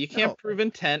 Yeah, you can't No. prove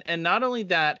intent, and not only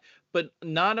that, but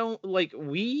not only like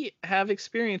we have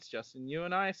experience, Justin, you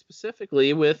and I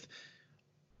specifically, with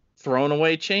throwing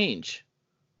away change.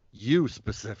 You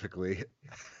specifically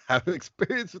have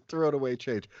experience with throwing away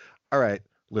change. All right,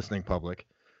 listening public.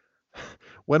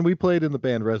 When we played in the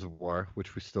band Reservoir,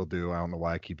 which we still do, I don't know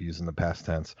why I keep using the past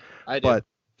tense, I do. but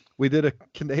we did a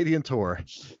Canadian tour,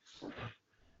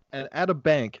 and at a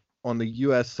bank on the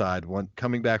U.S. side,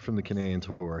 coming back from the Canadian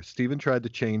tour, Steven tried to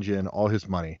change in all his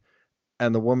money,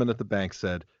 and the woman at the bank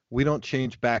said, "We don't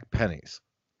change back pennies."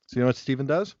 So you know what Steven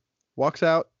does? Walks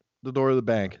out the door of the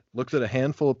bank, looks at a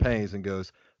handful of pennies, and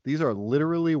goes, "These are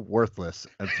literally worthless,"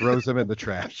 and throws them in the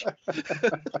trash.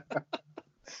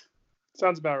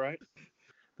 Sounds about right.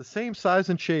 The same size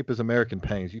and shape as American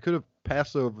pennies. You could have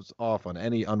passed those off on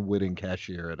any unwitting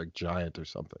cashier at a Giant or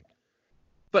something.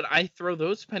 But I throw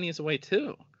those pennies away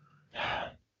too.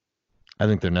 I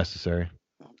think they're necessary.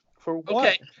 For what?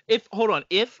 Okay,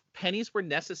 if pennies were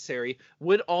necessary,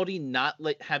 would Aldi not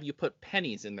have you put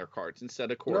pennies in their carts instead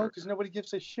of No, quarters? because nobody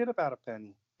gives a shit about a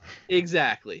penny.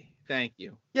 Exactly. Thank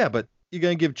you. Yeah, but you're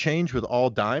gonna give change with all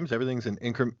dimes. Everything's in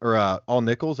all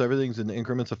nickels. Everything's in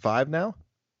increments of 5 now.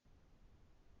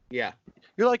 Yeah.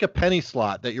 You're like a penny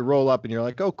slot that you roll up and you're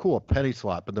like, oh, cool, a penny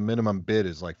slot, but the minimum bid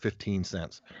is like 15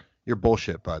 cents. You're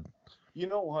bullshit, bud. You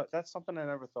know what? That's something I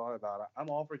never thought about. I'm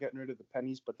all for getting rid of the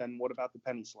pennies, but then what about the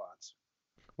penny slots?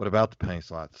 What about the penny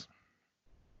slots?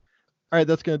 All right,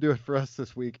 that's going to do it for us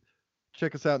this week.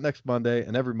 Check us out next Monday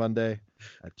and every Monday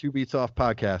at 2 Beats Off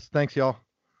Podcast. Thanks, y'all.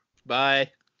 Bye.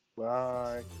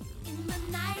 Bye. In the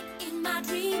night, in my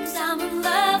dreams, I'm in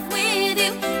love with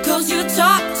you. 'Cause you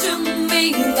talk to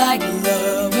me like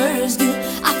lovers do.